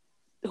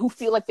who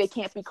feel like they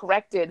can't be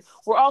corrected,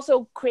 we're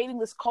also creating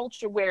this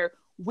culture where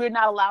we're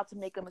not allowed to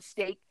make a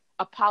mistake,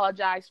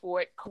 apologize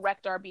for it,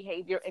 correct our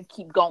behavior, and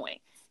keep going.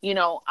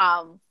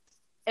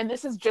 And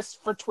this is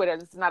just for Twitter.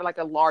 This is not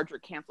a larger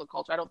cancel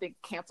culture. I don't think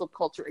cancel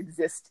culture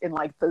exists in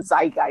the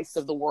zeitgeist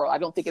of the world. I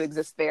don't think it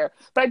exists there.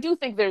 But I do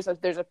think there's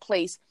a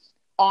place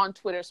on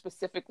Twitter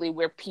specifically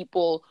where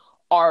people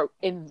are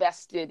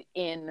invested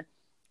in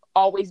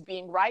always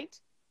being right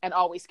and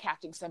always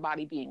catching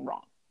somebody being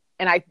wrong.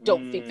 And I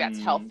don't think that's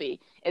healthy.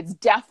 It's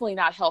definitely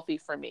not healthy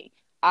for me.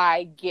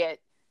 I get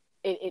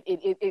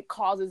it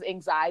causes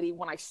anxiety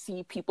when I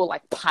see people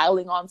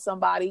piling on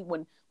somebody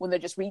when they're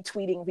just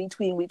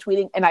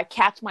retweeting. And I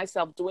catch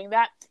myself doing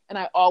that. And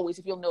I always,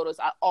 if you'll notice,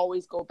 I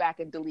always go back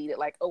and delete it.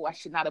 I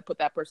should not have put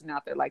that person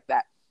out there like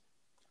that.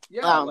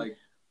 Yeah.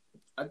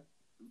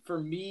 For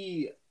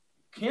me,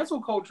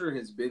 cancel culture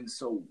has been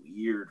so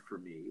weird for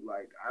me.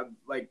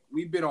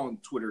 We've been on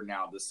Twitter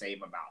now the same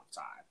amount of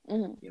time.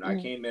 Mm-hmm. I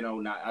came in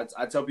 09.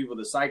 I tell people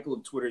the cycle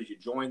of Twitter is you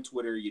join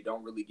Twitter, you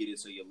don't really get it,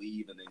 so you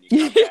leave, and then you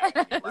come back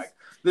and you're like,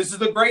 this is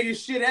the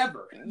greatest shit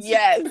ever.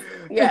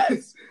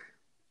 Yes.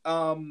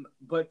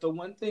 But the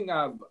one thing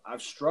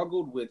I've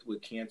struggled with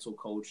cancel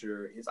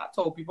culture is I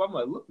told people, I'm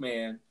like, look,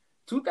 man,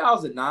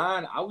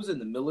 2009, I was in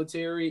the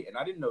military and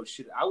I didn't know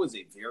shit. I was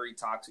a very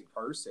toxic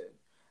person.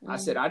 I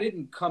said, I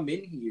didn't come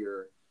in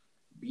here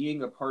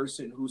being a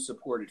person who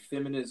supported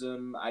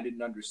feminism. I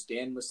didn't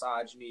understand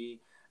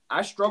misogyny.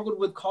 I struggled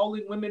with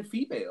calling women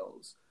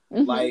females.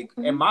 And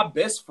my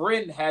best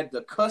friend had to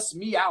cuss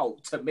me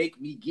out to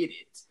make me get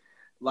it.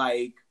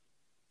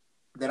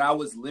 That I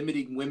was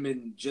limiting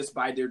women just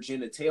by their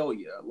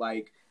genitalia.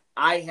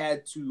 I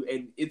had to,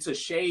 and it's a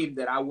shame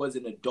that I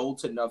wasn't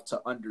adult enough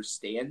to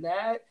understand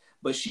that,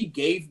 but she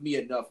gave me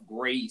enough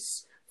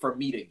grace for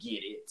me to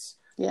get it.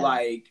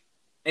 Yeah.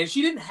 And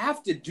she didn't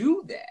have to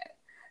do that.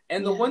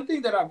 And the one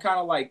thing that I've kind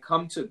of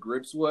come to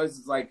grips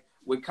was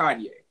with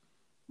Kanye.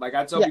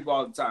 I tell people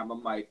all the time,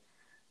 I'm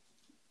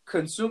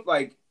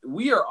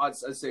we are. I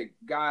say,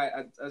 guy.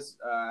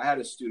 I had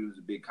a student who's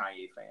a big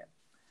Kanye fan.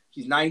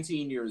 She's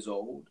 19 years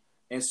old,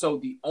 and so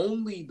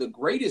the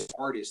greatest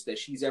artist that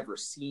she's ever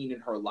seen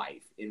in her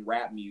life in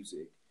rap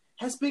music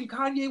has been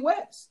Kanye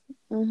West.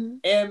 Mm-hmm.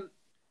 And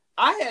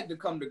I had to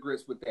come to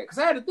grips with that because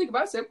I had to think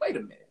about it. I said, wait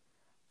a minute.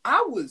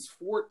 I was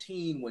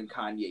 14 when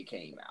Kanye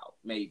came out,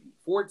 maybe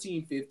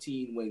 14,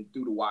 15 when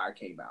Through the Wire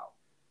came out.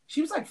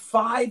 She was like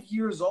 5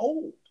 years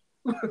old.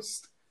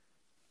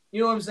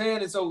 You know what I'm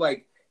saying? And so,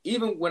 like,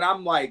 even when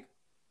I'm like,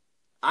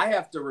 I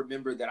have to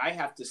remember that I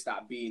have to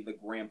stop being the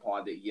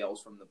grandpa that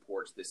yells from the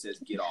porch that says,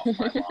 get off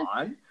my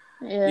lawn,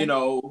 you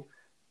know,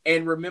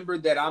 and remember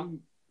that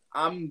I'm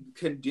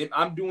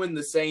doing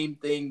the same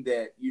thing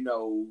that, you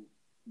know,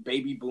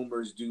 baby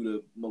boomers do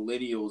to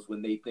millennials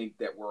when they think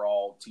that we're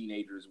all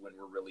teenagers when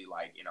we're really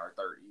like in our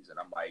 30s. And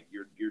I'm like,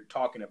 you're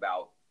talking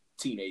about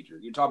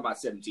teenagers. You're talking about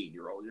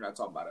 17-year-olds. You're not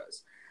talking about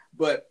us.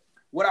 But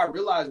what I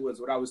realized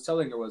was, what I was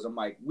telling her was, I'm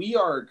like, we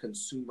are a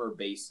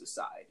consumer-based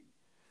society.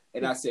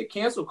 And I said,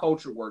 cancel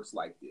culture works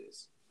like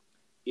this.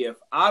 If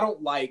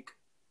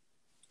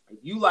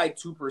you like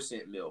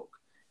 2% milk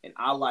and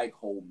I like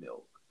whole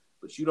milk,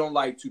 but you don't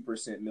like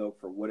 2% milk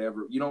for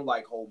whatever, you don't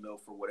like whole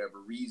milk for whatever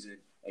reason,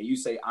 and you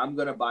say, I'm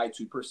going to buy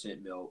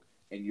 2% milk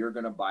and you're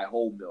going to buy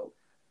whole milk,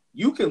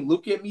 you can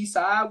look at me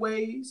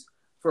sideways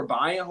for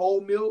buying whole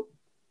milk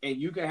and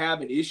you can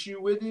have an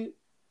issue with it,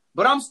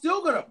 but I'm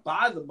still going to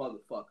buy the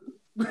motherfucker.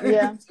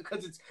 Yeah.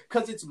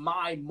 Because it's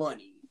my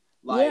money.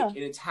 And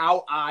it's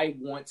how I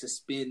want to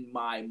spend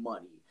my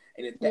money.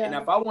 And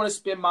if I want to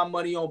spend my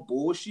money on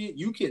bullshit,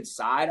 you can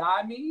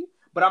side-eye me,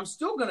 but I'm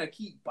still going to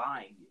keep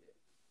buying it,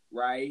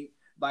 right?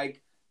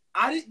 Like,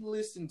 I didn't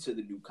listen to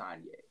the new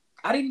Kanye.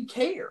 I didn't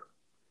care.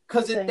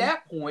 Because at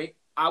that point,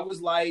 I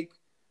was like,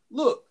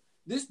 look,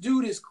 this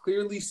dude is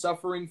clearly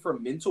suffering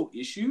from mental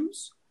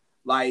issues.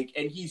 Like,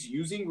 and he's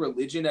using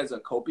religion as a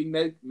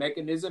coping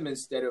mechanism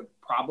instead of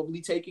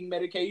probably taking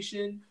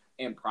medication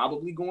and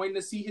probably going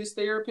to see his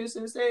therapist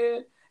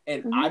instead.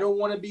 And I don't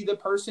want to be the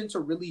person to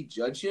really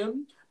judge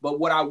him. But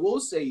what I will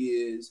say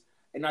is,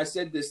 and I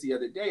said this the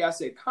other day, I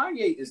said,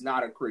 Kanye is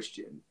not a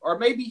Christian, or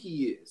maybe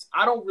he is.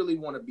 I don't really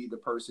want to be the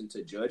person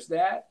to judge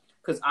that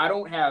because I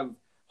don't have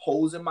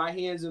holes in my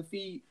hands and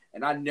feet,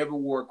 and I never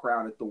wore a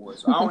crown of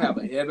thorns. So I don't have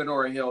a heaven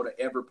or a hell to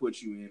ever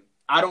put you in.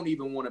 I don't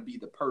even want to be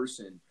the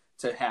person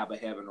to have a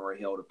heaven or a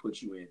hell to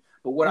put you in.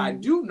 But what I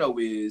do know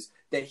is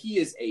that he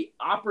is a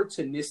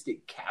opportunistic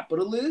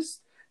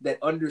capitalist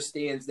that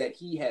understands that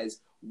he has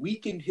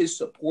weakened his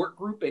support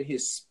group and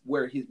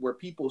where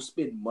people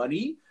spend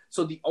money.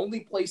 So the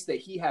only place that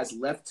he has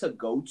left to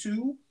go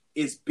to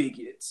is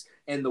bigots.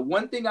 And the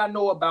one thing I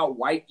know about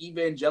white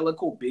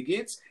evangelical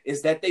bigots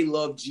is that they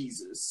love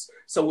Jesus.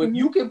 So if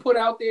you can put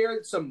out there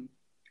if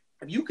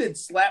you can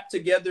slap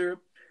together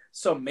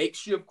some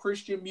makeshift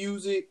Christian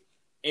music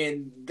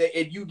and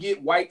you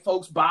get white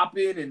folks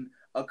bopping and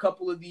a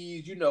couple of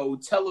these, you know,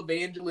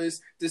 televangelists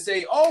to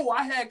say, oh,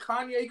 I had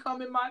Kanye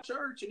come in my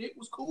church and it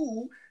was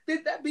cool,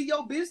 then that be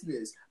your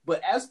business.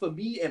 But as for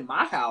me and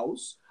my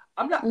house,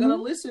 I'm not going to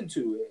listen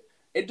to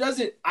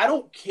it. I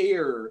don't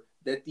care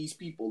that these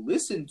people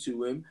listen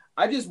to him.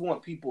 I just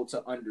want people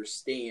to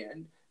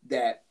understand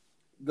that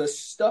the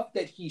stuff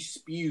that he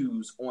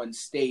spews on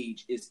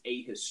stage is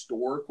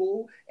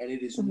ahistorical and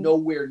it is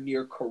nowhere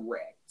near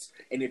correct.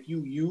 And if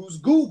you use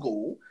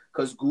Google,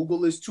 because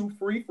Google is too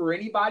free for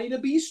anybody to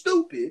be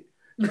stupid,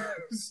 and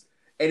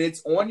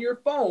it's on your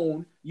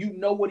phone, you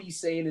know what he's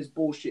saying is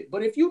bullshit.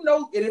 But if you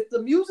know, and if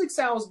the music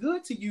sounds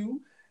good to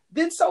you,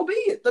 then so be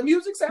it. The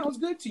music sounds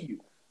good to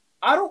you.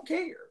 I don't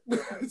care.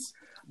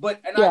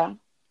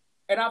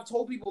 I've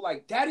told people,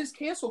 like, that is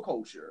cancel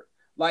culture.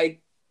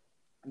 Like,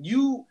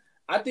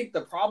 I think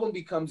the problem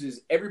becomes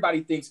is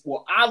everybody thinks,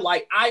 well,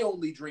 I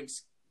only drink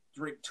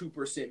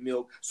 2%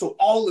 milk, so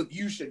all of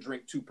you should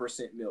drink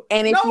 2% milk.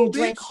 And if you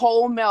drink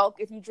whole milk,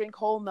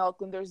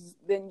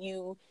 then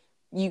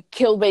you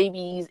kill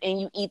babies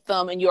and you eat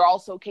them, and you're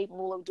also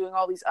capable of doing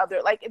all these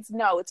other, like, it's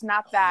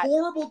not that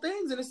horrible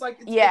things. And it's like,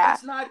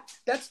 it's not,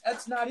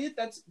 that's not it.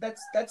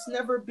 That's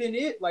never been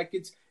it. Like,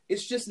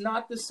 it's just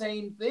not the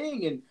same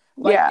thing. And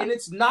like, and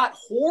it's not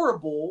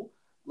horrible.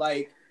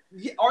 Like,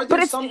 are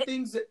there some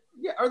things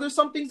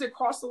that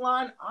cross the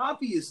line?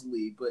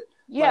 Obviously, but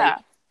yeah.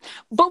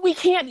 But we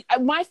can't,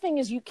 my thing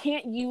is, you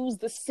can't use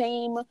the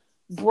same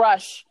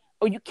brush,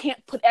 or you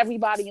can't put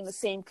everybody in the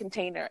same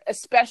container,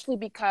 especially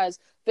because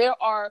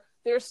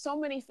there's so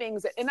many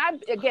things that,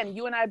 and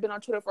you and I have been on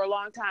Twitter for a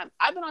long time.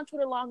 I've been on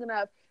Twitter long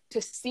enough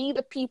to see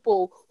the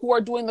people who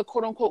are doing the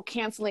quote unquote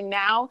canceling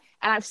now.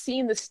 And I've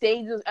seen the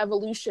stages of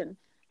evolution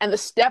and the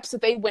steps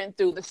that they went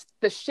through,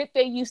 the shit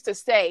they used to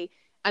say,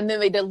 and then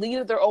they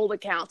deleted their old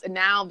accounts, and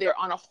now they're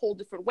on a whole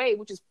different way,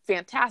 which is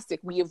fantastic.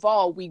 We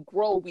evolve, we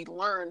grow, we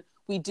learn,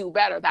 we do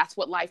better. That's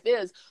what life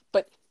is.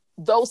 But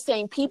those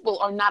same people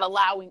are not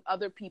allowing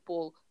other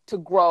people to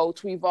grow,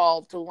 to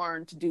evolve, to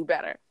learn, to do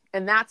better.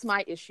 And that's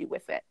my issue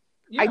with it.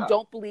 Yeah. I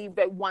don't believe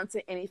that once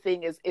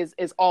anything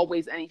is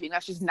always anything.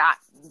 That's just not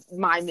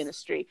my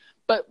ministry.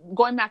 But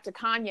going back to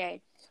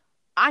Kanye,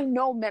 I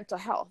know mental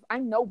health. I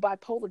know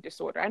bipolar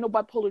disorder. I know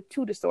bipolar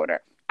 2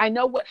 disorder. I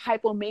know what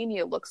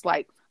hypomania looks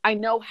like. I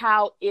know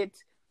how it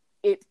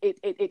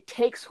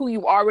takes who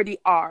you already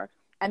are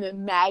and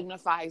then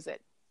magnifies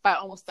it by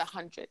almost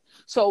 100.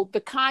 So the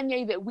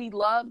Kanye that we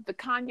love, the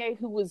Kanye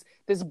who was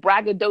this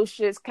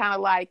braggadocious kind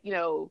of like,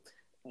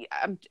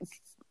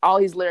 all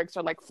his lyrics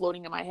are like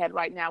floating in my head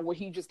right now, where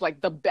he just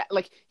like the best,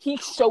 like he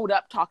showed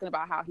up talking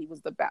about how he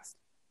was the best.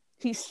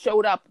 He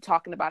showed up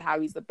talking about how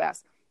he's the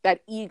best.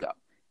 That ego,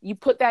 you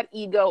put that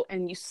ego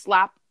and you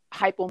slap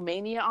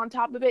hypomania on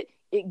top of it,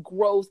 it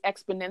grows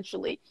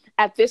exponentially.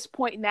 At this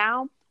point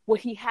now,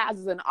 what he has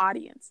is an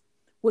audience.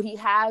 What he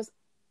has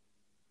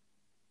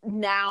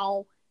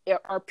now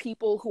are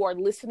people who are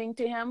listening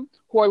to him,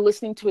 who are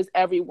listening to his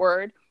every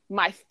word.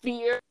 My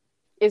fear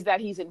is that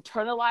he's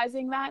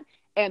internalizing that,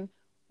 and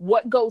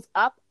what goes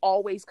up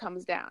always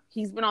comes down.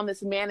 He's been on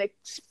this manic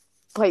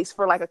place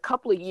for like a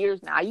couple of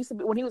years now. I used to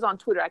be, when he was on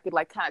Twitter, I could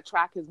like kind of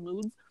track his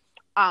moods.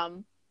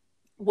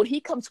 When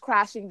he comes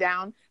crashing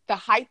down, the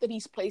height that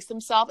he's placed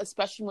himself,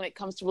 especially when it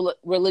comes to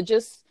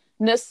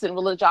religiousness and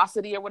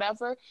religiosity or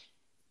whatever,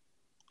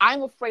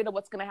 I'm afraid of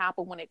what's going to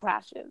happen when it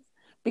crashes.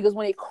 Because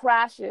when it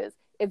crashes,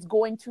 it's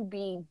going to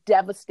be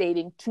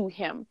devastating to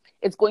him.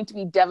 It's going to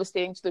be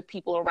devastating to the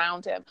people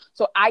around him.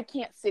 So I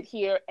can't sit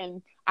here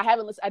and I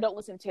don't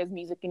listen to his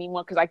music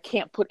anymore because I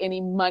can't put any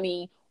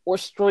money or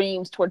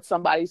streams towards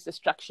somebody's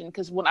destruction.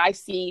 Because when I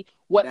see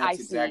what I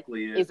see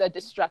is a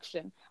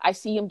destruction. I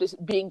see him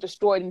just being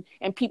destroyed,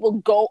 and people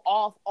go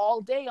off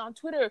all day on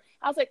Twitter.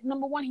 I was like,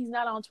 number one, he's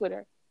not on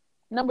Twitter.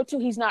 Number two,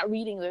 he's not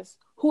reading this.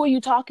 Who are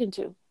you talking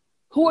to?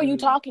 Who are you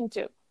talking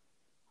to?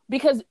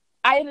 Because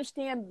I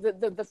understand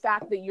the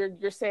fact that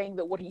you're saying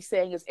that what he's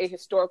saying is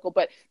ahistorical,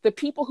 but the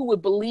people who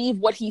would believe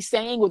what he's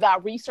saying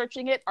without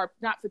researching it are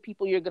not the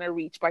people you're going to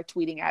reach by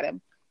tweeting at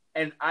him.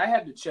 And I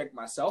had to check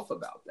myself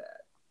about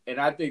that. And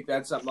I think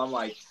that's something I'm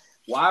like,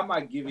 why am I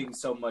giving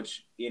so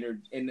much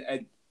energy?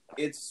 And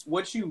it's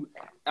what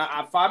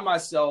I find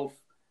myself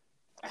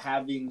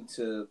having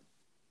to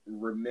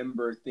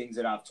remember things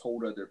that I've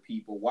told other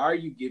people. Why are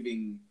you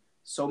giving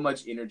so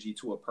much energy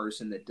to a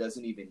person that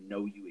doesn't even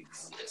know you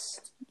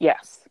exist?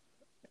 Yes.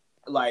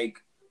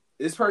 Like,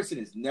 this person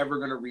is never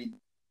going to read.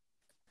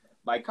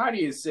 Like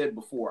Kanye has said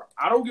before,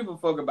 I don't give a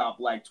fuck about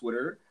Black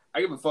Twitter.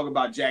 I give a fuck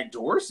about Jack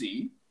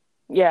Dorsey.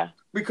 Yeah.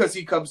 Because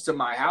he comes to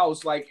my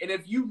house. Like, and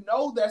if you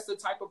know that's the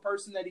type of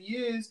person that he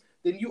is,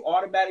 then you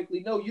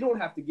automatically know you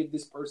don't have to give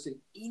this person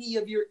any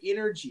of your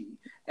energy.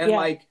 And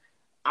like,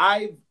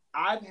 I've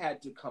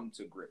had to come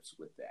to grips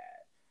with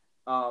that.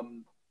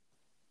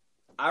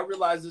 I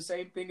realize the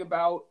same thing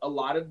about a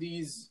lot of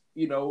these,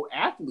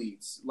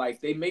 athletes.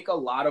 Like, they make a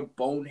lot of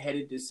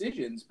boneheaded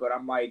decisions, but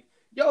I'm like,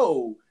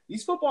 yo,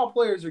 these football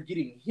players are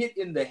getting hit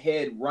in the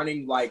head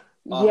running like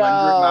 100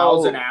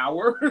 miles an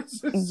hour.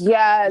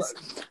 Yes.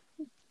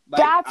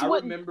 I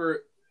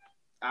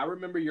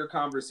remember your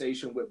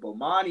conversation with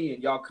Bomani,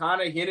 and y'all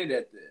kind of hinted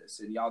at this,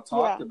 and y'all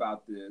talked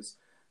about this.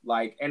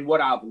 Like, and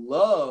what I've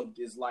loved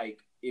is, like,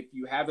 if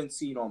you haven't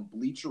seen on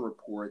Bleacher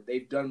Report,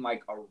 they've done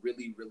like a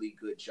really, really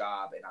good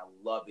job, and I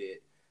love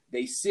it.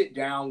 They sit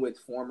down with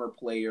former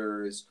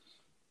players,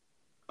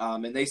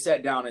 and they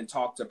sat down and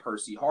talked to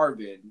Percy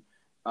Harvin,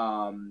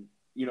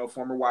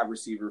 former wide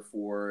receiver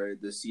for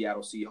the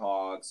Seattle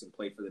Seahawks and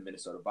played for the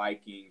Minnesota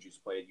Vikings, used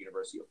to play at the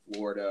University of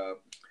Florida.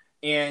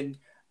 And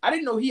I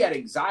didn't know he had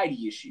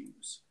anxiety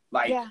issues,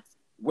 like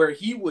where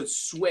he would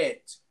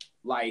sweat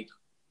like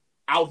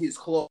out his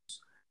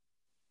clothes.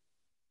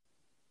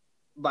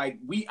 Like,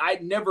 I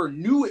never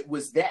knew it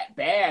was that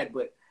bad,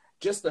 but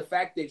just the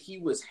fact that he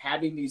was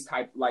having these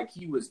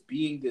he was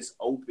being this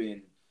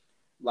open,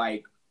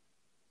 like,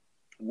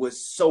 was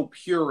so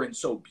pure and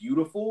so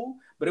beautiful.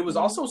 But it was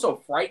also so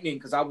frightening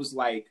because I was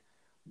like,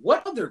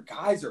 what other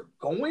guys are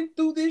going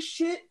through this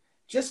shit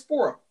just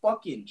for a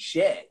fucking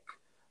check?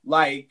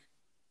 Like,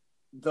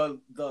 the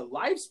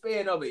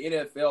lifespan of an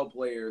NFL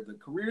player, the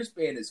career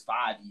span is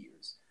 5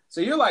 years. So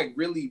you're like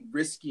really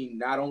risking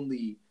not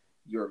only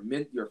your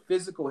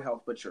physical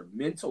health, but your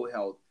mental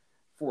health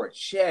for a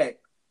check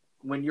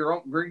when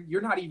you're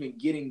not even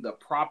getting the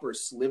proper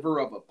sliver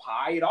of a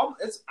pie.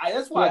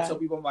 That's why I tell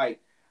people, I'm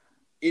like,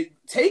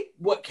 take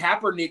what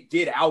Kaepernick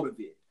did out of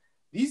it.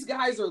 These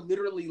guys are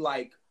literally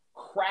like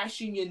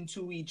crashing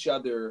into each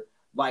other,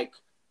 like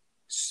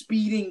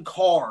speeding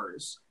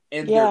cars,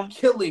 and they're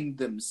killing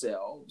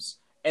themselves.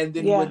 And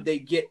then when they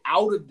get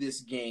out of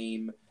this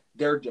game,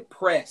 they're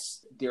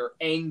depressed, they're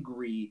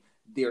angry,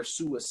 they're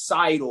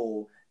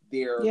suicidal,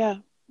 they're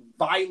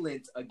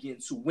violent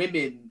against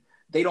women.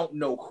 They don't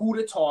know who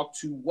to talk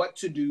to, what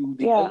to do.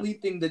 The only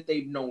thing that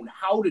they've known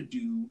how to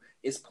do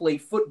is play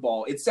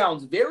football. It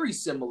sounds very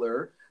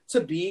similar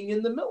to being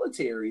in the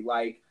military.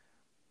 Like,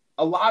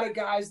 a lot of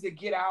guys that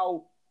get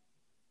out,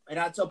 and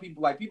I tell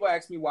people, like, people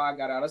ask me why I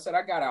got out. I said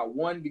I got out,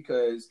 one,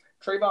 because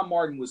Trayvon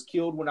Martin was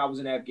killed when I was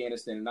in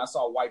Afghanistan, and I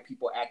saw white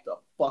people act a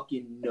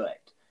fucking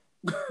nut.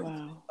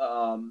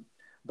 Wow.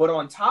 But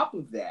on top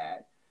of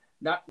that,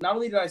 not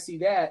only did I see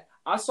that,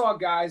 I saw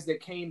guys that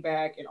came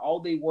back and all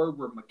they were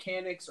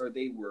mechanics, or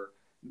they were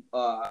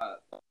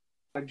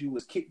do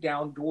was kick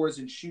down doors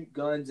and shoot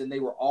guns, and they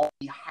were all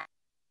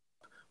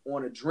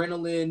on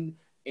adrenaline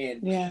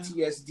and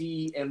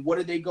PTSD. And what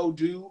did they go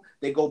do?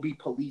 They go be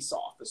police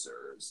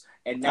officers.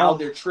 And now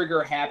they're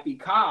trigger happy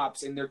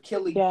cops, and they're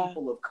killing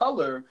people of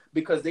color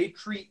because they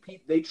treat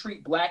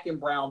black and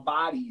brown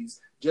bodies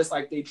just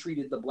like they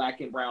treated the black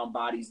and brown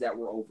bodies that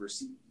were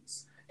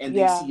overseas. And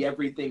they see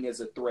everything as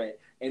a threat.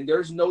 And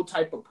there's no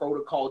type of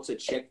protocol to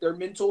check their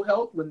mental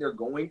health when they're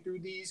going through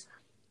these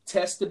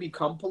tests to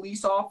become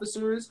police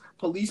officers.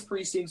 Police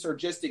precincts are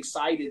just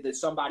excited that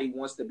somebody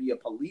wants to be a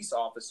police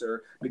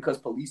officer because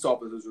police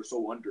officers are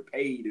so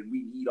underpaid, and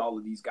we need all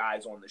of these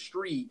guys on the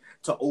street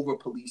to over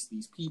police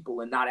these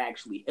people and not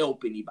actually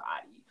help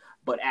anybody,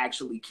 but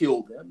actually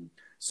kill them.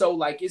 So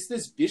like, it's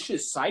this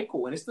vicious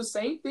cycle, and it's the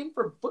same thing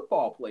for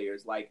football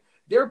players. Like,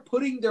 they're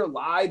putting their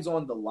lives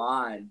on the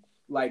line.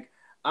 Like,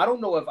 I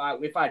don't know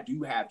if I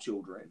do have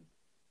children,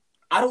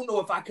 I don't know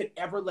if I could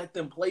ever let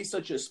them play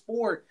such a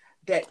sport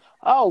that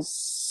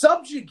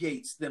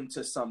subjugates them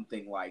to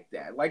something like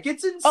that. Like,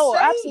 it's insane. Oh,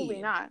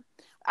 absolutely not.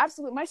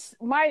 Absolutely.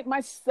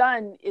 My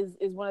son is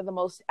one of the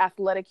most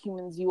athletic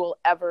humans you will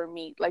ever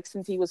meet. Like,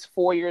 since he was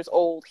 4 years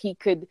old,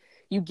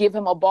 you give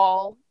him a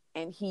ball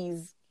and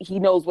he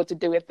knows what to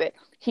do with it.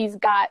 He's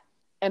got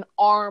an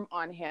arm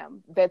on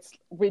him that's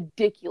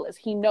ridiculous.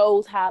 He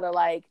knows how to,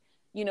 like,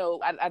 you know,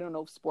 I don't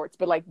know sports,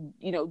 but like,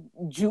 you know,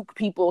 juke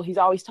people. He's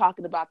always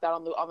talking about that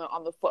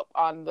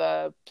on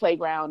the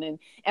playground. And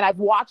I've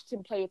watched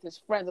him play with his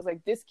friends. I was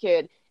like, this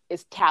kid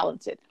is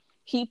talented.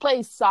 He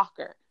plays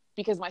soccer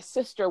because my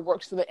sister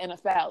works for the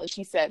NFL, and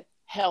she said,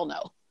 hell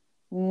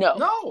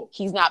no,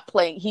 he's not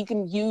playing. He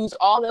can use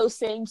all those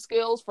same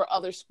skills for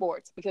other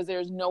sports, because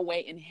there's no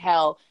way in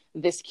hell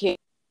this kid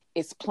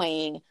is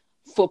playing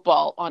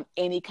football on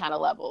any kind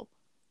of level,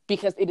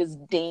 because it is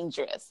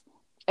dangerous.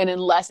 And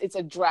unless it's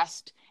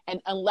addressed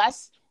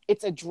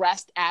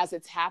as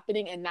it's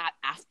happening and not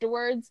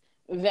afterwards,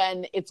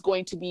 then it's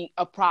going to be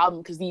a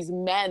problem, because these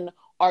men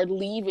are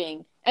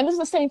leaving. And this is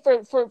the same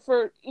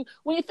for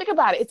when you think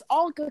about it, it's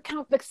all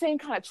the same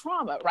kind of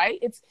trauma, right?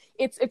 It's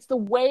the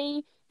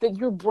way that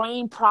your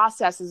brain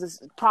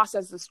processes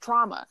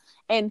trauma.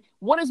 And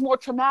what is more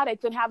traumatic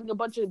than having a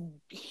bunch of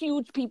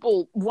huge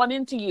people run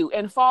into you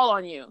and fall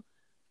on you?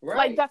 Right.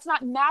 Like, that's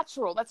not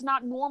natural. That's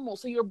not normal.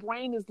 So your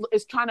brain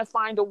is trying to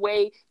find a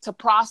way to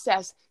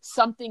process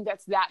something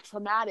that's that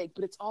traumatic,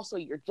 but it's also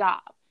your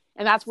job.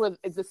 And that's where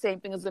it's the same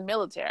thing as the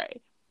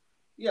military.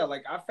 Yeah,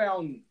 like, I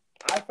found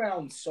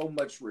so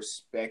much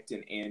respect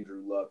in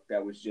Andrew Luck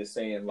that was just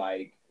saying,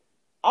 like,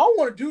 I don't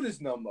want to do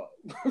this no more.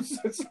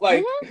 It's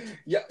like,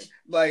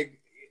 like,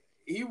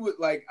 he would,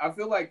 like, I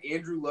feel like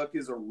Andrew Luck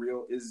is a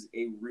real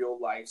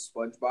life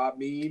SpongeBob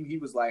meme. He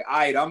was like, all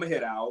right, I'm gonna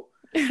head out.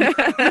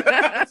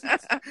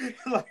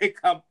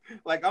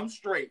 I'm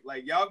straight.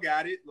 Like, y'all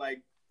got it.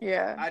 Like,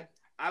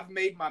 I've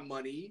made my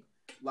money.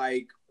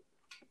 Like,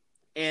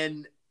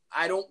 and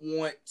I don't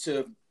want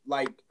to,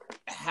 like,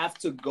 have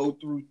to go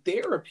through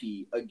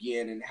therapy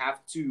again and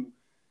have to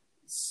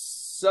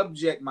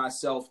subject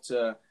myself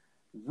to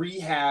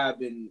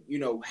rehab and, you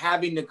know,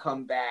 having to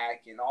come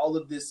back and all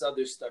of this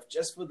other stuff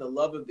just for the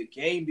love of the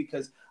game,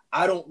 because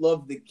I don't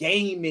love the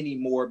game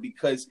anymore,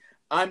 because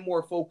I'm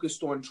more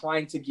focused on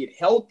trying to get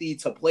healthy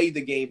to play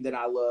the game that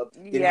I love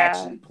than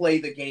actually play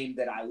the game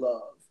that I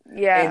love.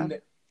 Yeah.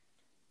 And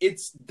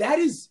that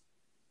is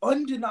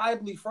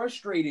undeniably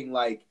frustrating.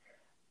 Like,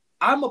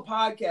 I'm a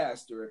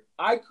podcaster.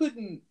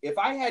 If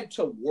I had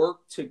to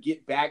work to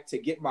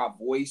get my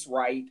voice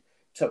right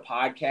to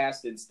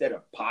podcast instead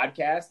of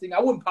podcasting,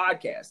 I wouldn't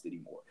podcast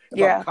anymore.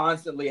 If I'm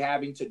constantly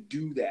having to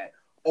do that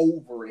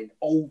over and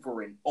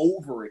over and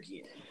over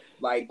again.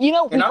 Like, you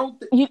know, and I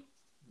don't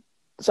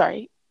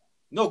sorry.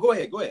 No, go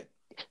ahead.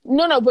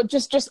 No, but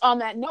just on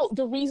that note,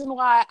 the reason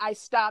why I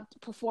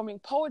stopped performing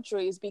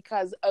poetry is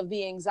because of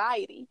the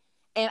anxiety.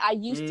 And I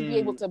used to be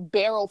able to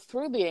barrel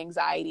through the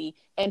anxiety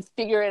and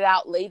figure it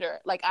out later.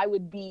 Like, I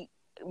would be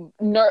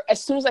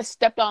as soon as I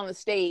stepped on the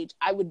stage,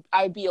 I would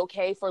be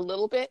okay for a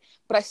little bit,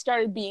 but I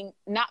started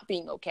not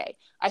being okay.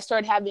 I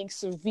started having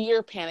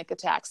severe panic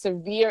attacks,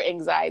 severe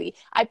anxiety.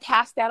 I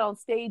passed out on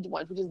stage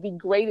once, which is the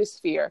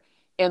greatest fear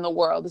in the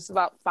world. This is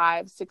about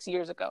 5-6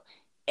 years ago,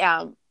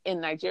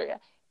 in Nigeria.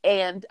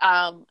 And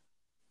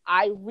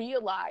I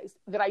realized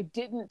that I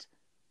didn't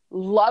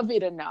love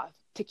it enough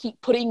to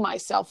keep putting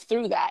myself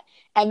through that.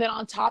 And then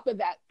on top of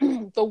that,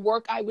 the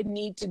work I would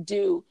need to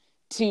do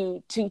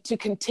to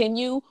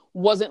continue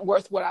wasn't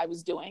worth what I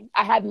was doing.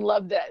 I hadn't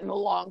loved that in a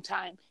long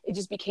time. It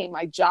just became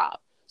my job.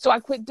 So I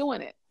quit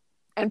doing it.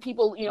 And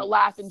people, you know,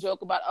 laugh and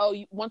joke about, oh,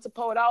 once a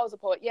poet, always a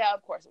poet. Yeah,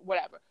 of course,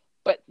 whatever.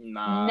 But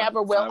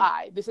never will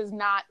I. This is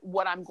not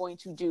what I'm going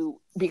to do,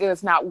 because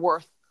it's not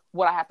worth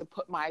what I have to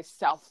put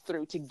myself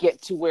through to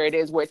get to where it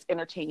is, where it's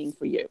entertaining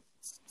for you.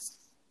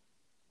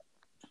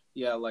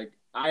 Yeah, like,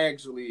 I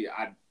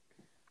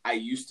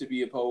used to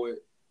be a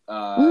poet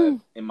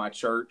in my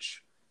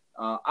church.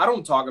 I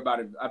don't talk about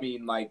it. I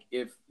mean, like,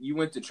 if you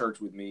went to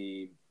church with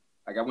me,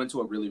 like, I went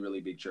to a really,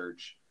 really big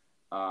church.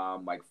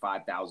 like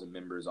 5,000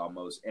 members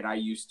almost. And I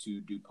used to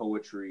do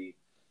poetry.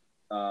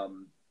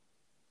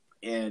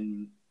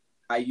 And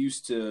I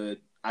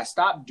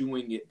stopped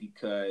doing it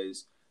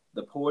because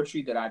the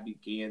poetry that I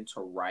began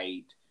to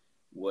write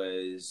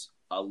was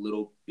a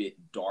little bit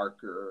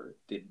darker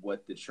than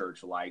what the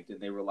church liked.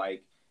 And they were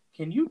like,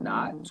 can you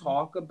not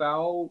talk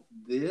about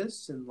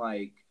this and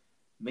like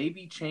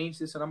maybe change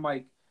this? And I'm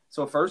like,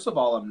 so first of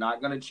all, I'm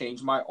not going to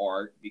change my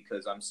art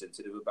because I'm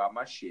sensitive about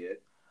my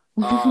shit.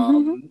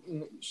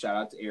 Shout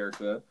out to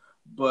Erica.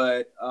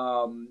 But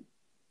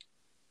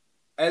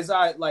as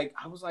I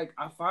was like,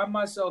 I find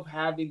myself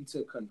having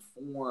to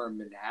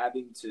conform and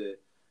having to,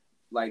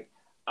 like,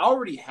 I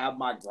already have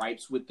my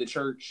gripes with the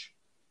church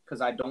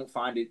because I don't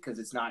find it, because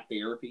it's not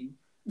therapy.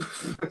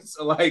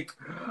 So like,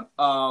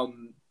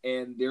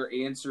 and their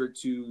answer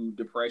to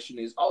depression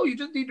is, oh, you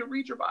just need to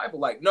read your Bible.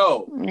 Like,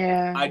 no,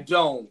 I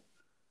don't.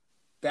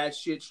 That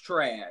shit's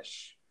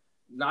trash.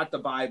 Not the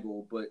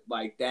Bible, but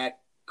like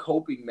that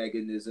coping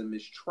mechanism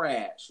is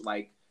trash.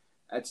 Like,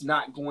 that's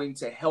not going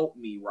to help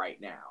me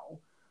right now.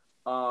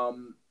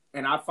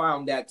 And I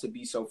found that to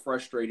be so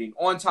frustrating,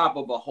 on top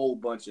of a whole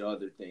bunch of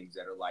other things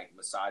that are like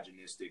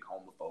misogynistic,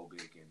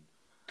 homophobic, and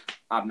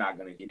I'm not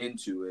going to get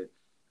into it.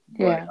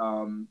 But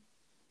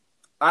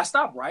I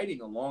stopped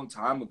writing a long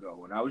time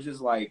ago, and I was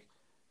just like,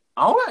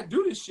 I don't got to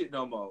do this shit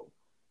no more.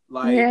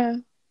 Like,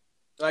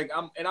 like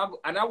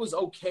I was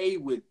okay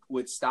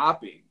with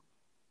stopping.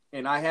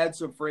 And I had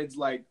some friends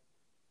like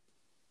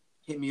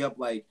hit me up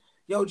like,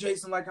 yo,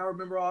 Jason, like, I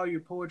remember all your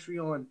poetry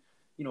on,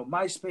 you know,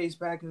 MySpace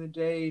back in the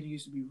day. It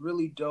used to be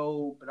really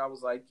dope. And I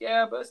was like,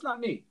 yeah, but it's not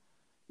me.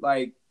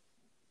 Like,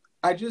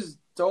 I just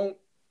don't,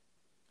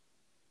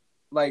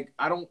 like,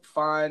 I don't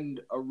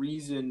find a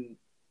reason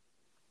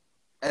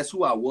as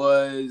who I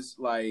was.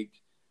 Like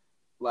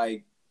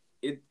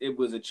it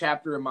was a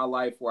chapter in my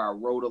life where I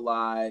wrote a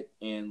lot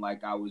and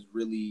like I was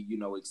really, you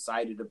know,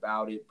 excited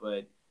about it,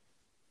 but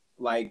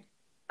like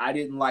I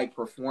didn't like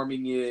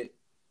performing it,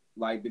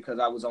 like, because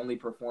I was only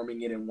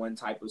performing it in one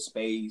type of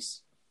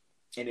space,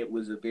 and it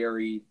was a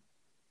very,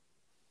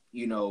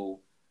 you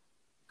know,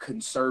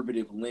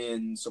 conservative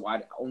lens, so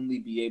I'd only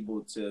be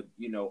able to,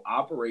 you know,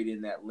 operate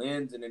in that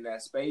lens and in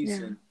that space.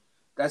 And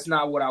that's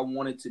not what I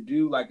wanted to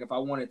do. Like, if I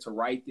wanted to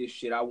write this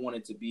shit, I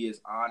wanted to be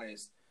as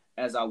honest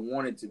as I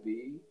wanted to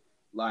be.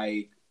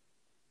 Like,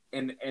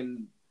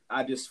 and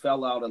I just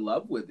fell out of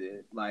love with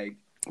it. Like,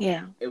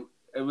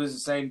 it was the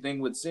same thing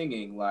with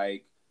singing.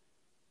 Like,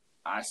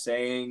 I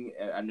sang,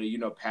 I know, you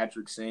know,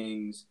 Patrick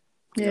sings,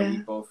 you know, we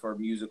both are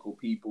musical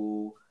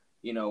people.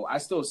 You know, I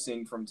still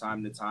sing from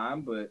time to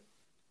time, but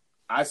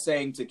I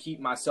sang to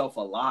keep myself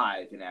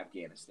alive in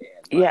Afghanistan.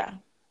 Like,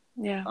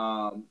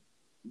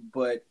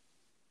 but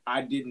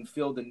I didn't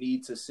feel the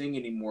need to sing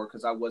anymore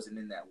because I wasn't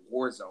in that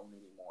war zone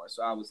anymore.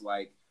 So I was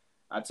like,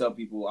 I tell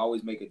people, I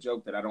always make a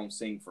joke that I don't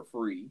sing for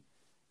free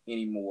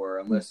anymore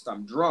unless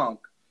I'm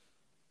drunk.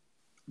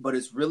 But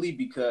it's really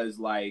because,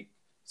 like,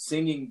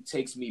 singing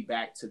takes me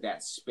back to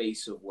that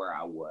space of where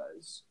I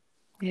was.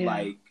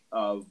 Like,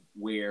 of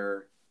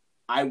where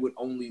I would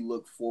only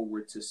look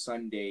forward to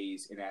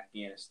Sundays in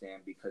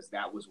Afghanistan because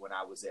that was when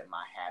I was at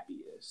my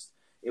happiest.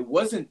 It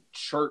wasn't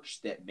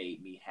church that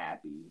made me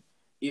happy.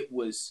 It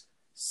was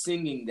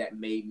singing that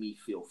made me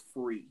feel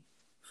free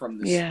from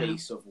the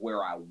space of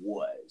where I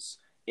was.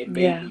 It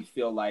made me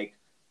feel like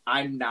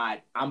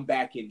I'm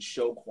back in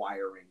show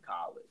choir in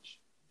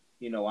college.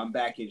 You know, I'm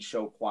back in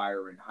show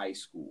choir in high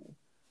school.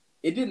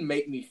 It didn't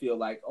make me feel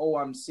like, oh,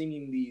 I'm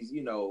singing these,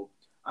 you know,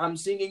 I'm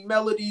singing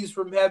melodies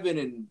from heaven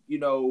and, you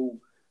know,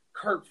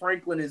 Kirk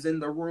Franklin is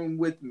in the room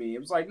with me. It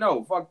was like,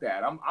 no, fuck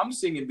that. I'm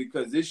singing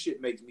because this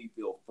shit makes me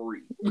feel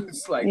free.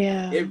 It's like,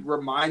 it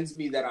reminds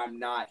me that I'm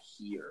not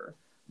here.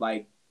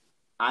 Like,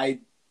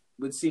 I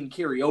would sing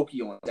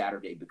karaoke on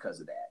Saturday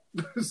because of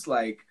that. It's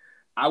like,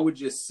 I would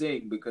just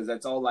sing because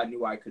that's all I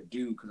knew I could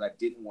do because I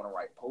didn't want to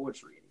write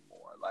poetry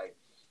anymore. Like,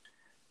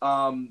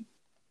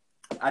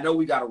 I know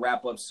we got to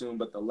wrap up soon,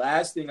 but the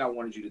last thing I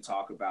wanted you to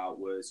talk about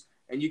was,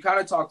 and you kind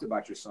of talked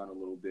about your son a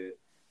little bit,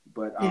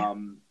 but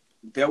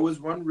there was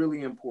one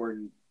really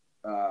important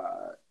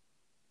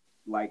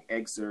like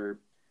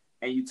excerpt,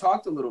 and you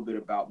talked a little bit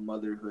about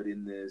motherhood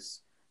in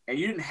this, and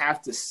you didn't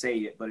have to say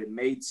it, but it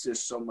made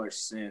just so much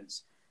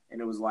sense. And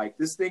it was like,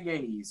 this thing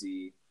ain't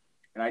easy,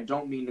 and I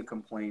don't mean to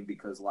complain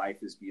because life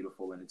is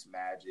beautiful and it's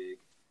magic,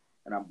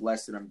 and I'm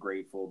blessed and I'm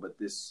grateful, but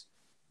this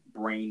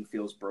brain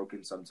feels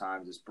broken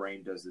sometimes. This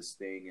brain does this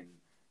thing and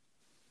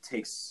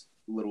takes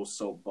little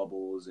soap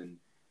bubbles, and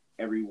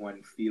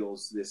everyone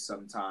feels this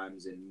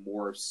sometimes and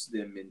morphs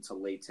them into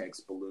latex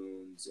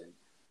balloons, and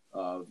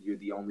you're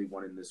the only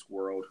one in this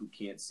world who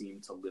can't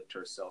seem to lift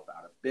herself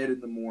out of bed in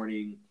the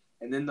morning,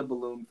 and then the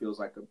balloon feels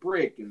like a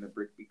brick, and the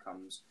brick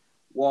becomes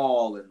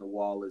wall, and the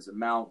wall is a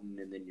mountain,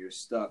 and then you're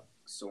stuck.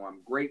 So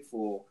I'm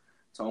grateful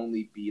to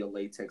only be a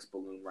latex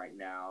balloon right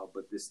now,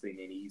 but this thing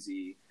ain't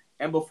easy.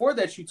 And before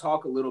that, you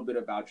talk a little bit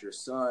about your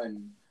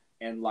son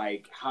and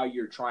like how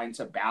you're trying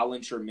to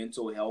balance your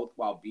mental health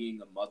while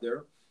being a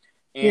mother.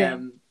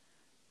 And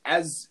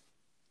as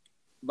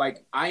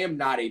like, I am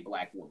not a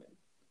Black woman.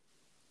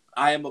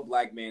 I am a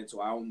black man,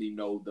 so I only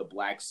know the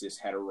black cis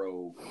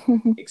hetero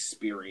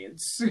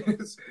experience.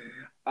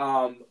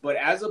 But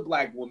as a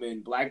black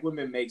women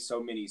make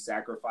so many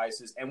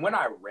sacrifices. And when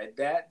I read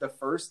that, the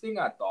first thing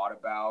I thought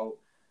about,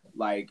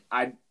 like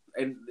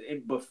and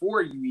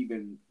before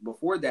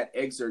that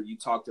excerpt, you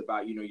talked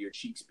about, you know, your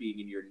cheeks being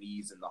in your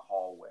knees in the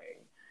hallway.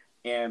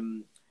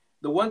 And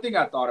the one thing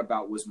I thought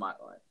about was my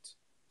aunt.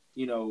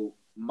 You know,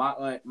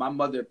 my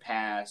mother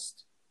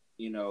passed.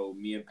 You know,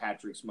 me and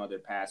Patrick's mother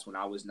passed when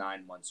I was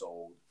 9 months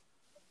old.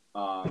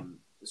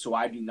 So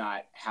I do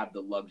not have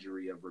the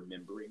luxury of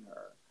remembering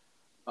her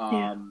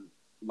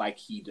like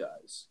he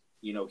does.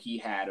 You know, he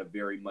had a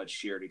very much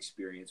shared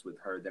experience with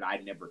her that I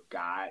never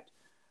got.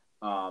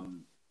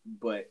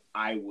 But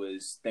I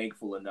was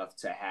thankful enough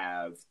to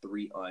have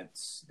 3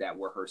 aunts that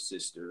were her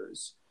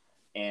sisters,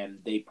 and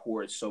they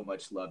poured so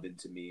much love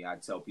into me. I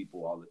tell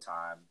people all the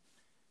time,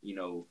 you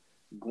know,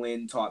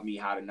 Glenn taught me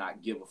how to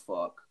not give a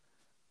fuck.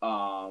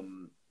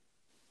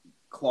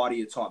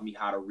 Claudia taught me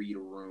how to read a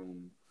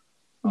room.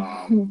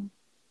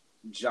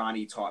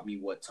 Johnny taught me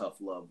what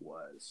tough love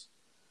was.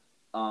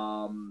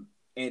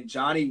 And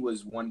Johnny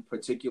was one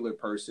particular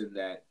person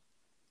that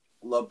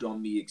loved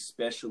on me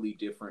especially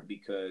different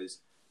because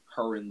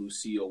her and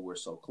Lucille were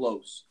so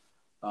close.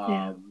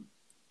 But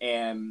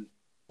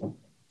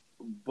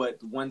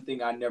one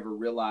thing I never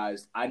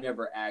realized, I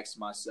never asked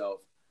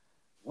myself,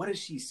 what does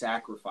she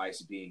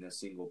sacrifice being a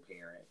single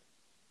parent?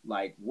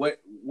 Like,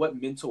 what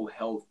mental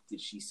health did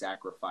she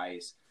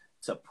sacrifice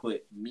to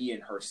put me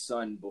and her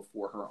son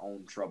before her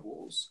own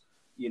troubles,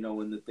 you know,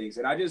 and the things.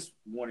 And I just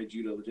wanted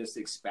you to just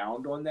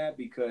expound on that,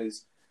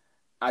 because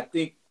I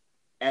think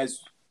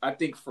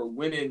for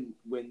women,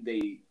 when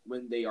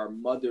they are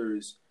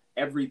mothers,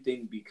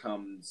 everything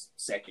becomes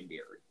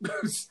secondary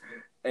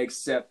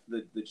except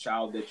the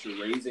child that you're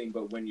raising.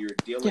 But when you're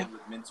dealing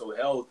with mental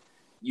health,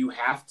 you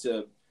have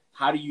to,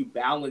 how do you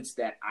balance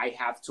that? I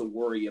have to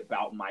worry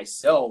about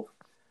myself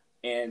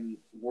and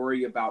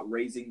worry about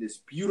raising this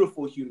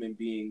beautiful human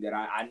being that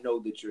I know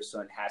that your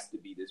son has to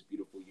be this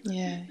beautiful human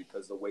being,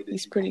 because the way that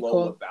he's you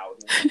glow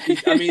about him.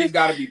 He's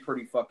got to be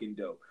pretty fucking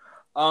dope.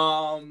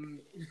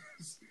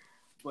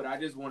 But I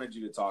just wanted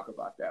you to talk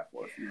about that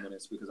for a few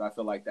minutes, because I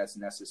feel like that's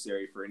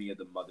necessary for any of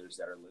the mothers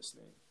that are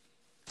listening.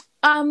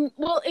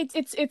 Well,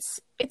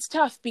 it's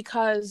tough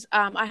because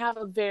I have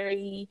a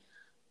very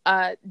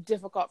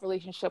difficult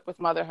relationship with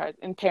motherhood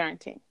and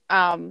parenting.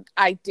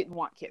 I didn't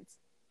want kids.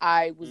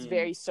 I was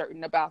very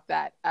certain about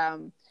that.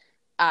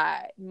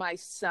 My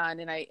son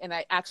and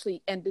I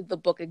actually ended the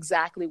book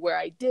exactly where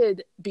I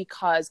did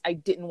because I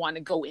didn't want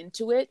to go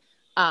into it.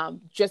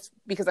 Just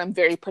because I'm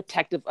very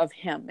protective of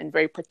him and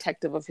very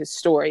protective of his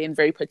story and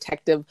very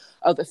protective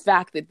of the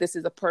fact that this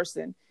is a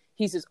person.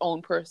 He's his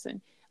own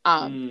person.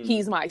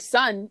 He's my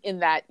son in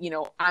that, you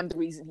know, I'm the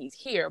reason he's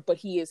here, but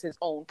he is his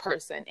own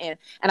person. And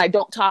I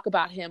don't talk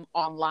about him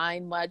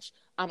online much.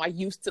 I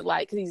used to,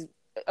 like, 'cause he's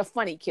a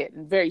funny kid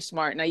and very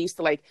smart. And I used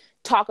to like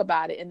talk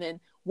about it. And then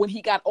when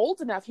he got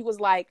old enough, he was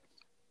like,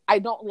 I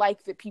don't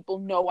like that people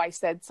know I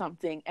said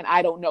something and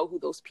I don't know who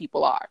those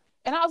people are.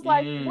 And I was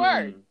like,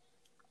 word.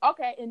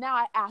 Okay. And now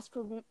I ask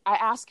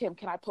him,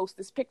 can I post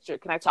this picture?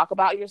 Can I talk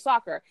about your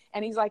soccer?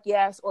 And he's like,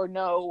 yes or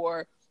no,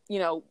 or, you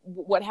know,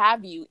 what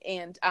have you.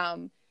 And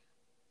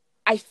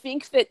I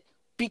think that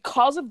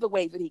because of the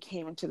way that he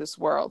came into this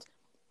world,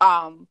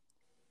 our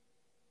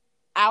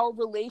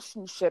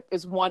relationship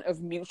is one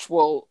of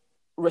mutual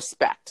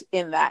respect,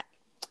 in that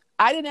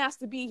I didn't ask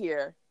to be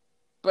here,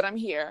 but I'm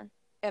here.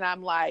 And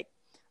I'm like,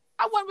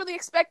 I wasn't really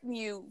expecting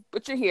you,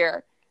 but you're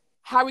here.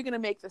 How are we going to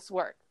make this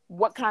work?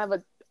 What kind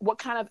of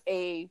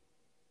a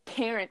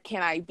parent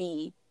can I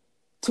be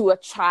to a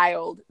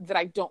child that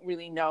I don't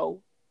really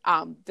know,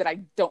 that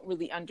I don't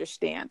really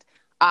understand?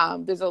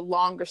 There's a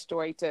longer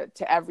story to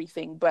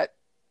everything, but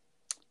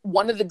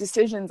one of the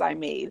decisions I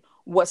made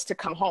was to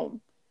come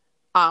home.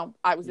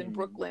 I was in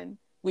Brooklyn.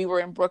 We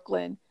were in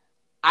Brooklyn.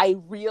 I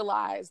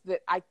realized that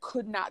I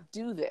could not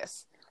do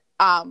this.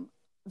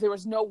 There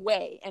was no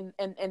way.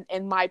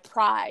 And my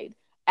pride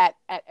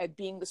at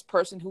being this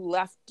person who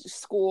left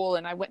school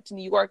and I went to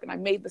New York and I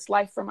made this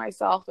life for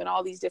myself and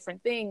all these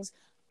different things,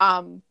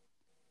 that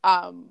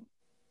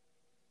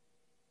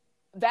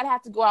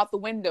had to go out the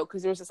window,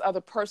 because there was this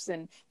other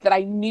person that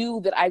I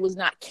knew that I was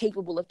not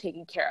capable of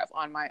taking care of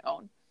on my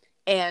own.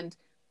 And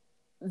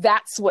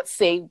that's what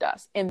saved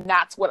us. And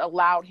that's what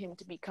allowed him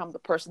to become the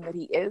person that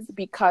he is,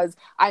 because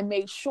I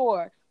made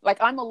sure,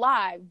 like, I'm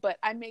alive, but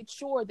I made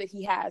sure that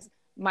he has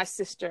my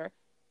sister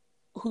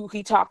who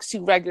he talks to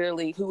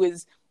regularly, who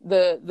is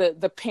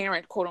the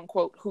parent, quote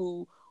unquote,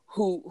 who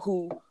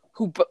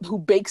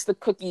bakes the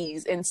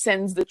cookies and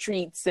sends the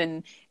treats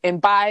and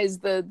buys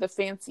the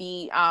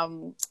fancy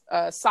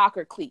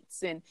soccer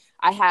cleats. And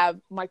I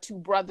have my 2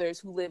 brothers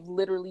who live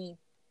literally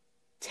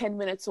 10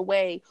 minutes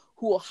away,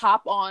 who will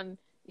hop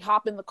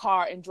in the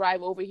car and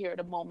drive over here at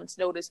a moment's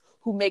notice,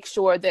 who make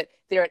sure that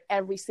they're at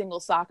every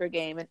single soccer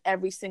game and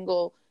every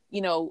single,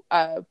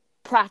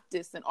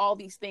 practice and all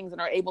these things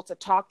and are able to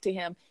talk to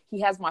him.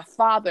 He has my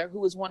father,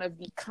 who is one of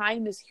the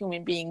kindest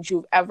human beings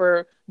you've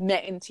ever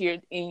met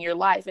in your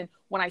life. And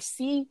when I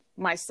see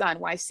my son,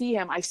 when I see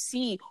him, I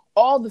see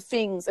all the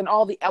things and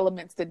all the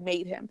elements that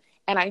made him.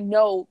 And I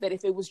know that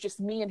if it was just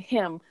me and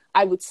him,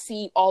 I would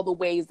see all the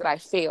ways that I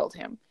failed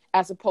him,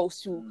 as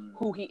opposed to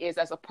who he is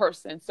as a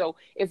person. So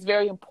it's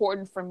very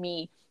important for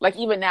me. Like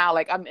even now,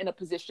 like I'm in a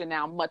position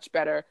now much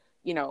better,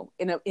 you know,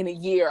 in a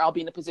year, I'll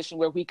be in a position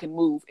where we can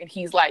move. And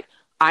he's like,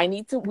 we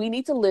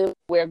need to live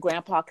where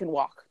grandpa can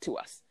walk to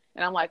us.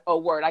 And I'm like, oh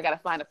word, I got to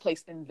find a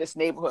place in this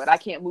neighborhood. I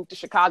can't move to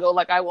Chicago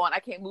like I want. I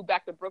can't move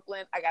back to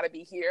Brooklyn. I got to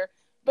be here.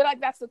 But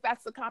like, that's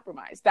the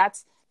compromise.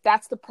 That's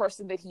the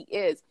person that he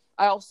is.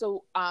 I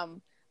also,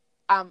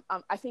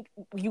 I think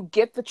you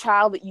get the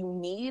child that you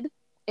need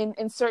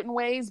in certain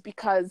ways,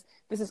 because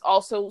this is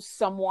also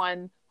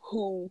someone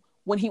who,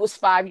 when he was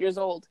 5 years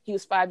old when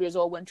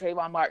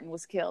Trayvon Martin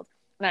was killed.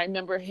 And I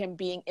remember him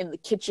being in the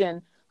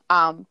kitchen,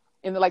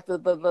 in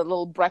the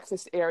little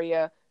breakfast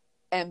area,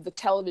 and the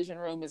television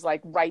room is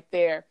like right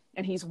there,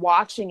 and he's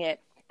watching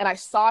it. And I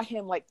saw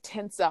him like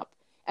tense up,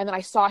 and then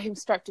I saw him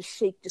start to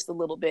shake just a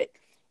little bit.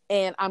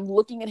 And I'm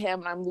looking at him,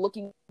 and I'm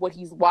looking at what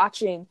he's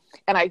watching,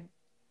 and I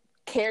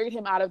carried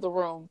him out of the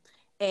room,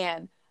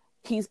 and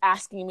he's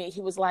asking me,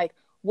 he was like,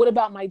 what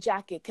about my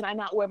jacket? Can I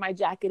not wear my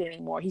jacket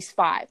anymore? He's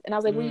 5. And I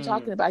was like, what are you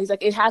talking about? He's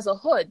like, it has a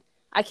hood.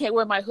 I can't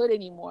wear my hood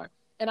anymore.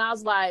 And I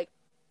was like,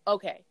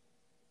 okay.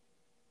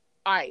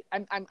 All right.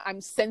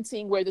 I'm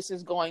sensing where this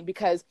is going,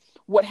 because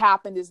what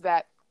happened is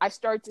that I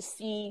started to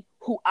see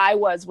who I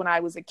was when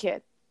I was a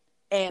kid,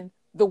 and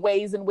the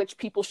ways in which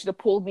people should have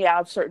pulled me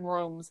out of certain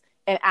rooms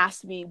and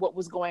asked me what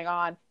was going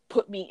on,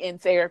 put me in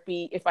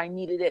therapy if I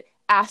needed it,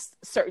 asked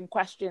certain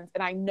questions.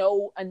 And I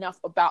know enough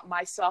about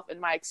myself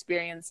and my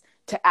experience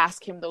to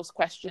ask him those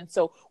questions.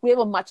 So we have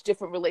a much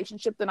different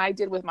relationship than I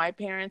did with my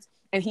parents.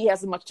 And he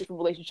has a much different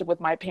relationship with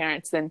my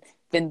parents than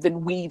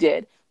we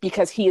did,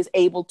 because he is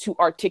able to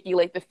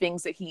articulate the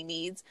things that he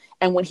needs.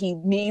 And when he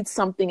needs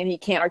something and he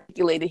can't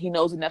articulate it, he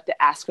knows enough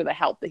to ask for the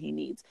help that he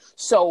needs.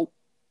 So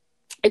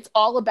it's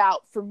all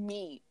about, for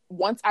me,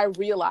 once I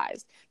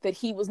realized that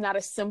he was not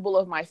a symbol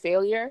of my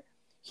failure,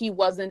 he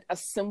wasn't a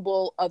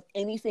symbol of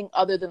anything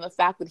other than the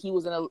fact that he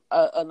was an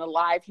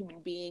alive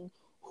human being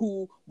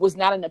who was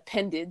not an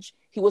appendage.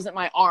 He wasn't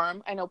my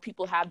arm. I know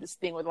people have this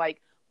thing with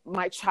like,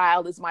 my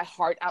child is my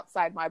heart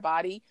outside my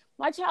body.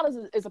 My child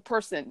is a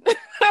person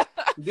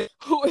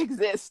who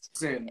exists.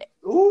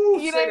 Ooh,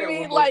 you know what I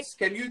mean? Like,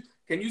 can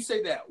you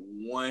say that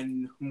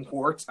one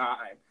more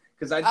time?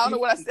 Because I don't know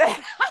what I said.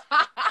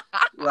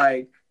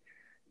 Like,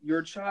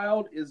 your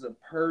child is a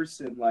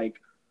person, like,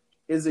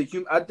 is a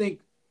human. I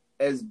think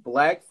as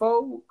Black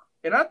folk,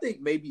 and I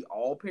think maybe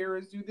all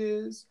parents do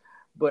this,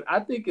 but I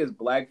think as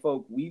Black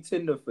folk, we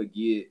tend to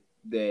forget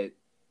that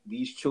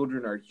these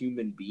children are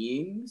human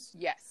beings.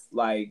 Yes.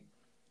 Like,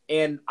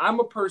 and I'm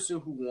a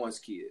person who wants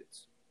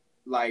kids.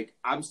 Like,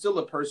 I'm still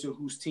a person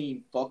whose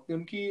team fuck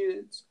them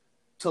kids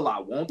till I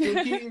want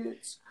them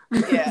kids.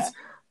 Yeah.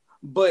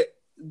 But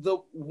the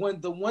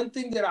one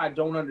thing that I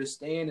don't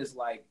understand is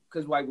like,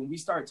 because like when we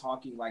start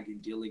talking like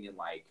and dealing in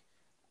like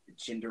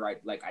gender,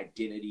 like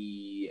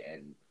identity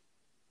and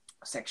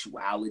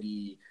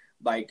sexuality,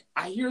 like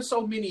I hear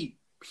so many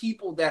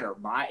people that are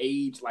my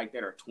age, like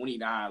that are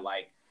 29,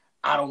 like,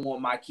 I don't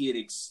want my kid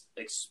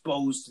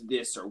exposed to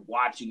this or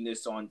watching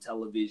this on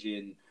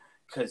television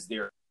because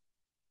they're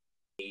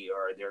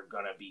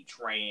gonna be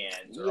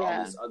trans or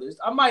all this other.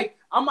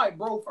 I'm like,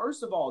 bro,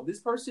 first of all, this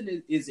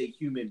person is a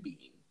human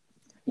being.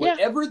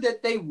 Whatever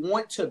that they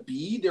want to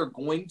be, they're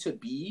going to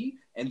be,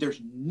 and there's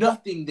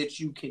nothing that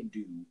you can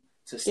do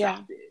to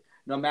stop it.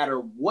 No matter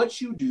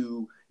what you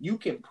do, you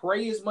can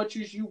pray as much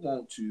as you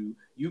want to.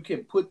 You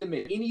can put them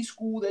in any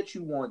school that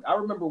you want. I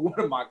remember one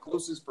of my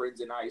closest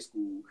friends in high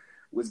school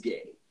was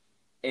gay,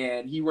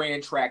 and he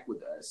ran track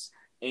with us,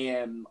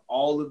 and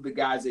all of the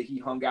guys that he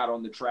hung out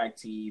on the track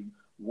team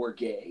were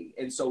gay.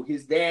 And so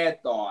his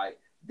dad thought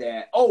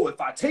that, oh,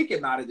 if I take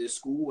him out of this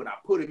school and I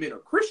put him in a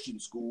Christian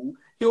school,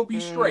 he'll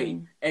be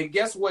straight. And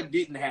guess what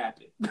didn't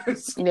happen?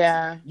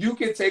 Yeah. You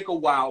can take a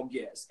wild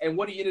guess. And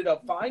what he ended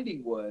up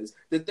finding was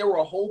that there were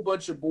a whole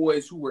bunch of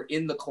boys who were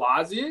in the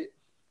closet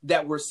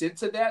that were sent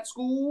to that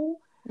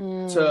school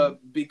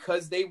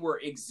because they were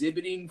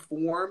exhibiting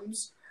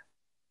forms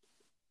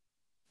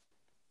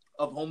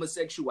of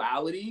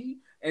homosexuality.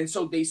 And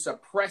so they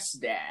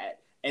suppressed that.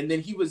 And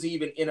then he was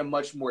even in a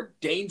much more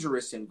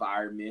dangerous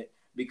environment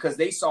because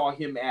they saw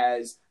him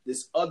as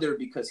this other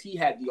because he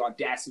had the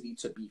audacity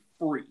to be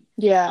free.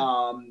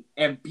 Yeah.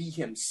 And be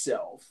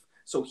himself.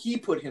 So he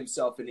put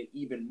himself in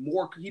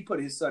he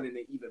put his son in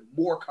an even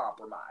more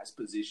compromised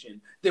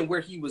position than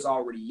where he was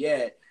already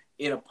at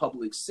in a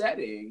public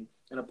setting,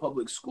 in a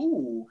public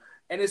school.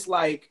 And it's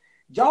like,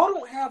 y'all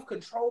don't have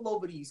control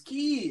over these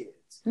kids.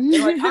 And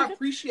like, I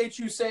appreciate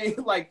you saying,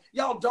 like,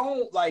 y'all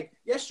don't, like,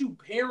 yes, you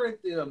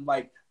parent them.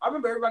 Like, I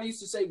remember everybody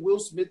used to say Will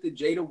Smith and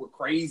Jada were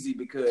crazy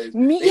because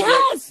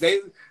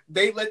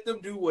they let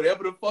them do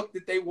whatever the fuck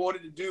that they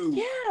wanted to do.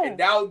 Yeah. And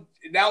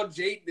now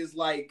Jaden is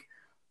like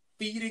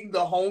feeding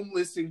the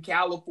homeless in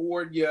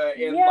California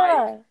and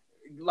Yeah.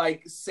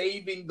 like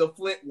saving the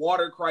Flint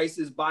water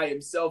crisis by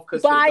himself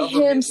because By the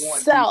government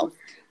himself. wanted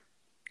to.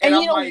 And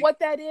I'm you know like, what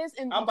that is?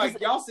 And I'm like,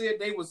 y'all said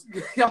they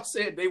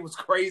was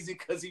crazy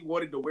because he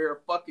wanted to wear a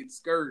fucking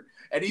skirt,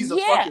 and he's a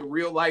fucking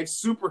real life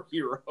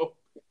superhero.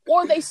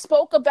 Or they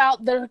spoke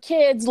about their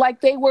kids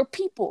like they were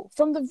people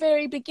from the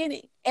very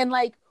beginning. And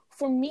like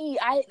for me,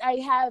 I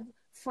have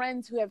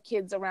friends who have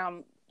kids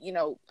around, you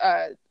know,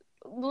 a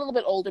little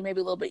bit older, maybe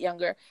a little bit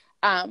younger,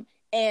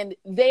 and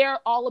they're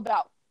all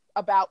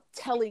about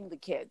telling the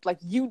kid, like,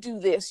 you do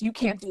this, you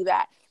can't do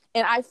that.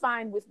 And I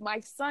find with my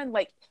son,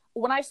 like,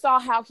 when I saw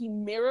how he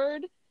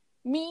mirrored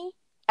me,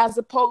 as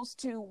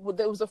opposed to,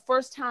 there was the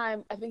first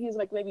time, I think he was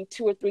like maybe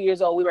 2 or 3 years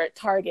old, we were at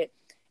Target,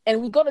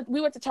 and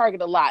we went to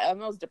Target a lot. I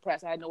was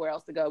depressed, I had nowhere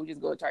else to go, we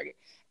just go to Target.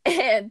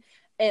 And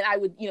I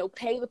would, you know,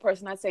 pay the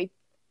person, I'd say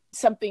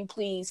something,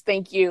 please,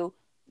 thank you,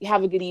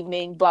 have a good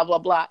evening, blah, blah,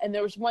 blah. And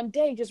there was one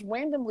day, just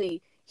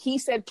randomly, he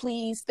said,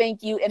 please,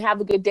 thank you, and have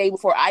a good day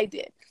before I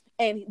did.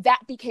 And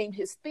that became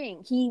his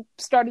thing. He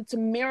started to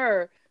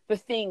mirror the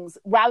things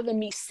rather than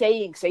me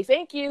saying, say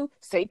thank you,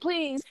 say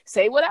please,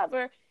 say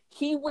whatever.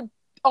 He would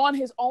on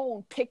his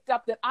own picked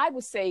up that I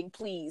was saying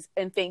please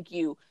and thank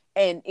you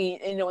and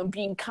you know, and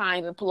being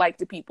kind and polite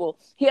to people.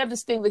 He had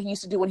this thing that he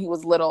used to do when he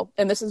was little,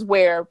 and this is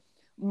where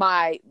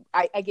I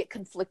get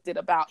conflicted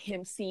about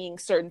him seeing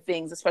certain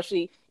things,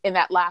 especially in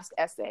that last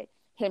essay,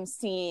 him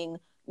seeing,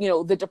 you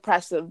know, the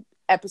depressive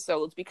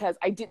episodes, because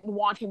I didn't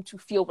want him to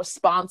feel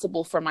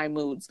responsible for my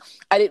moods.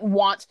 I didn't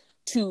want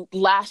to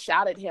lash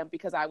out at him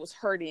because I was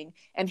hurting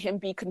and him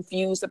be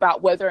confused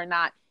about whether or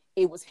not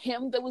it was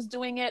him that was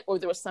doing it or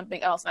there was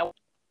something else. And I was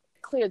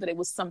clear that it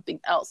was something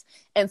else.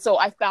 And so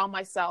I found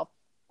myself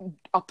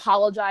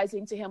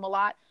apologizing to him a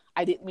lot.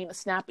 I didn't mean to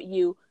snap at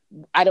you.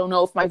 I don't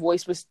know if my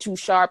voice was too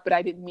sharp, but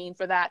I didn't mean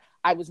for that.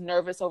 I was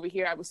nervous over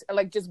here. I was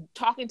like just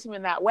talking to him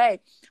in that way.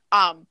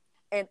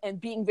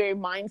 And being very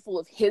mindful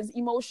of his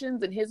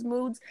emotions and his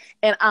moods.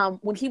 And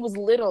when he was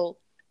little,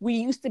 we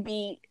used to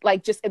be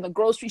like just in the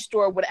grocery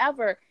store or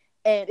whatever.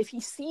 And if he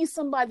sees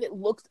somebody that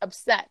looks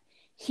upset,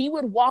 he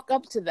would walk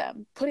up to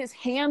them, put his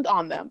hand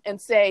on them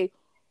and say,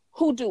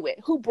 who do it?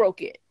 Who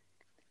broke it?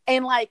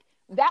 And like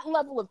that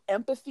level of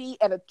empathy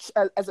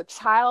as a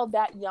child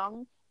that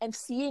young, and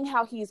seeing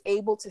how he is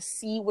able to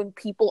see when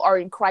people are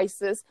in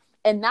crisis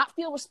and not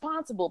feel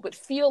responsible, but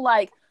feel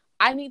like,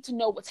 I need to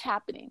know what's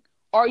happening.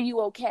 Are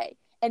you okay?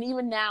 And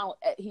even now,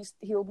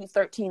 he'll be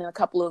 13 in a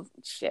couple of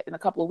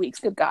weeks.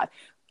 Good God.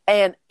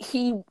 And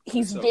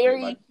he's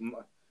very.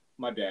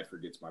 My dad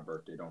forgets my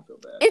birthday. Don't feel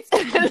bad.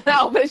 It's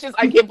no, but it's just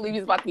I can't believe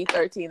he's about to be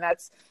 13.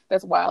 That's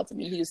wild to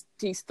me.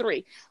 He's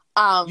 3.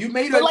 You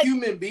made a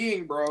human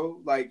being,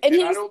 bro. Like, and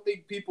I don't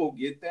think people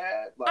get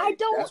that. Like, I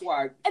don't. That's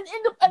why.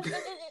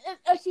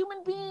 A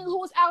human being who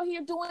was out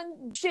here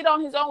doing shit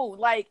on his own.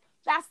 Like,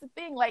 that's the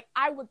thing. Like,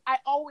 I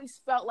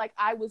always felt like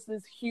I was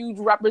this huge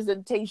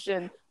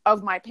representation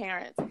of my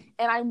parents.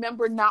 And I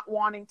remember not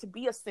wanting to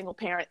be a single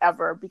parent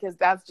ever, because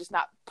that's just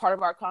not part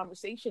of our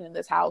conversation in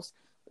this house.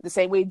 The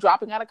same way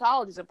dropping out of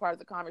college isn't part of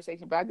the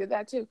conversation, but I did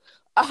that too.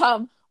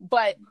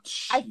 But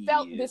I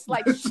felt this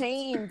like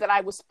shame that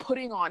I was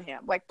putting on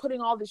him, like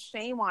putting all this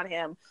shame on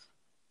him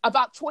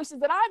about choices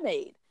that I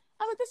made.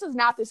 I was like, this is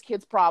not this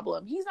kid's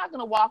problem. He's not going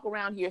to walk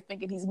around here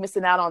thinking he's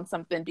missing out on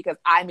something because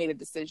I made a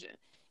decision.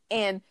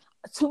 And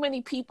too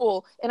many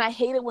people, and I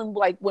hate it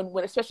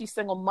when especially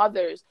single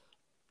mothers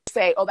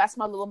say, oh, that's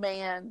my little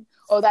man,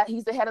 or that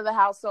he's the head of the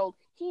household.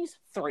 He's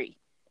 3.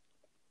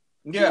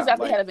 Yeah, he's not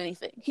the head of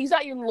anything. He's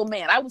not your little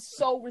man. I was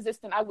so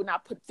resistant. I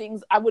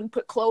wouldn't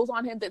put clothes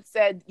on him that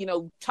said, you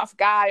know, tough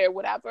guy or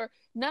whatever.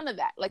 None of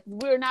that. Like,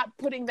 we're not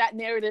putting that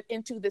narrative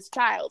into this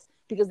child,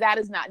 because that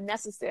is not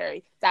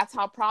necessary. That's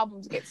how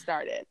problems get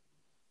started.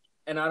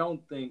 And I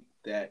don't think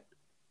that,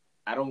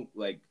 I know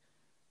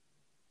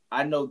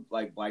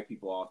like Black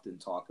people often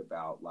talk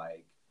about,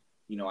 like,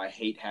 you know, I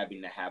hate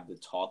having to have the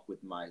talk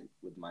with my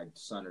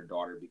son or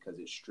daughter because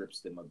it strips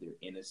them of their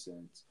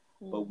innocence.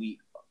 Mm.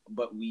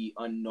 But we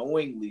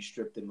unknowingly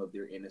strip them of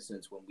their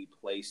innocence when we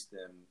place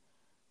them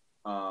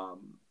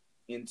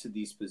into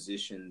these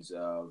positions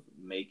of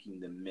making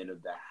them men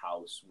of the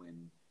house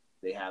when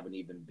they haven't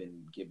even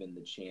been given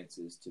the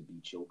chances to be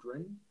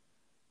children.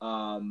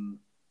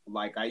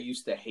 Like, I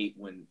used to hate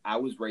when I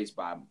was raised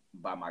by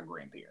my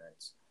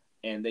grandparents,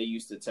 and they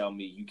used to tell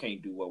me, you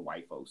can't do what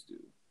white folks do.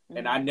 Mm-hmm.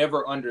 And I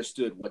never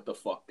understood what the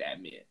fuck that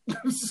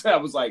meant. So I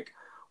was like,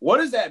 what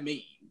does that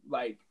mean?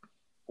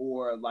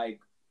 Or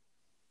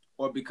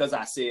because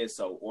I said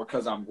so, or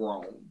because I'm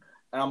grown.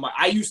 And I'm like,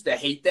 I used to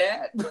hate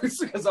that,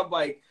 because I'm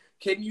like,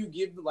 can you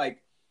give,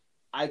 like,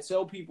 I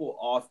tell people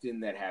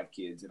often that have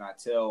kids, and I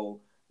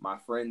tell my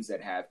friends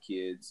that have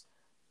kids,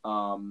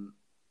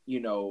 you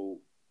know,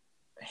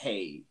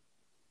 hey,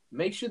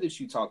 make sure that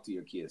you talk to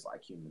your kids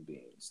like human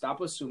beings. Stop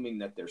assuming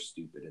that they're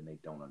stupid and they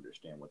don't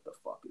understand what the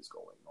fuck is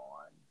going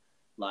on.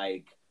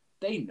 Like,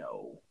 they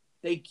know,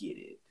 they get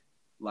it.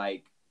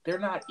 Like, they're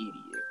not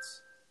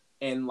idiots.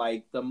 And,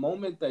 like, the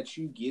moment that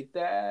you get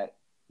that,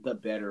 the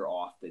better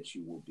off that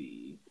you will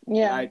be.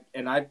 Yeah.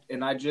 And I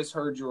just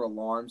heard your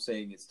alarm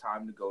saying it's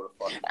time to go to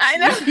fucking I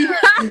know. sleep.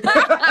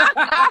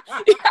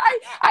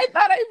 I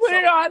thought I put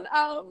it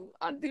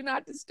on Do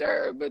Not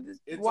Disturb, but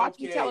It's watch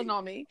okay, me telling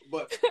on me.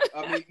 But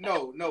I mean,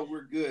 no,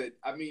 we're good.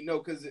 I mean, no,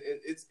 because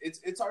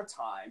it's our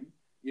time.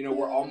 You know,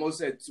 we're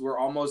almost at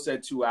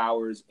 2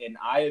 hours, and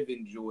I have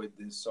enjoyed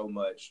this so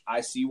much.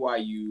 I see why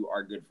you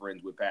are good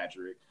friends with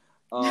Patrick,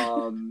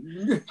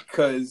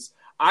 because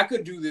I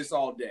could do this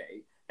all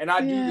day, and I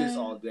do this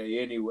all day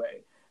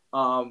anyway.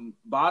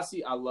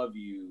 Bossy, I love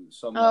you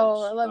so much.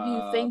 Oh, I love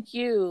you. Thank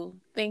you.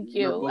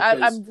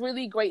 I'm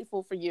really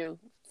grateful for you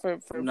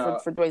for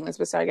doing this.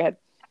 But sorry, go ahead.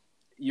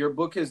 Your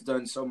book has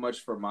done so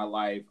much for my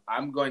life.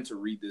 I'm going to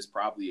read this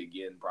probably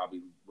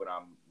when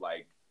I'm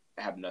like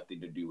have nothing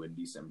to do in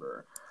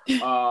December,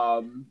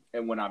 and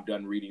when I'm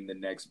done reading the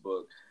next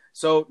book.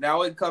 So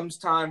now it comes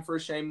time for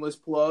shameless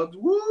plugs.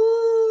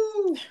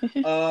 Woo!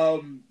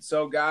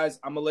 So guys,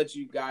 I'm gonna let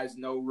you guys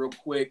know real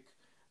quick.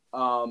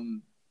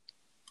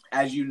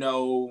 As you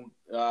know,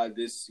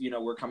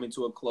 we're coming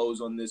to a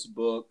close on this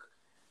book.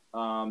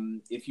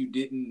 If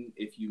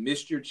you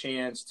missed your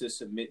chance to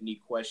submit any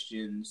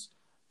questions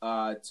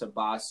to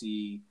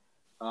Bossy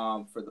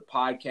for the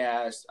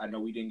podcast, I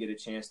know we didn't get a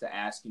chance to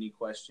ask any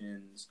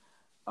questions.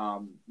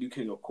 You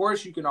can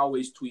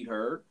always tweet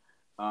her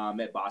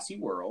at Bossy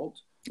World.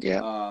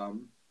 Yeah.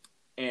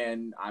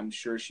 And I'm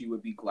sure she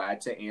would be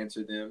glad to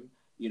answer them,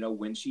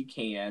 when she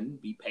can.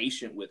 Be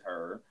patient with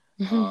her.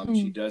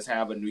 She does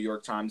have a New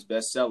York Times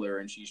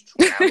bestseller, and she's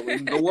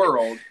traveling the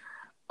world,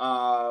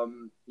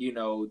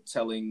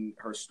 telling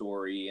her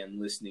story and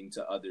listening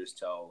to others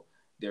tell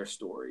their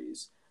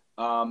stories.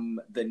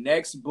 The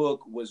next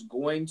book was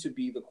going to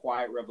be The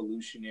Quiet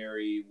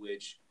Revolutionary,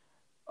 which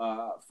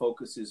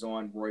focuses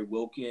on Roy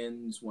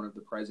Wilkins, one of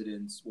the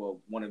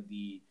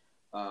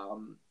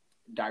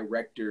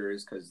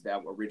directors, because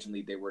that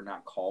originally they were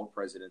not called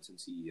presidents and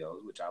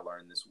CEOs, which I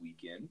learned this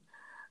weekend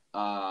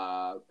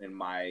in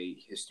my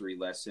history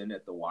lesson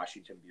at the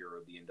Washington Bureau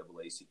of the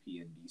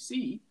NAACP in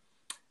DC.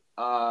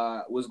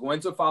 Was going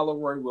to follow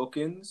Roy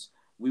Wilkins.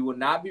 We will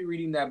not be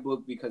reading that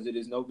book because it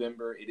is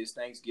November, it is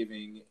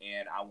Thanksgiving,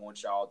 and I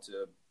want y'all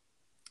to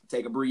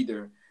take a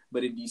breather.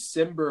 But in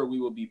December, we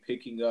will be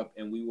picking up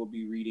and we will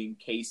be reading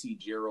Casey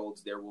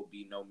Gerald's There Will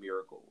Be No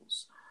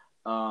Miracles.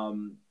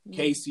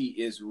 Casey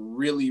is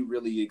really,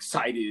 really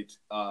excited.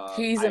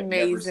 He's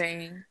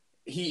amazing.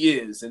 He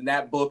is, and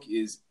that book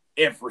is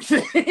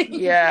everything.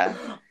 Yeah.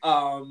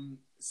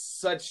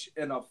 Such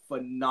a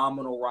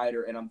phenomenal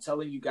writer, and I'm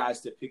telling you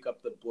guys to pick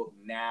up the book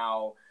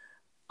now.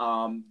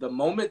 The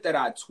moment that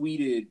I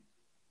tweeted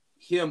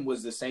him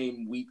was the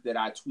same week that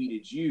I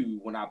tweeted you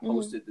when I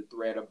posted the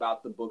thread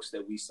about the books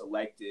that we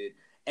selected,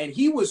 and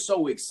he was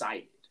so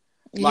excited.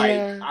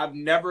 Like, I've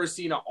never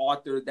seen an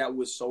author that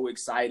was so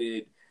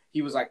excited.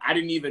 He was like, I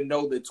didn't even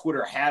know that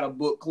Twitter had a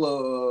book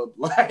club.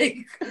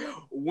 Like,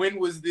 when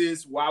was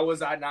this? Why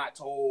was I not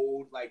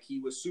told? Like, he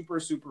was super,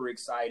 super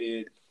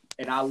excited.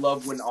 And I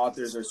love when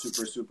authors are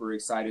super, super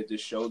excited to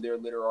show their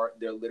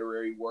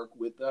literary work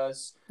with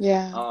us.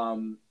 Yeah.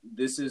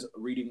 This is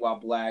Reading While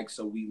Black,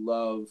 so we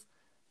love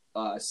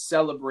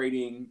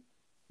celebrating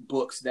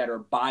books that are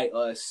by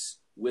us,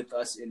 with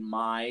us in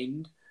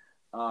mind.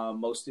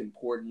 Most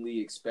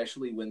importantly,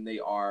 especially when they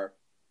are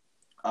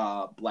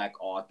Black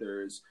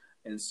authors.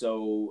 And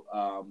so,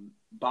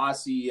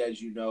 Bossy,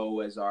 as you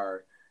know, as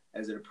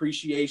an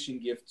appreciation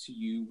gift to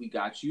you, we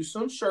got you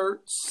some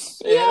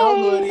shirts and a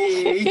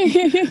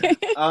hoodie.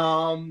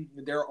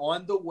 They're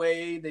on the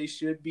way. They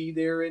should be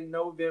there in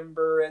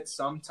November at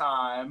some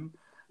time.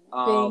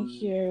 Thank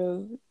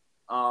you.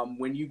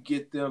 When you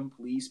get them,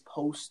 please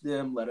post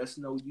them. Let us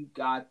know you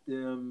got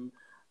them.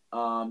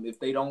 If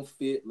they don't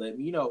fit, let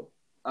me know.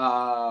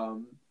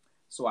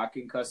 So I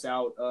can cuss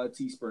out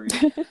Teespring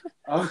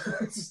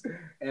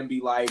and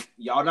be like,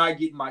 y'all not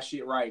getting my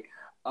shit right.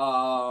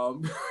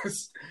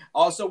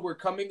 Also, we're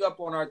coming up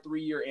on our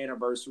 3-year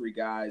anniversary,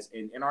 guys.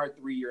 And in our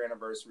 3-year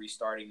anniversary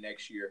starting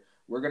next year,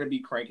 we're going to be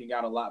cranking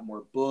out a lot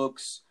more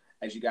books.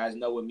 As you guys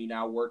know, with me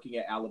now working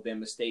at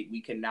Alabama State,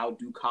 we can now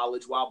do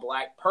College While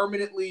Black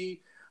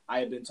permanently.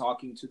 I have been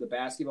talking to the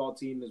basketball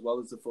team as well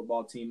as the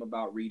football team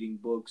about reading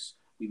books.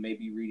 We may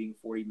be reading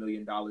 $40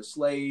 Million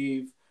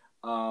Slave.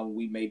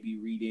 We may be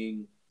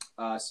reading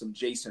some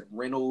Jason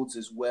Reynolds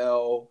as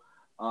well.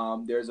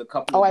 There's a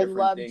couple of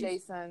different things. I love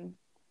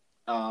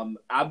Jason.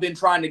 I've been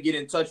trying to get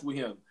in touch with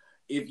him.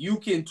 If you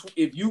can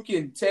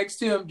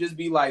text him, just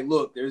be like,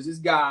 look, there's this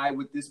guy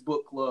with this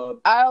book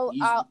club.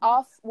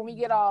 When we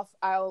get off,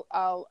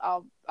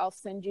 I'll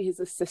send you his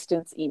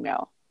assistant's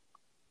email.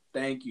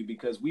 Thank you,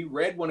 because we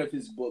read one of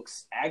his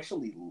books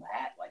actually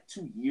like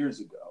 2 years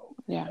ago.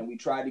 Yeah. And we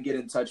tried to get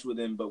in touch with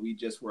him, but we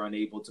just were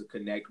unable to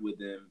connect with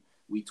him.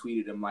 We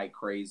tweeted him like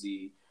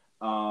crazy.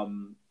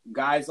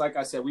 Guys, like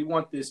I said, we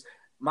want this.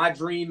 My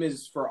dream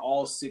is for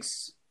all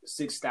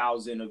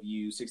 6,000 of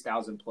you,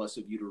 6,000 plus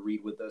of you to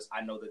read with us.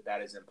 I know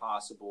that is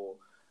impossible.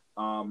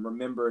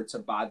 Remember to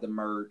buy the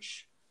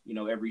merch. You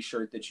know, every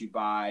shirt that you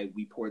buy,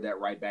 we pour that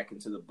right back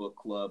into the book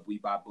club. We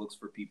buy books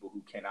for people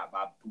who cannot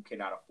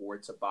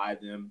afford to buy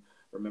them.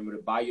 Remember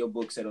to buy your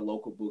books at a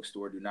local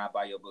bookstore. Do not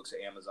buy your books at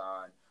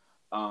Amazon,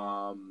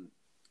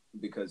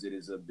 because it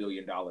is a $1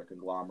 billion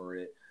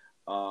conglomerate.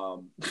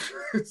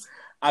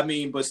 I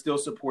mean, but still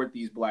support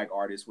these Black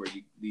artists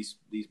these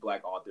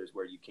Black authors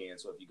where you can.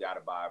 So if you got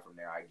to buy from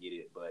there, I get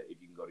it. But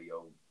if you can go to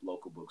your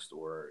local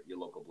bookstore, your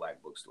local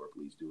Black bookstore,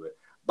 please do it.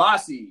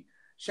 Bossy,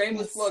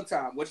 shameless plug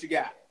time. What you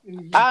got?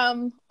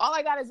 All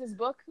I got is this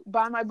book.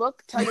 Buy my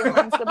book. Tell your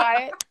friends to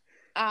buy it.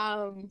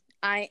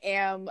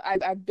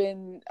 I've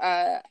been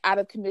out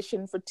of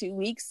commission for 2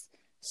 weeks,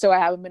 so I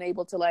haven't been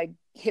able to like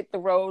hit the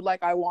road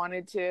like I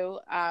wanted to.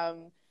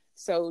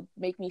 So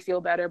make me feel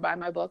better, buy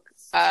my book.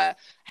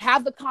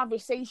 Have the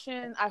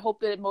conversation. I hope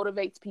that it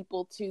motivates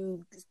people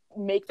to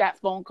make that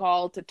phone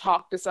call, to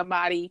talk to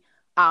somebody.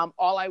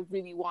 All I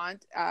really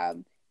want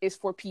is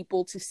for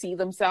people to see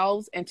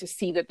themselves and to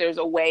see that there's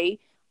a way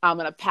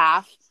and a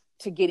path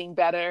to getting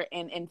better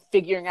and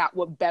figuring out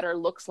what better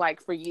looks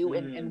like for you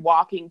and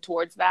walking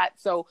towards that.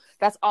 So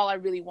that's all I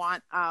really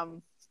want.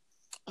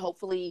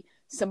 Hopefully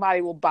somebody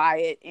will buy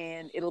it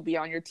and it'll be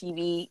on your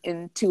TV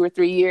in 2 or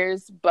 3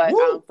 years. But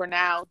for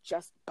now,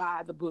 just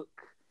buy the book.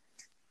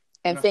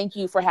 And thank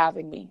you for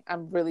having me.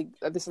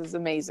 This is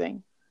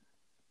amazing.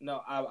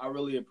 No, I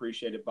really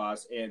appreciate it,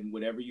 boss. And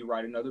whenever you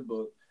write another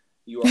book,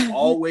 you are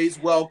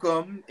always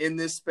welcome in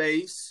this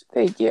space.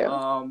 Thank you.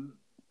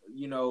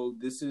 You know,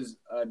 this is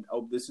an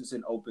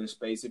open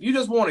space. If you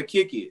just want to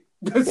kick it,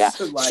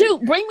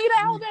 shoot, bring me to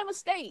Alabama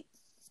State.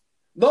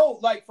 No,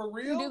 like for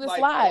real, do this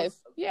live.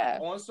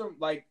 On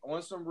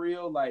some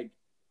real, like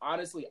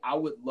honestly, I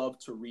would love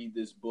to read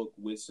this book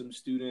with some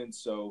students.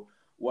 So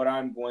what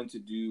I'm going to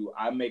do,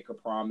 I make a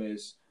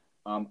promise.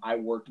 I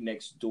work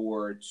next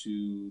door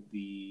to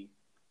the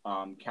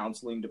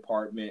counseling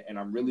department, and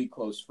I'm really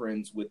close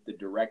friends with the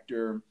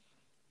director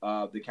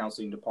of the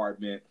counseling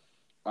department.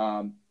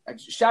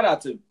 Shout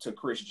out to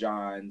Chris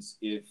Johns.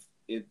 If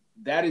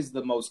that is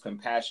the most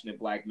compassionate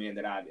Black man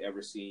that I've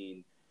ever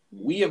seen.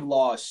 We have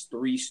lost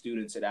 3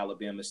 students at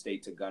Alabama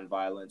State to gun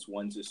violence,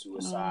 1 to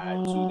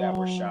suicide, 2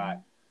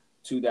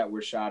 that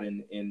were shot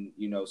in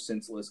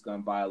senseless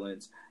gun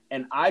violence.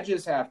 And I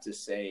just have to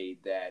say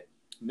that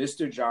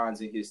Mr.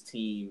 Johns and his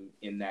team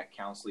in that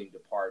counseling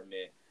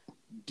department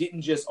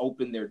didn't just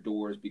open their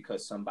doors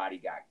because somebody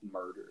got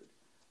murdered,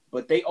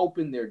 but they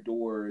opened their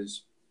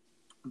doors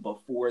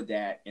before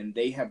that, and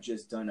they have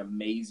just done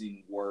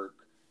amazing work.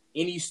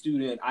 I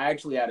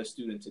actually had a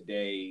student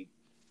today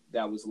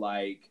that was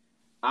like,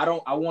 I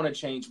want to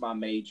change my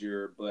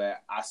major,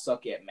 but I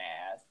suck at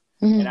math.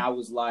 Mm-hmm. And I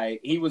was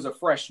like, he was a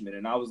freshman,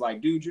 and I was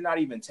like, dude, you're not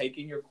even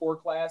taking your core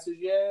classes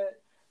yet.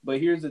 But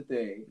here's the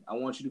thing. I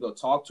want you to go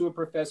talk to a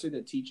professor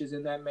that teaches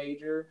in that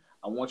major.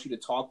 I want you to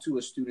talk to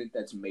a student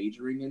that's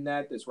majoring in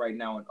that's right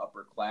now an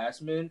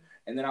upperclassman.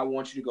 And then I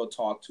want you to go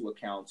talk to a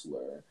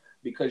counselor,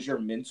 because your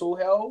mental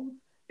health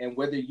and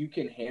whether you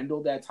can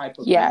handle that type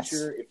of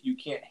major, if you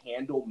can't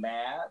handle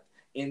math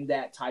in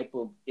that type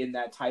of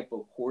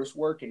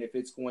coursework, and if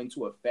it's going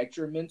to affect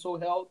your mental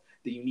health,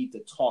 then you need to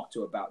talk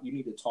to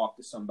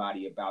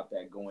somebody about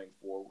that going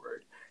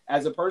forward.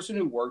 As a person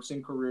who works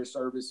in career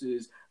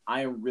services,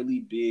 I am really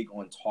big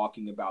on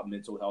talking about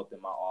mental health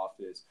in my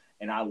office,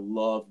 and I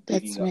love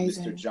digging up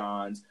Mr.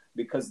 Johns,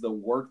 because the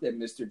work that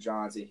Mr.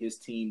 Johns and his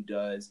team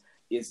does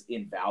is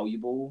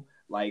invaluable.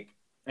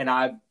 And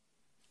I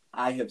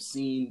have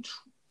seen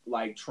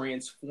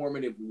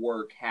transformative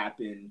work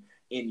happen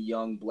in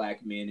young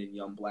Black men and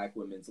young Black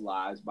women's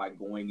lives by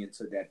going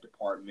into that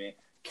department.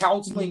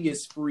 Counseling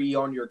is free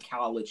on your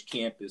college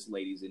campus,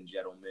 ladies and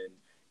gentlemen.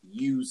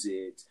 Use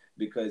it,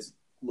 because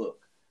look,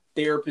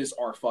 therapists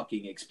are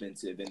fucking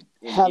expensive, and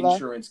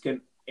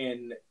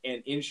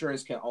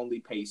insurance can only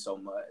pay so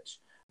much.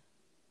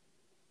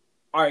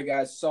 All right,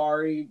 guys,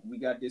 sorry we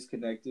got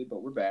disconnected,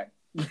 but we're back.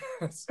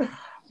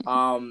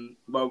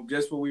 But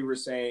just what we were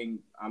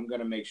saying, I'm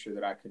going to make sure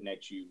that I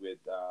connect you with,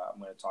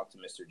 I'm going to talk to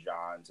Mr.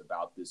 Johns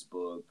about this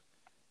book,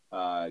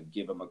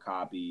 give him a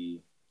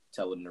copy,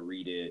 tell him to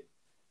read it,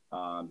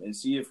 and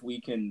see if we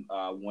can,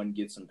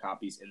 get some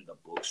copies in the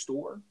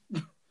bookstore,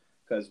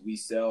 because we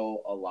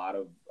sell a lot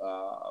of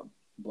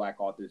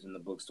Black authors in the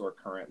bookstore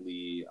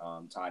currently.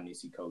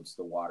 Ta-Nehisi Coates,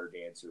 The Water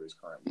Dancer, is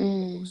currently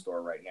in the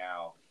bookstore right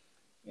now.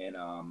 And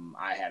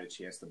I had a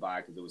chance to buy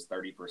it because it was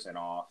 30%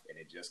 off, and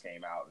it just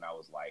came out, and I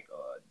was like,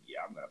 yeah,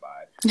 I'm gonna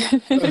buy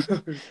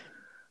it.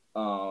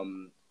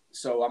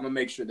 So I'm gonna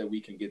make sure that we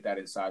can get that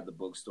inside the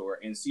bookstore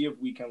and see if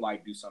we can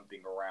do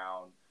something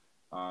around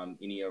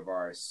any of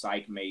our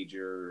psych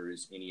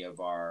majors, any of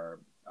our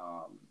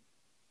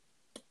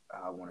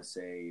I want to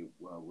say,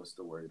 well, what's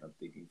the word I'm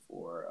thinking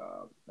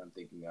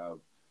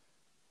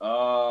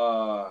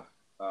of?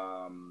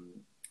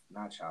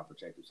 Not child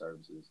protective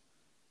services.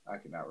 I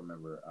cannot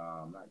remember.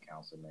 Not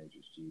counseling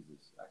majors.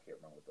 Jesus, I can't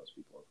remember what those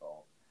people are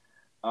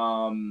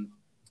called.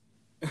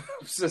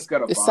 Just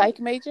got the psych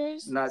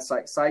majors. Not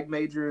psych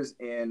majors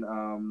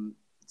and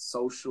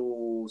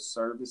social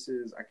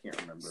services. I can't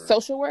remember.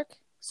 Social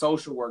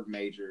work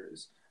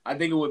majors. I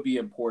think it would be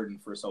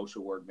important for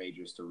social work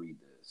majors to read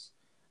this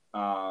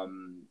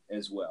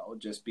as well,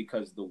 just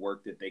because the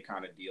work that they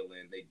kind of deal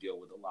in, they deal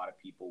with a lot of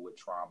people with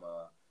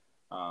trauma.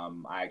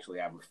 I actually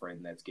have a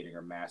friend that's getting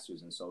her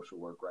master's in social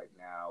work right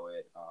now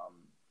at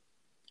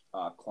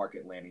Clark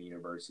Atlanta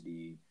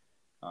University,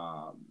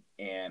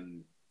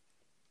 and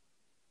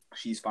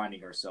she's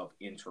finding herself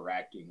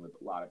interacting with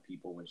a lot of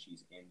people when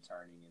she's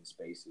interning in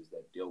spaces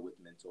that deal with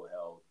mental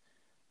health.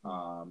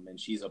 And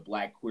she's a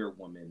Black queer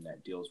woman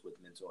that deals with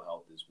mental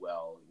health as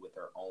well, with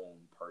her own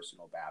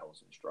personal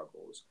battles and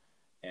struggles.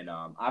 And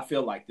I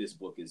feel like this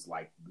book is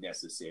like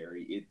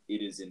necessary.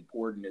 It is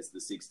important as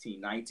the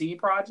 1619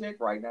 Project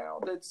right now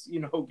that's,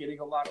 getting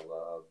a lot of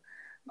love.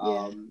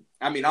 Yeah.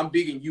 I mean, I'm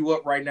bigging you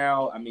up right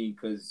now. I mean,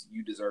 because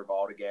you deserve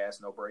all the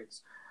gas, no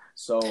breaks.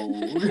 So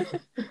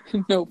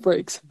no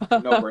breaks.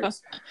 No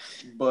breaks.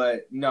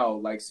 But no,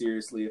 like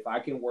seriously, if I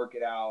can work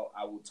it out,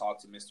 I will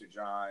talk to Mr.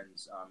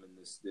 Johns in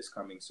this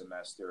coming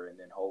semester, and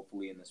then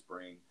hopefully in the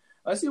spring,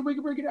 let's see if we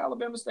can bring it to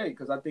Alabama State,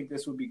 because I think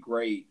this would be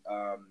great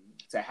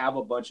to have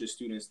a bunch of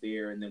students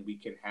there, and then we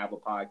can have a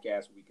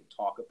podcast where we can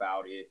talk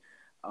about it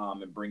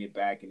and bring it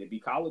back, and it'd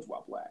be College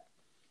While Black.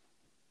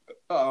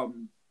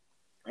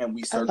 And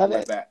we circle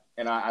it back,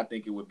 and I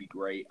think it would be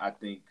great. I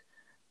think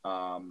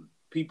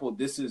people,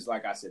 this is,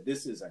 like I said,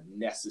 this is a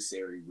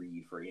necessary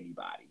read for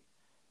anybody.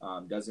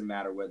 Doesn't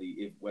matter whether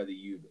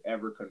you've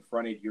ever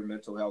confronted your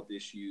mental health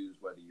issues,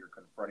 whether you're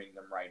confronting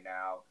them right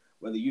now,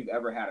 whether you've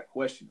ever had a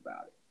question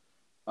about it.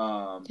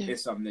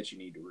 It's something that you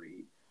need to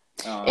read.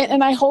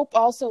 And I hope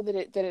also that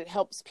it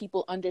helps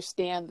people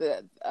understand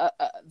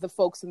the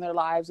folks in their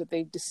lives that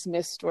they've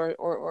dismissed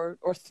or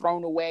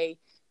thrown away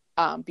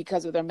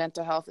because of their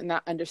mental health, and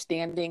not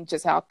understanding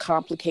just how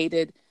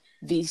complicated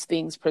these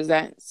things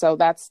present. So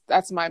that's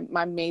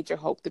my major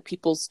hope, that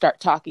people start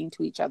talking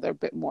to each other a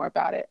bit more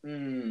about it.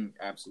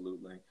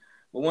 Absolutely.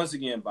 Well, once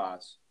again,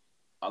 Boss,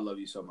 I love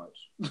you so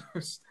much.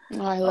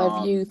 I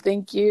love you.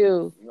 Thank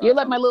you. You're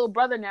like my little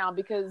brother now,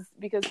 because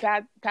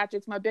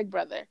Patrick's my big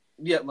brother.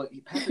 Yeah, look,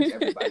 Patrick's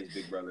everybody's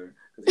big brother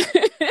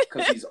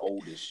because he's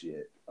old as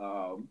shit.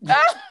 I'm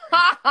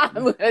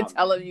gonna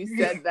tell him you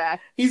said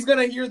that. He's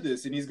gonna hear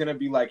this and he's gonna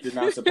be like, "You're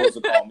not supposed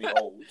to call me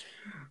old,"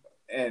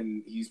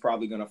 and he's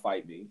probably gonna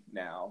fight me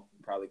now.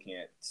 Probably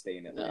can't stay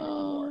in Atlanta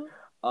anymore.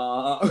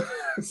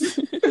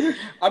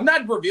 I'm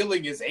not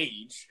revealing his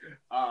age,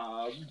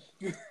 but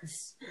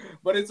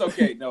it's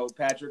okay. No,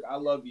 Patrick, I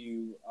love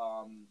you.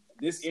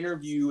 This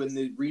interview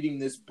and reading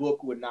this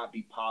book would not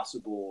be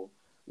possible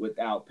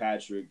without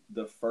Patrick,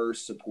 the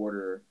first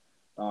supporter,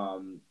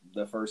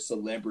 the first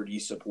celebrity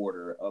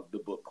supporter of the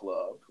book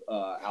club,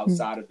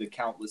 outside of the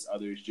countless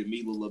others,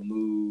 Jamila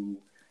Lamu,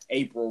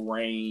 April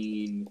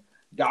Rain,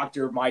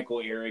 Dr.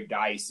 Michael Eric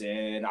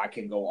Dyson. I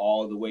can go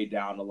all the way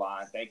down the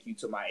line. Thank you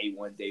to my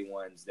A1 Day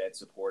Ones that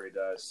supported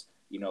us,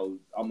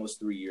 almost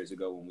 3 years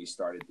ago when we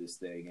started this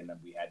thing and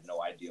we had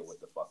no idea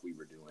what the fuck we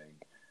were doing.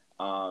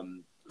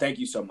 Thank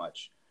you so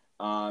much.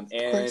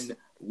 And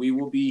you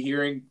will be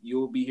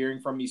hearing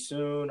from me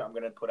soon. I'm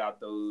going to put out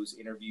those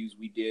interviews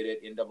we did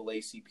at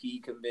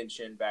NAACP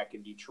convention back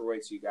in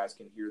Detroit, so you guys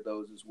can hear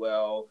those as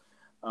well.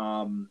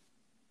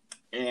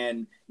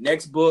 And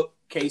next book,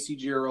 Casey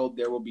Gerald,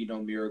 There Will Be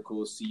No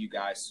Miracles. See you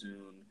guys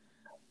soon.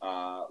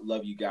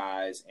 Love you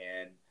guys.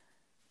 And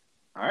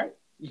all right.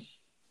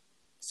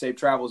 Safe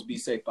travels. Be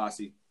safe,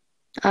 Bossy.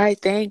 All right.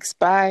 Thanks.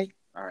 Bye.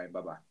 All right.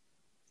 Bye-bye.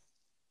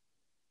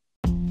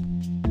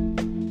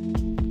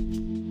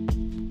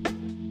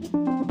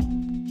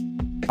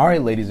 All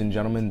right, ladies and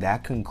gentlemen,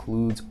 that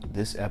concludes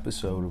this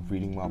episode of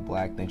Reading While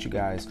Black. Thank you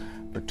guys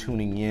for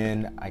tuning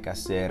in. Like I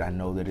said, I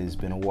know that it's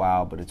been a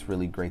while, but it's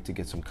really great to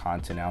get some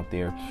content out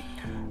there.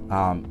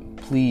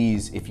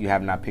 Please, if you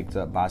have not picked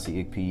up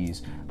Bossy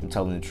Ickpeas, I'm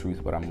telling the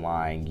truth, but I'm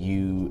lying.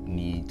 You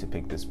need to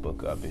pick this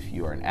book up. If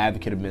you are an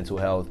advocate of mental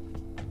health,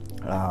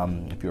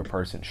 if you're a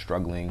person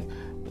struggling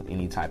with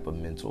any type of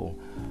mental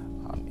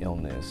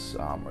illness,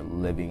 or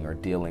living or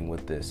dealing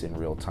with this in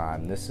real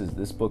time,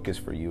 this book is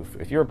for you.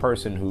 If you're a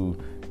person who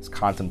has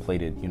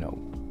contemplated,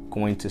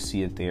 going to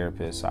see a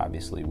therapist,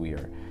 obviously we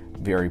are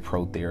very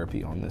pro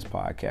therapy on this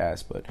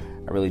podcast, but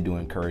I really do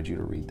encourage you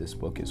to read this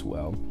book as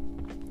well.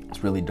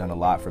 It's really done a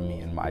lot for me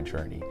in my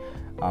journey.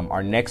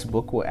 Our next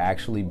book will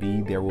actually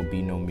be There Will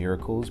Be No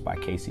Miracles by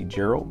Casey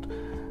Gerald.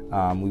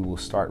 We will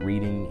start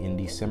reading in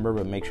December,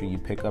 but make sure you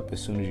pick up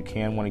as soon as you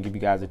can. I want to give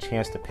you guys a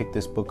chance to pick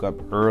this book up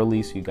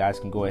early so you guys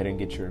can go ahead and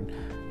get your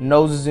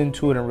noses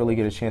into it and really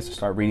get a chance to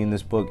start reading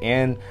this book.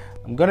 And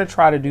I'm going to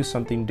try to do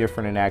something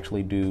different and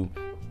actually do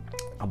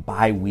a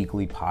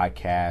bi-weekly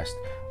podcast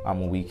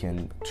when we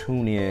can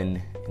tune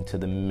in into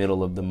the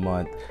middle of the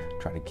month,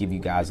 try to give you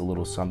guys a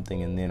little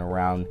something, and then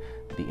around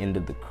the end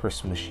of the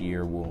Christmas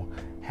year, we'll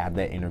have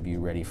that interview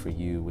ready for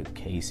you with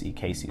Casey.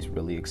 Casey's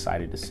really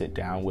excited to sit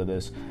down with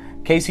us.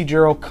 Casey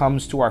Gerald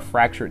comes to our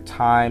fractured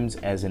times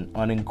as an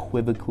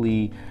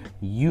unequivocally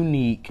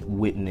unique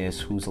witness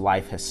whose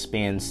life has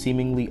spanned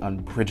seemingly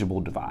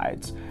unbridgeable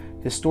divides.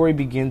 His story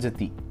begins at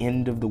the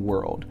end of the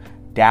world,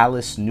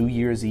 Dallas, New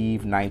Year's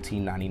Eve,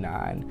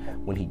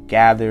 1999, when he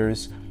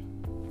gathers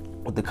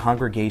with the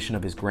congregation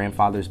of his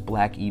grandfather's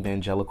black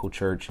evangelical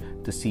church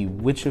to see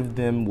which of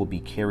them will be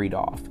carried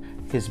off.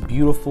 His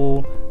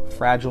beautiful,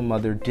 fragile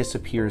mother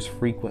disappears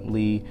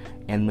frequently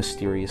and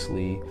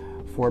mysteriously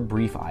for a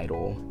brief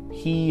idyll.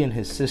 He and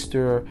his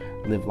sister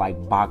live like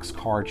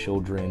boxcar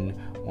children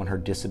on her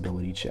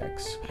disability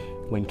checks.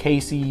 When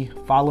Casey,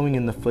 following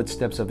in the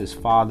footsteps of his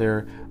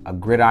father, a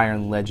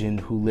gridiron legend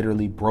who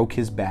literally broke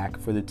his back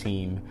for the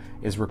team,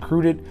 is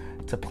recruited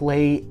to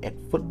play at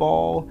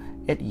football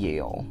at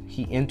Yale,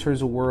 he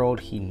enters a world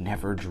he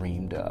never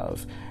dreamed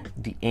of,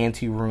 the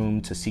anteroom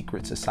to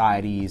secret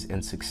societies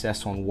and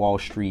success on Wall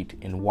Street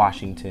in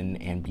Washington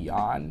and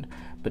beyond.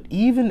 But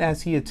even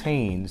as he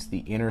attains the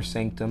inner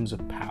sanctums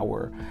of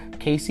power,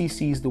 Casey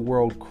sees the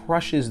world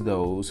crushes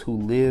those who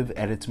live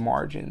at its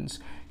margins.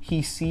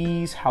 He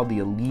sees how the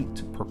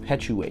elite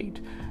perpetuate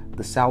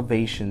the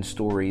salvation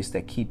stories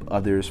that keep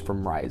others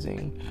from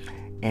rising.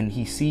 And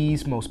he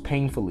sees most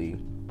painfully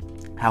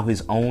how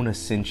his own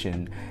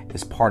ascension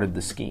is part of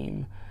the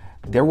scheme.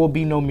 There Will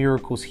Be No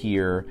Miracles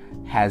Here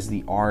has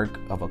the arc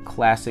of a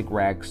classic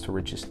rags to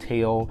riches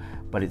tale,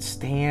 but it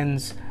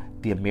stands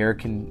the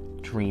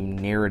American dream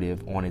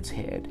narrative on its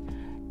head.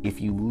 If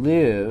you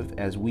live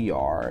as we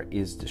are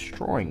is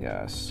destroying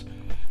us,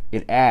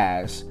 it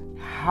asks,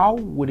 how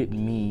would it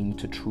mean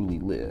to truly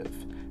live?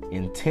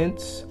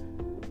 Intense,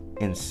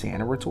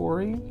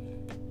 insanitory,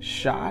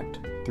 shot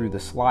through the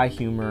sly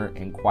humor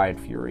and quiet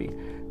fury.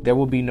 There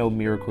Will Be No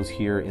Miracles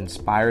Here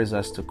inspires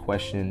us to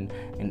question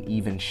and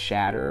even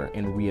shatter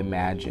and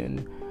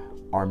reimagine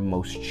our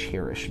most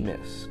cherished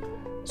myths.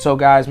 So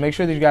guys, make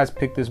sure that you guys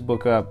pick this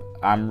book up.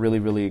 I'm really,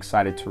 really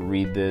excited to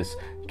read this.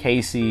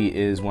 Casey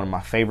is one of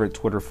my favorite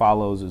Twitter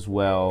follows as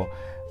well.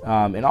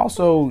 And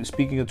also,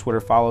 speaking of Twitter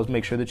follows,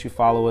 make sure that you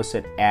follow us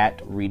at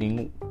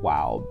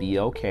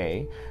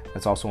 @ReadingWhileBeOK.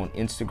 That's also on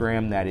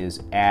Instagram. That is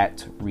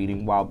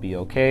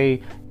 @ReadingWhileBeOK.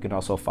 You can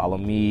also follow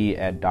me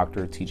at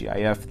Dr.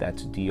 TGIF.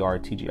 That's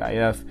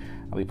DRTGIF.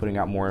 I'll be putting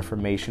out more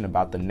information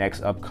about the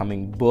next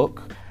upcoming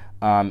book.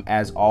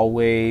 As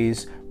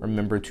always,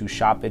 remember to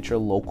shop at your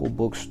local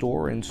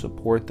bookstore and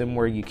support them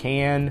where you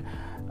can.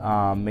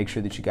 Make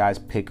sure that you guys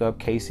pick up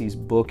Casey's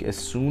book as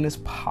soon as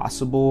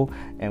possible,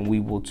 and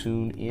we will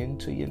tune in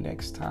to you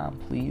next time.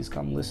 Please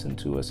come listen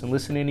to us and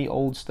listen to any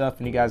old stuff.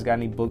 And you guys got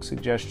any book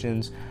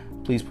suggestions,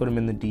 please put them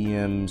in the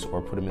DMs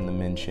or put them in the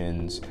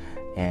mentions,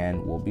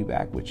 and we'll be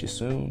back with you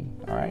soon.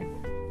 All right.